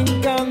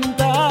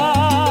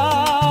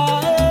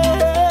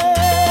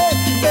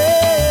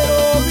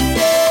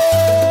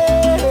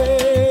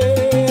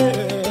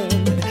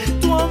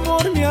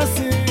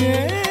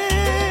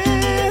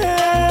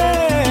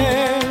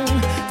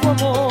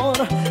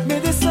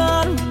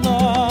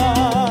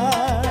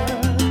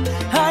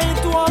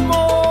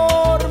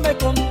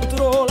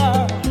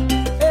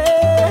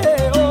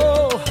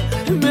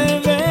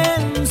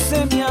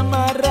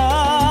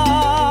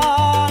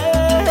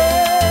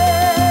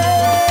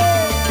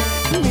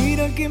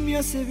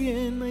hace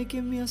bien, ay,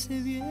 que me hace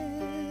bien.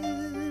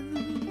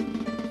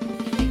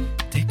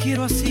 Te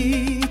quiero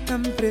así,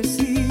 tan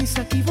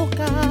precisa,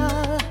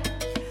 equivocada,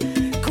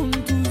 con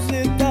tus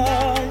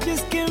detalles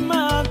que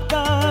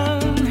matan.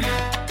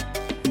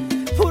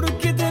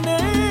 Porque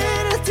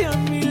tenerte a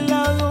mi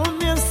lado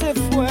me hace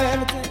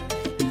fuerte,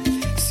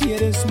 si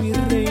eres mi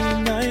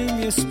reina y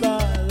mi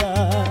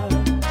espada.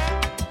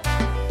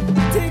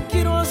 Te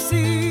quiero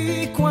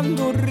así,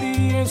 cuando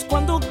ríes,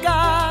 cuando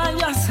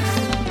callas,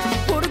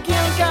 porque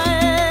al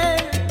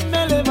caer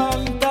me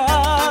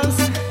levantas,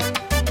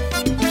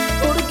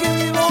 porque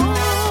mi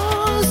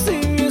voz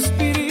y mi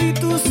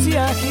espíritu se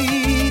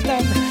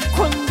agitan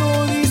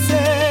cuando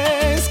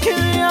dices que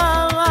me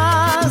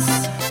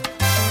amas,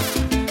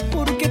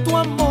 porque tu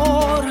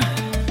amor,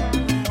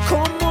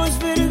 como es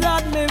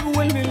verdad, me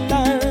vuelve el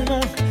alma,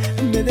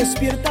 me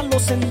despiertan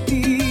los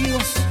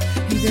sentidos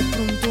y de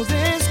pronto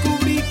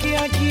descubrí que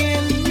aquí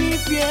en mi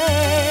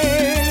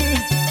piel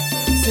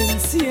se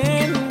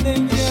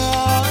encienden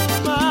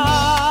llamas.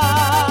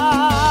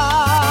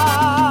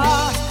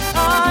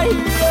 Ay,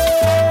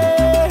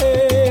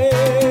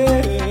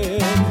 bien,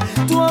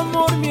 tu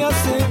amor me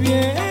hace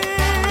bien,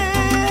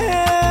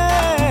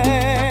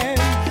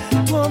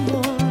 tu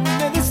amor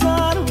me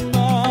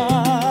desarma.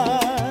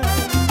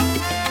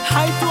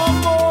 Ay, tu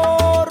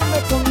amor me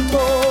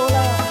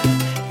controla,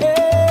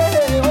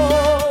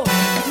 oh,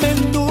 me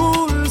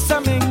endulza,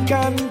 me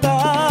encanta.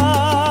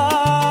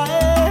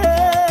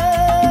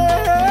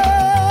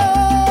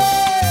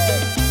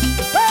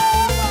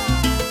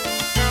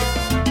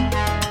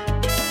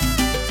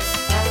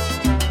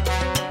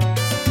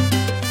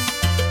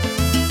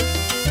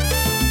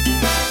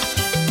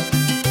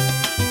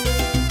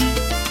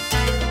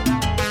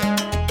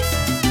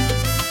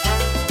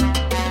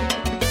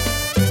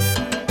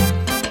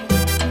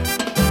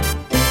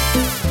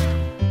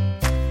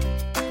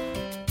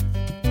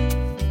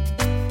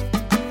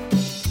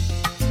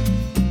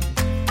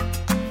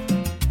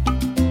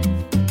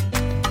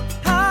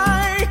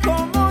 Ay,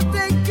 cómo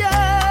te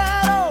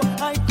quiero,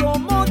 ay,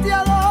 cómo te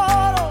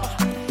adoro,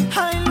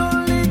 ay,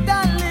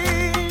 Lolita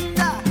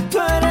linda, tú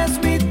eres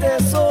mi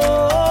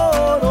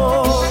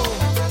tesoro.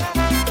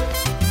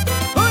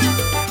 Uy,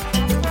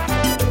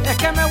 es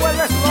que me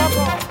vuelves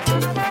loco.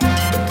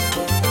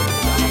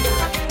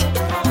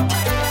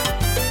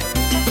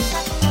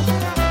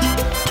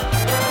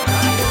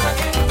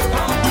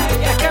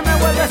 Es que me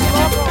vuelves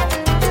loco.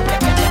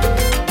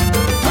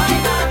 No hay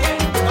nadie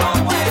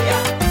como ella.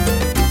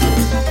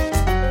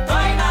 No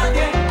hay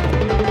nadie.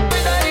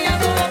 Daría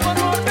todo por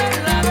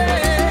volverla a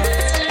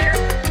ver.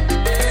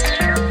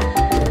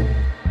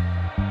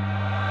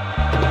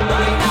 No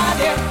hay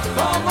nadie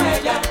como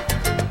ella.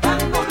 Tan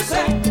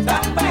dulce,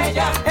 tan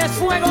bella. Es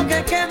fuego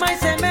que quema y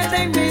se mete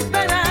en mis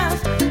venas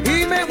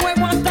y me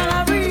juego hasta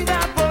la vida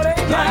por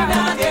No hay ella.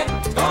 nadie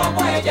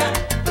como ella.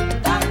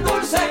 Tan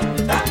dulce,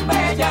 tan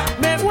bella.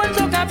 Me he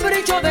vuelto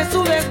capricho de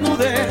su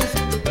desnudez.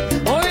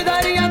 Hoy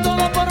daría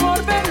todo por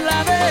volverla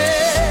a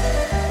ver.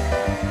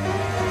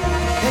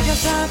 Ella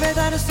sabe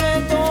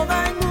darse toda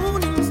en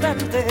un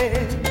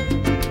instante,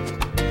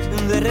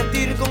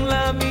 derretir con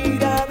la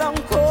mirada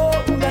un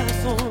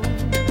corazón.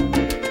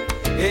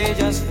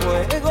 Ella es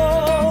fuego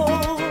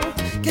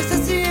que se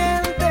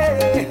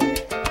siente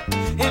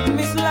en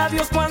mis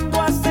labios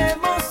cuando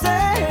hacemos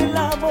el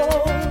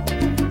amor.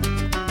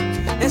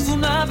 Es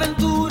una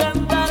aventura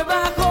andar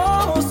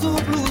bajo su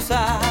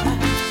blusa,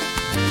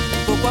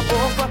 poco a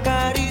poco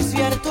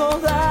acariciar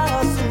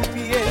toda su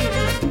piel.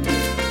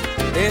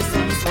 Es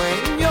un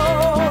sueño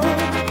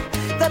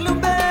darle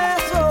un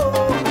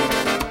beso.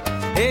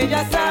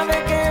 Ella sabe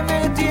que me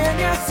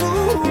tiene a su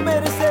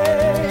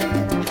merced.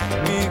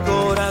 Mi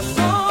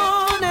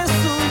corazón es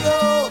suyo,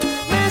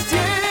 me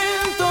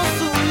siento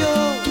suyo.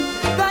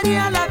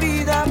 Daría la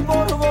vida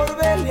por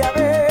volverle a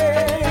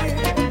ver.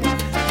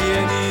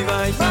 ¿Quién iba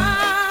a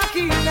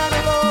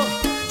imaginarlo?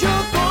 Yo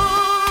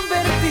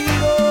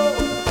convertido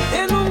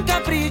en un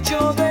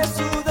capricho de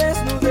su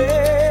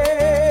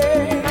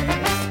desnudez.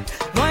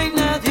 No hay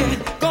nadie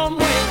como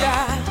ella,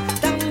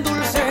 tan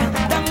dulce,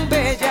 tan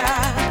bella.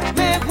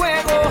 Me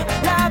juego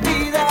la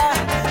vida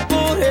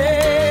por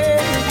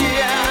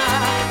ella.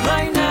 No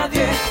hay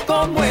nadie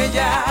como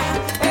ella,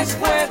 es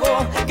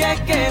fuego que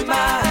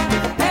quema.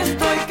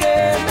 Estoy que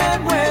me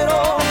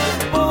muero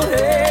por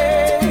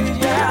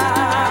ella.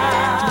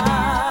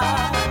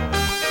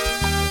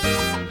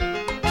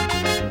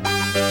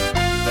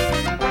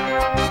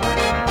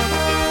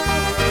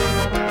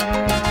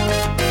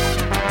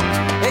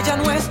 Ella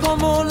no es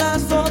como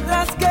las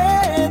otras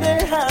que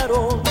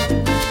dejaron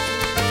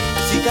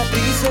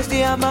cicatrices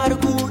de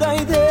amargura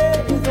y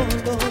de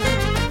dolor.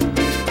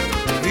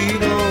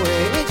 Vino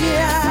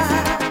ella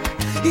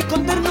y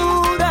con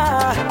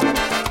ternura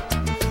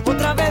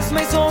otra vez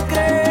me hizo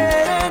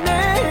creer en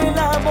el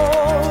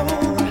amor.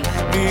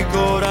 Mi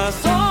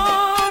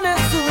corazón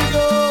es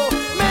suyo,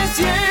 me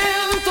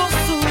siento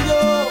suyo.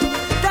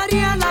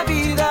 Daría la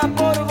vida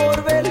por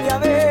volverle a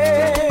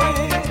ver.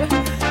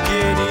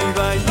 ¿Quién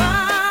iba a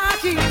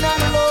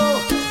imaginarlo?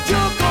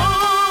 Yo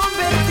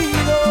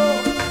convertido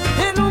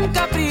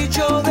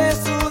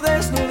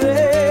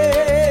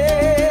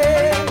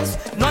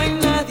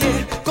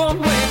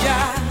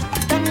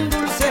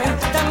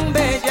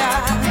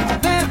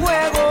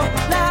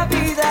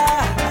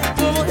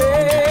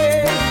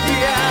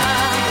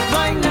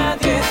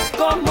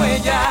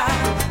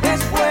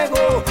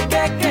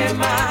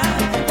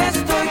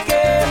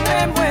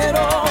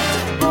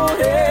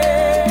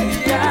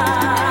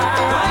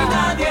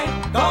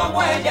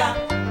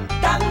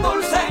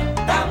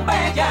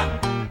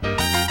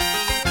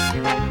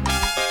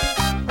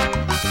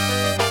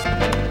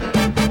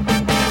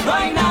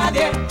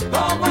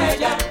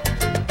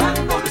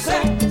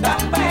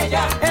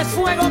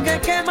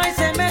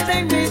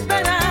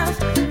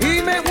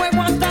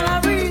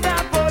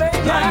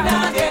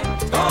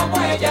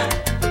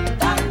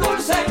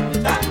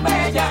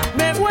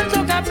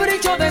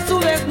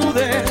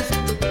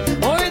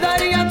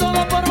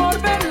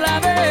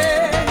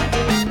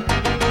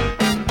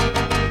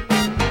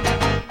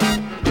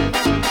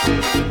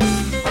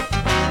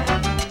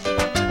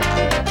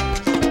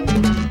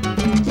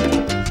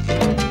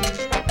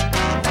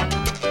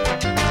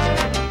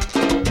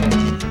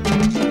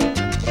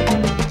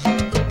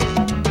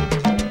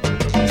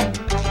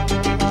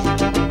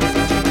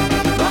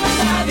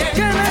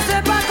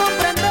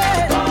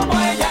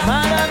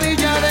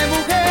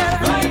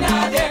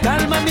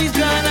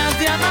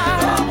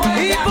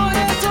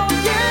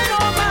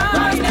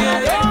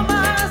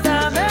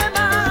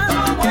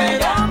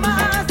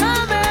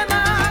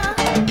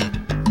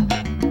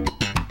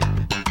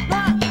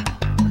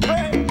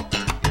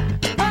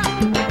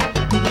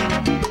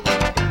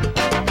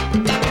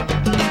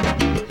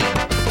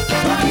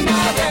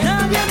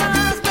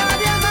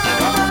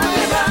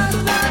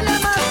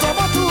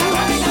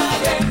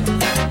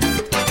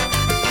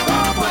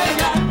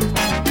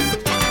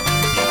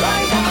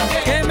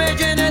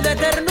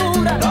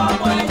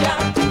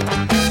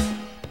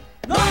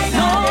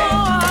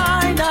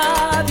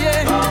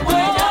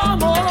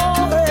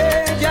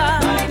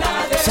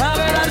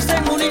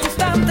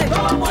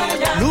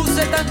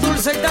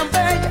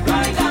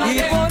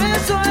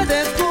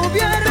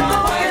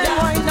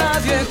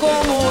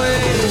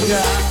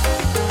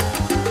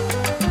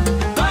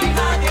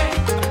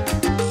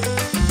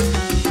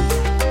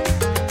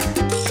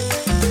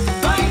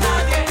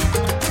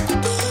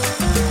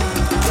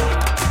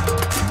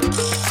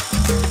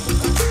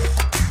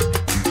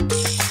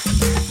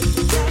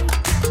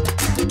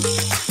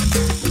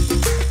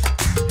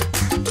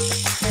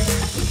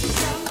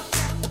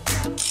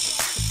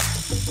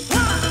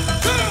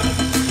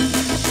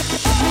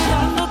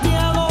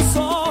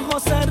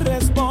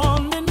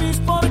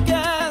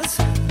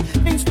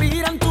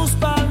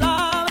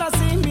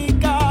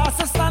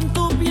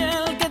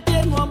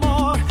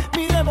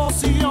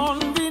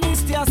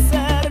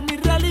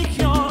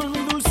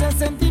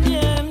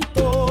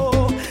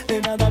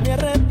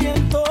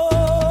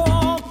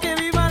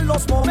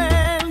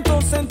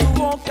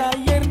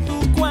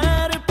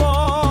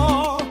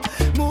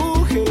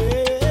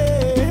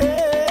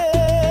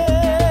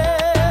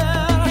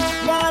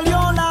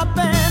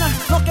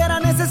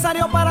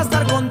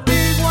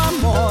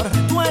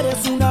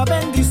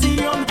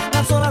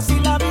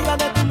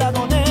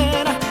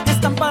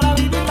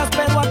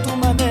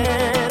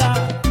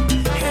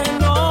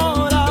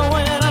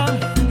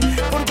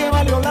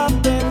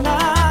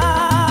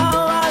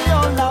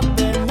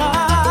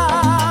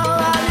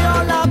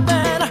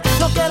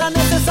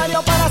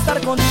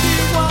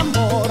contigo,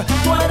 amor.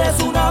 Tú eres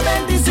una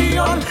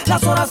bendición.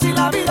 Las horas y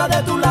la vida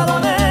de tu lado,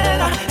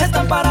 nena,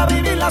 están para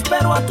vivirlas,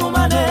 pero a tu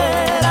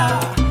manera.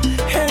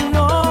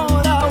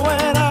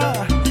 Enhorabuena,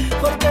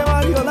 porque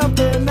valió la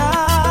pena,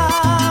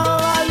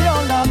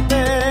 valió la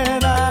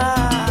pena.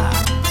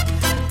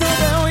 Te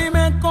veo y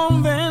me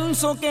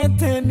convenzo que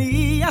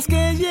tenías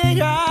que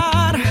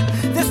llegar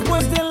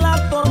después de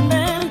la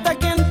tormenta,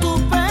 que en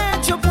tu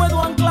pecho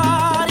puedo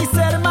anclar y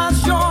ser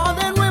más yo,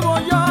 de nuevo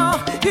yo,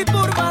 y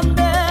por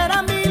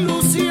bandera mi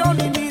ilusión.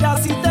 Y mira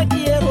si te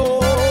quiero,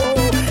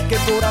 que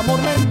por amor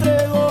me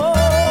entrego,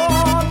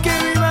 que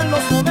viva en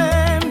los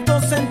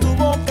momentos en tu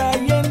boca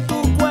y en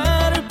tu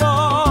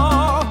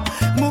cuerpo,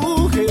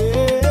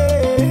 mujer.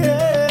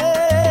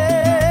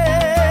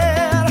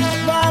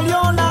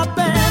 Valió la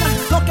pena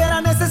lo que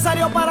era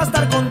necesario para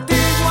estar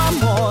contigo,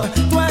 amor.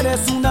 Tú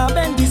eres una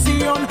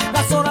bendición.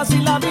 Las horas y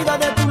la vida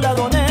de tu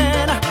lado,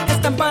 nena,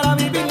 están para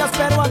vivirlas,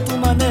 pero a tu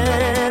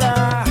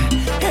manera.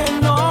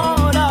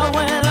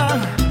 Enhorabuena,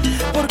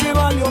 porque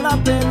valió la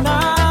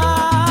pena,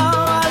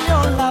 valió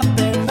la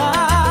pena,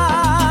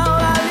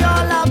 valió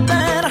la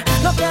pena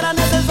lo que era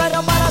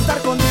necesario para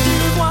estar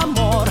contigo,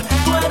 amor.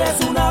 Tú eres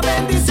una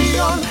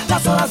bendición.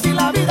 Las horas y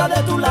la vida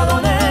de tu lado,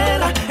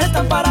 nena,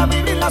 están para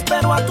vivirlas,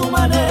 pero a tu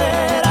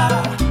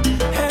manera.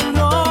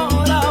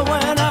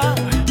 Enhorabuena,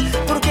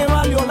 porque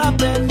valió la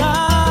pena.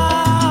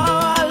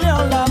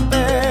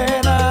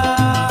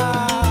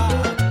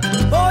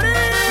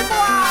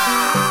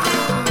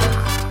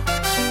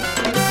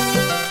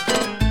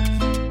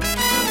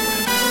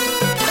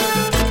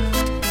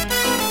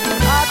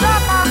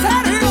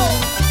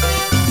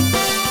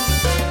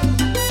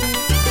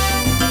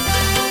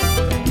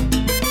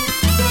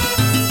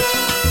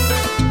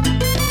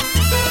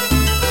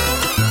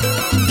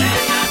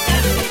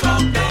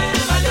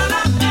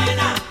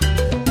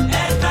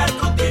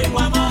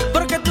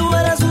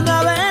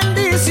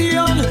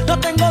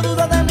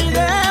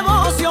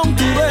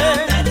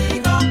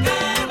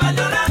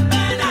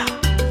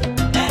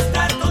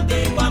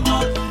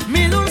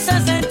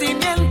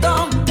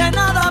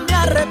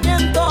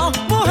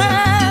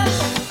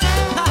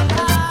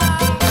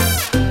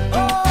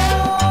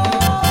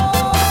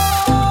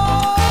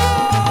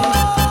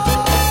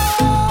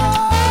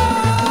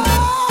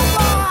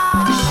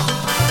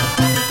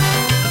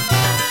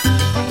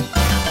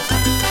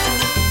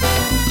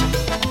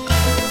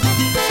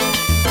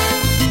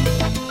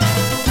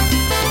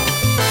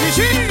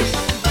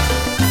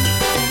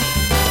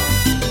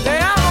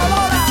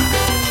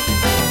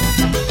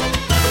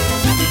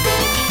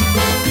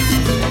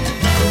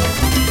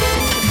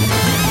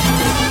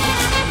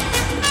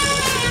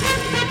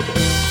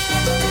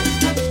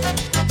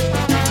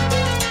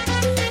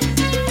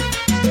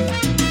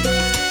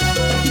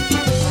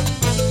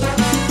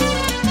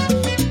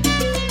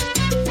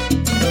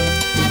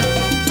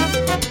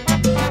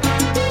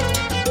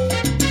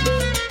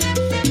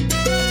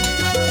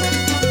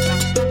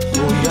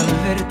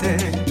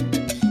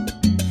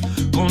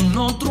 Con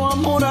otro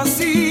amor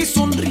así,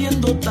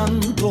 sonriendo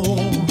tanto,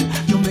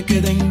 yo me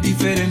quedé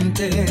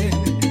indiferente.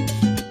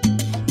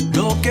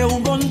 Lo que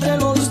hubo entre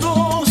los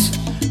dos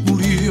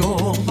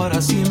murió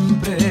para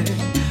siempre.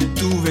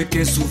 Tuve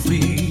que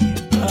sufrir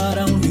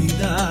para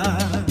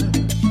olvidar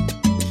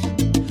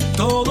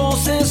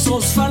todos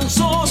esos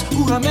falsos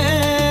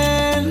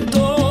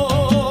juramentos.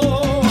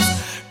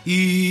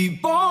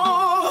 Hipocresía,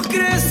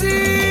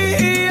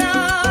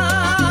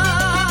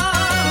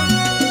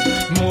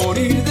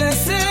 morir de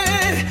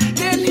sed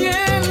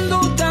teniendo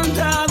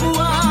tanta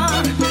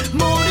agua,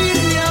 morir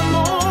de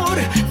amor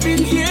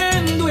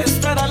fingiendo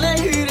estar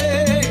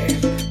alegre,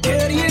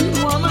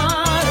 queriendo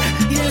amar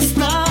y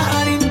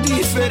estar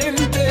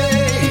indiferente,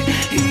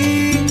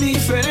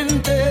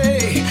 indiferente.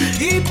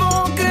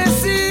 Hipocresía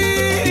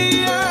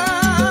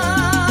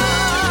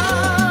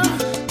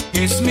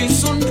es mi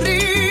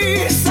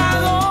sonrisa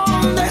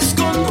donde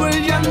escondo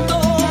el llanto.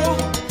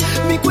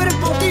 Mi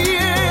cuerpo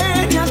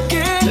tiene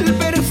aquel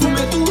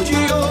perfume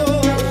tuyo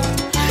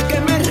que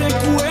me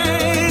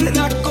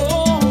recuerda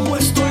cómo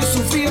estoy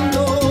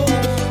sufriendo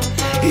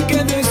y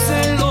que de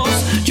celos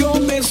yo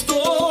me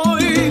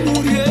estoy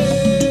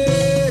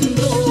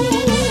muriendo.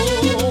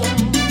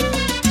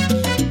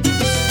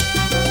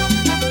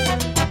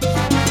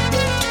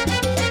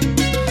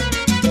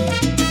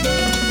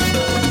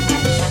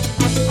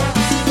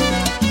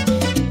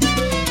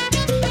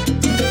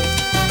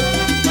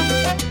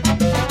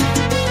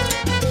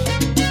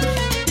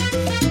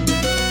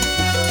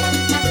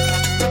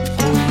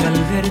 Hoy al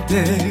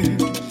verte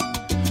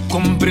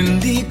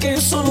comprendí que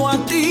solo a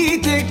ti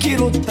te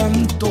quiero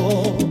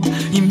tanto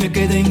y me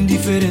quedé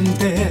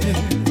indiferente.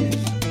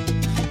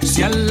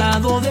 Si al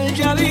lado de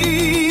ella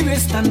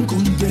vives tan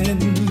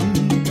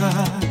contenta,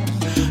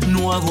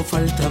 no hago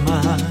falta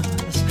más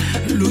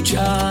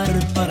luchar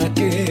para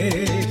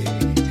que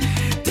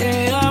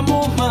te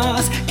amo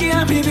más que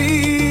a mi vida.